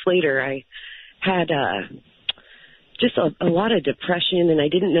 weeks later. I had just a lot of depression, and I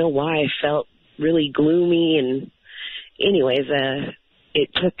didn't know why. I felt really gloomy, and anyways,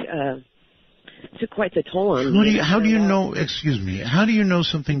 it took quite the toll on me. How do you know, excuse me, how do you know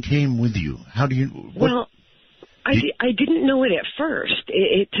something came with you? How do you... Well, I didn't know it at first.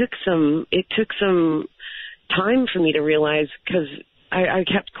 It took some time for me to realize, because I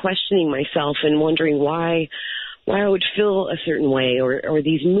kept questioning myself and wondering why why I would feel a certain way or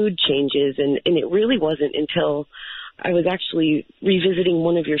these mood changes. And it really wasn't until I was actually revisiting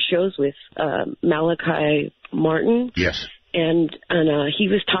one of your shows with Malachi Martin. Yes. And he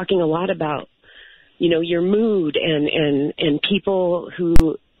was talking a lot about, your mood and people who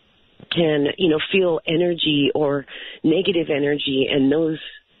can, feel energy or negative energy and those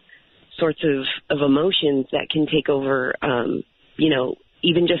sorts of emotions that can take over,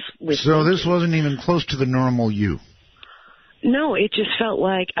 even just with... So this wasn't even close to the normal you? No, it just felt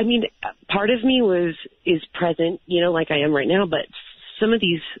like, part of me is present, like I am right now, but some of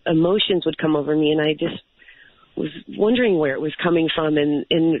these emotions would come over me and I just was wondering where it was coming from. And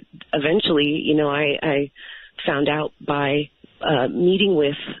eventually, I found out by meeting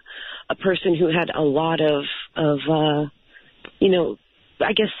with a person who had a lot of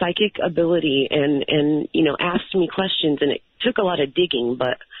I guess psychic ability and asked me questions, and it took a lot of digging,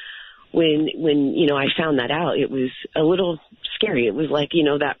 but when I found that out, it was a little scary. It was like,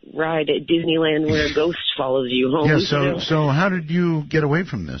 that ride at Disneyland where a ghost follows you home. Yeah, so how did you get away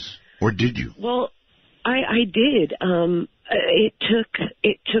from this? Or did you? Well, I did.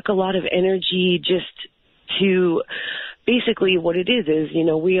 It took a lot of energy just to, basically what it is,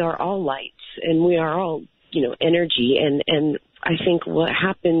 we are all lights and we are all, energy. And I think what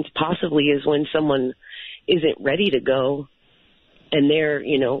happens possibly is when someone isn't ready to go and they're,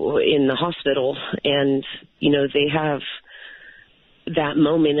 in the hospital and, they have that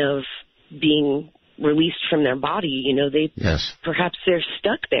moment of being released from their body, perhaps they're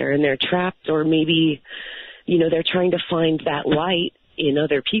stuck there and they're trapped, or maybe, they're trying to find that light in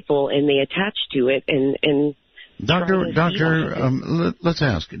other people and they attach to it and Doctor, let's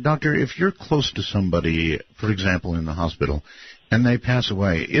ask, Doctor, if you're close to somebody, for example, in the hospital, and they pass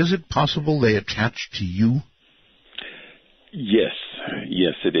away, is it possible they attach to you? Yes,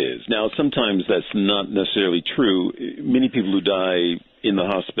 it is. Now, sometimes that's not necessarily true. Many people who die in the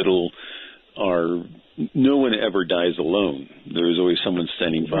hospital no one ever dies alone. There's always someone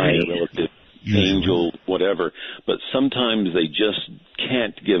standing by, a relative, angel, whatever. But sometimes they just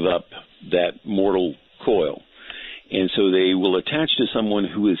can't give up that mortal coil. And so they will attach to someone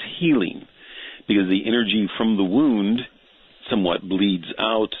who is healing, because the energy from the wound somewhat bleeds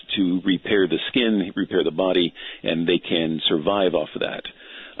out to repair the skin, repair the body, and they can survive off of that.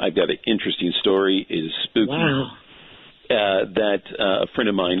 I've got an interesting story. It is spooky. Wow. That a friend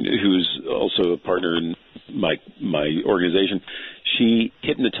of mine who's also a partner in my organization, she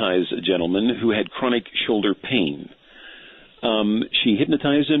hypnotized a gentleman who had chronic shoulder pain. She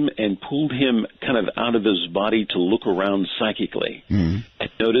hypnotized him and pulled him kind of out of his body to look around psychically. Mm-hmm. And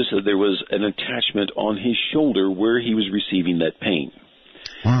noticed that there was an attachment on his shoulder where he was receiving that pain.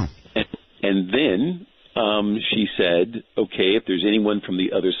 Wow. And then she said, okay, if there's anyone from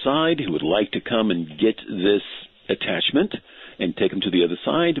the other side who would like to come and get this attachment and take him to the other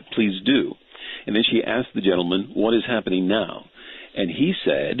side, please do. And then she asked the gentleman, what is happening now? And he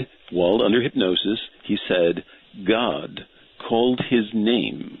said, well, under hypnosis, he said, God called his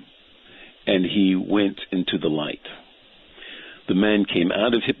name, and he went into the light. The man came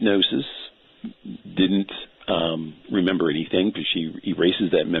out of hypnosis, didn't remember anything, because she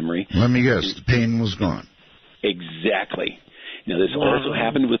erases that memory. Let me guess, the pain was gone. Exactly. Now, this also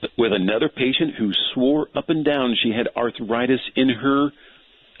happened with another patient who swore up and down she had arthritis in her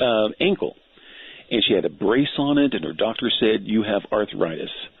ankle, and she had a brace on it, and her doctor said, you have arthritis.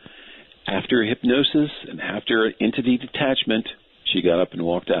 After hypnosis and after an entity detachment, she got up and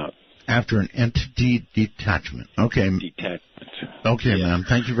walked out. After an entity detachment. Okay. Detachment. Okay, yeah. Ma'am.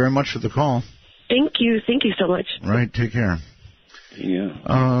 Thank you very much for the call. Thank you. Thank you so much. Right. Take care.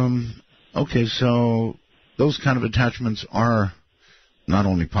 Yeah. Okay, so those kind of attachments are not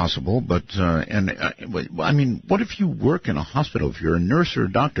only possible, but, I mean, what if you work in a hospital? If you're a nurse or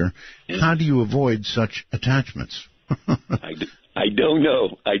a doctor, how do you avoid such attachments? I don't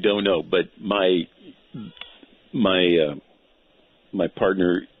know. But my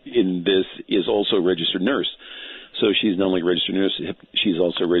partner in this is also a registered nurse. So she's not only a registered nurse, she's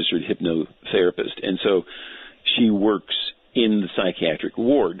also a registered hypnotherapist. And so she works in the psychiatric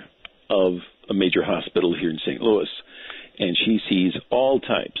ward of a major hospital here in St. Louis. And she sees all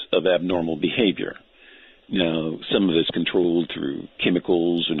types of abnormal behavior. Now, some of it's controlled through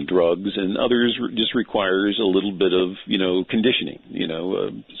chemicals and drugs, and others just requires a little bit of, conditioning,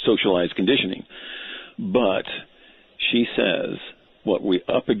 socialized conditioning. But she says what we're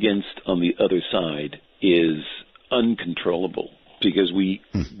up against on the other side is uncontrollable, because we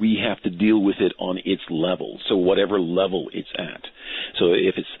have to deal with it on its level. So whatever level it's at. So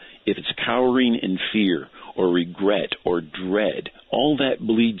if it's cowering in fear, or regret or dread, all that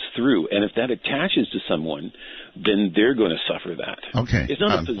bleeds through. And if that attaches to someone, then they're going to suffer that. Okay. It's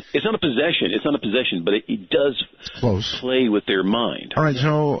not a possession. It's not a possession, but it does play with their mind. All right,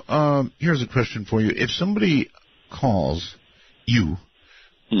 so here's a question for you. If somebody calls you,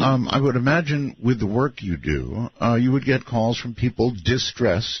 I would imagine with the work you do, you would get calls from people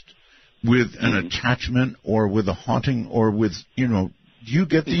distressed with an attachment or with a haunting or with, do you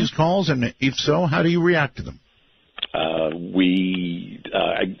get these calls? And if so, how do you react to them? I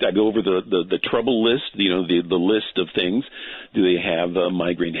go over the trouble list, the list of things. Do they have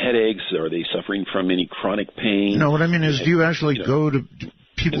migraine headaches? Are they suffering from any chronic pain? No, what I mean is, do you actually go to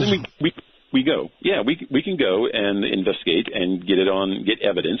people's... And then we go. Yeah, we can go and investigate and get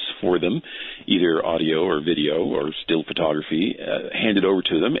evidence for them, either audio or video or still photography, hand it over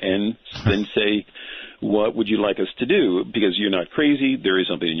to them, and then say, what would you like us to do? Because you're not crazy. There is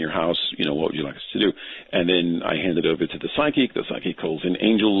something in your house. What would you like us to do? And then I hand it over to the psychic. The psychic calls in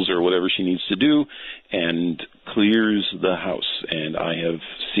angels or whatever she needs to do and clears the house. And I have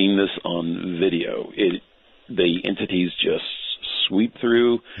seen this on video. The entities just sweep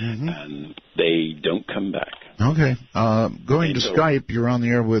through and they don't come back. Okay. Going to Skype, you're on the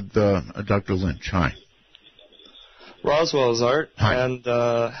air with Dr. Lynch. Hi. Roswell's Art. Hi. And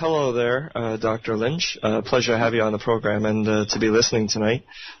hello there, Dr. Lynch. Pleasure to have you on the program and to be listening tonight.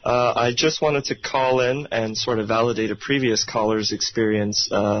 I just wanted to call in and sort of validate a previous caller's experience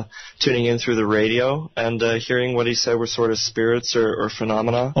tuning in through the radio and hearing what he said were sort of spirits or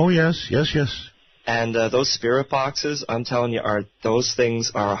phenomena. Oh, yes. And those spirit boxes, I'm telling you, those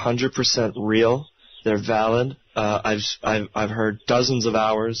things are 100% real. They're valid. I've heard dozens of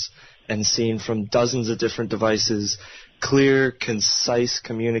hours and seen from dozens of different devices clear, concise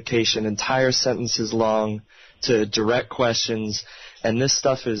communication, entire sentences long to direct questions. And this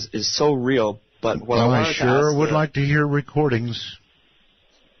stuff is so real. But what I sure would like to hear recordings.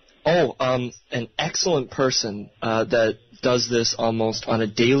 An excellent person that does this almost on a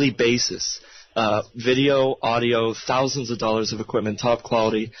daily basis. Video, audio, thousands of dollars of equipment, top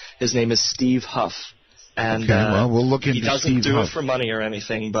quality. His name is Steve Huff. And we'll look into Steve Huff. He doesn't do it for money or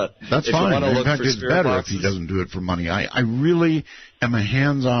anything, but that's if fine. you want to look in fact, for it's better boxes, if he doesn't do it for money. I really am a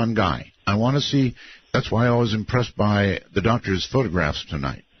hands-on guy. I want to see. That's why I was impressed by the doctor's photographs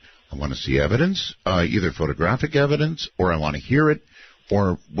tonight. I want to see evidence, either photographic evidence, or I want to hear it,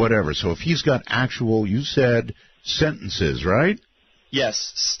 or whatever. So if he's got actual, you said, sentences, right?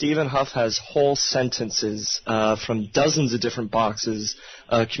 Yes, Stephen Huff has whole sentences from dozens of different boxes,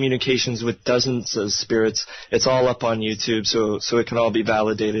 communications with dozens of spirits. It's all up on YouTube, so it can all be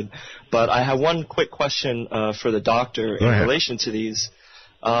validated. But I have one quick question for the doctor in relation to these.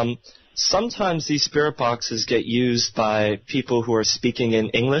 Sometimes these spirit boxes get used by people who are speaking in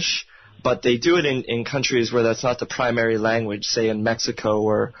English, but they do it in countries where that's not the primary language, say in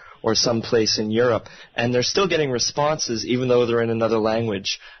Mexico or someplace in Europe, and they're still getting responses even though they're in another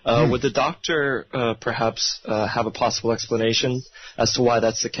language. Would the doctor perhaps have a possible explanation as to why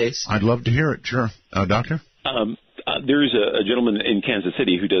that's the case? I'd love to hear it, sure. Doctor? There's a gentleman in Kansas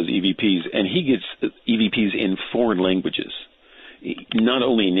City who does EVPs, and he gets EVPs in foreign languages. Not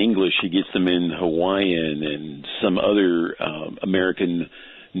only in English, he gets them in Hawaiian and some other American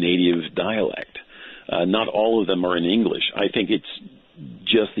native dialect. Not all of them are in English. I think it's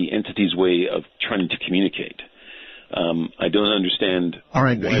just the entity's way of trying to communicate. I don't understand. All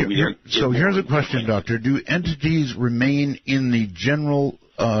right. So here's a question, Doctor. Do entities remain in the general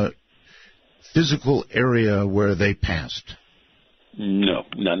physical area where they passed? No,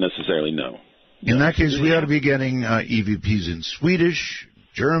 not necessarily, no. In that case, we ought to be getting EVPs in Swedish,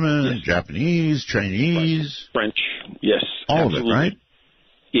 German, Japanese, Chinese. French, yes. All absolutely. of it, right?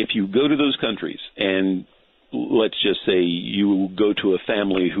 If you go to those countries and let's just say you go to a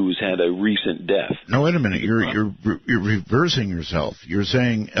family who's had a recent death. No, wait a minute. You're reversing yourself. You're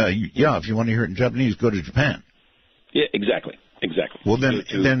saying, if you want to hear it in Japanese, go to Japan. Yeah, exactly. Well,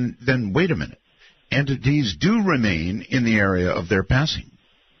 then wait a minute. Entities do remain in the area of their passing.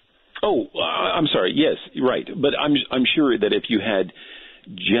 Oh, I'm sorry. Yes, right. But I'm sure that if you had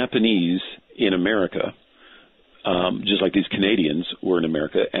Japanese in America, just like these Canadians were in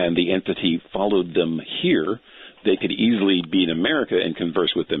America, and the entity followed them here, they could easily be in America and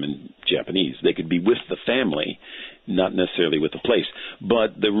converse with them in Japanese. They could be with the family, not necessarily with the place.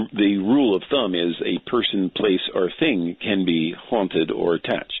 But the rule of thumb is a person, place, or thing can be haunted or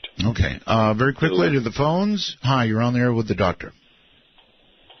attached. Okay. Very quickly to the phones. Hi, you're on the air with the doctor.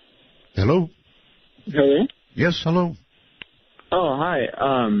 Hello? Hello? Yes, hello. Oh, hi.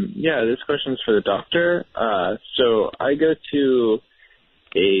 This question's for the doctor. So I go to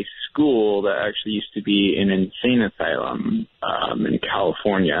a school that actually used to be an insane asylum in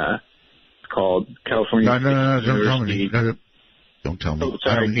California. It's called California No, don't tell me. University. No, don't tell me. Oh,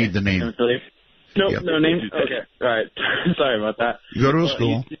 sorry, I don't need the name. No, Yep. no name? Okay, all right. Sorry about that. You go to a Well, school.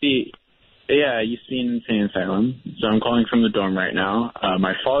 it used to be an insane asylum. So I'm calling from the dorm right now.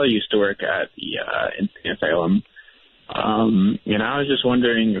 My father used to work at the insane asylum. And I was just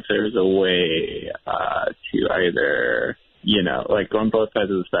wondering if there's a way to either, like on both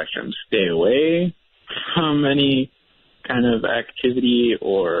sides of the spectrum, stay away from any kind of activity,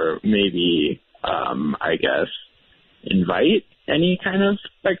 or maybe, I guess, invite any kind of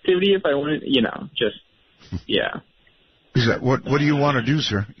activity if I want to, yeah. Is that what do you want to do,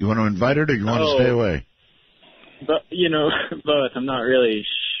 sir? You want to invite it, or you want to stay away? But, both. I'm not really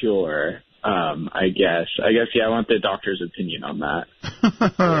sure. I guess, yeah, I want the doctor's opinion on that.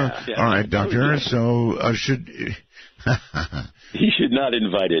 Yeah. All right, doctor. So should he should not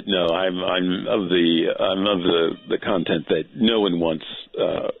invite it? No, I'm of the content that no one wants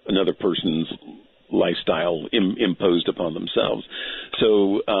another person's lifestyle imposed upon themselves.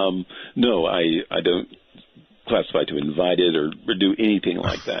 So no, I don't classify to invite it or do anything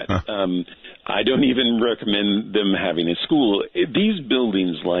like that. I don't even recommend them having a school. These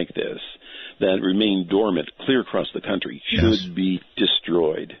buildings like this that remain dormant clear across the country should be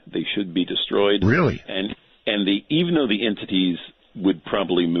destroyed. They should be destroyed. Really? And even though the entities would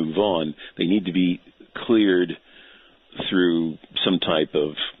probably move on, they need to be cleared through some type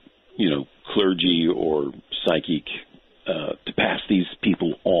of, clergy or psychic to pass these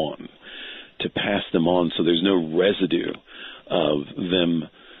people on, to pass them on so there's no residue of them,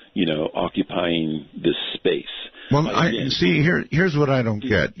 occupying this space. Well, here's what I don't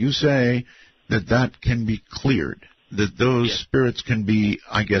get. You say that can be cleared, that those spirits can be,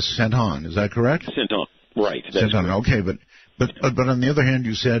 I guess, sent on. Is that correct? Sent on, right. Sent on, okay, but on the other hand,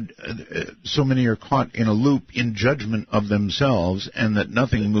 you said so many are caught in a loop in judgment of themselves, and that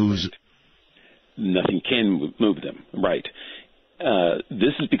nothing moves. Nothing can move them, right.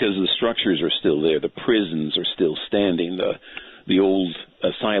 This is because the structures are still there. The prisons are still standing. The old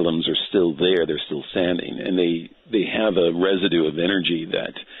asylums are still there. They're still standing. And they have a residue of energy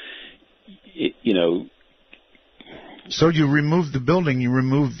that, So you remove the building, you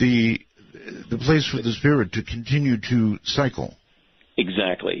remove the place for the spirit to continue to cycle.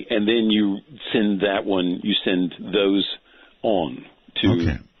 Exactly. And then you send those on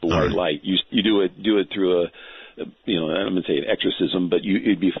to the white light. You do it through I'm going to say an exorcism, but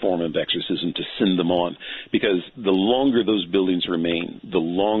it'd be a form of exorcism to send them on, because the longer those buildings remain, the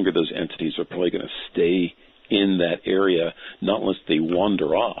longer those entities are probably going to stay in that area, not unless they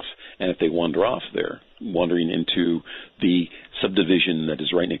wander off. And if they wander off, they're wandering into the subdivision that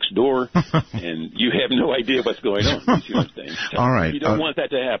is right next door, and you have no idea what's going on. You see what I'm saying? So all right. You don't want that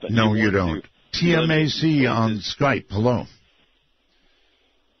to happen. No, you don't. TMAC on Skype. Hello.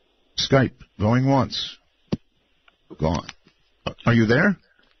 Skype, going once. Gone. Are you there?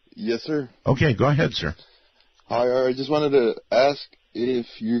 Yes, sir. Okay, go ahead, sir. Hi, I just wanted to ask if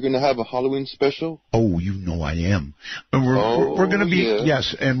you're going to have a Halloween special. Oh, you know I am. We're going to be,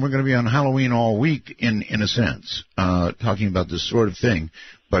 yes, and we're going to be on Halloween all week, in a sense, talking about this sort of thing.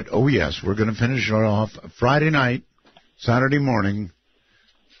 But, oh, yes, we're going to finish it off Friday night, Saturday morning,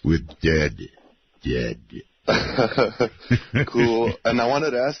 with Dead. Cool. And I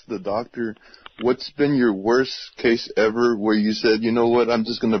wanted to ask the doctor, what's been your worst case ever where you said, you know what, I'm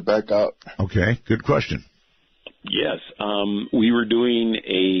just going to back out? Okay, good question. Yes. We were doing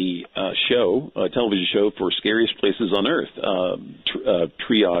a television show for Scariest Places on Earth.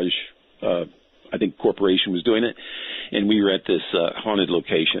 Triage, I think Corporation was doing it. And we were at this haunted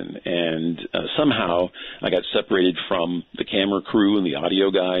location. And somehow I got separated from the camera crew and the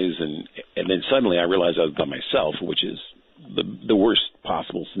audio guys. And then suddenly I realized I was by myself, which is the worst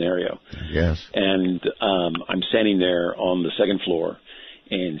possible scenario. Yes. And I'm standing there on the second floor,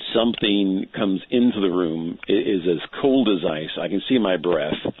 and something comes into the room. It is as cold as ice. I can see my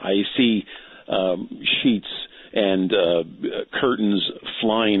breath. I see sheets and curtains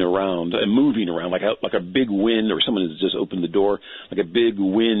flying around and moving around like a big wind, or someone has just opened the door. Like a big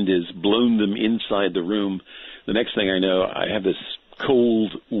wind has blown them inside the room. The next thing I know, I have this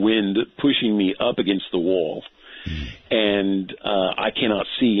cold wind pushing me up against the wall. And I cannot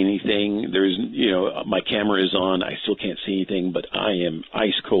see anything. There's, my camera is on. I still can't see anything, but I am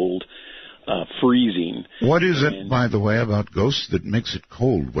ice cold, freezing. What is it, by the way, about ghosts that makes it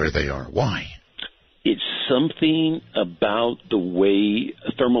cold where they are? Why? It's something about the way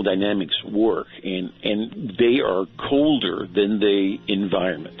thermodynamics work, and they are colder than the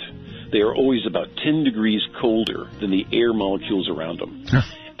environment. They are always about 10 degrees colder than the air molecules around them.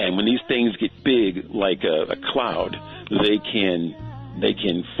 And And when these things get big, like a cloud, they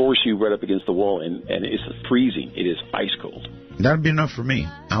can force you right up against the wall, and it's freezing. It is ice cold. That'd be enough for me.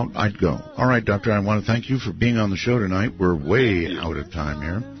 Out I'd go. All right, Doctor, I want to thank you for being on the show tonight. We're way out of time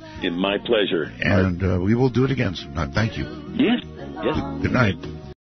here. It's my pleasure. And we will do it again sometime. Thank you. Yes. Good night.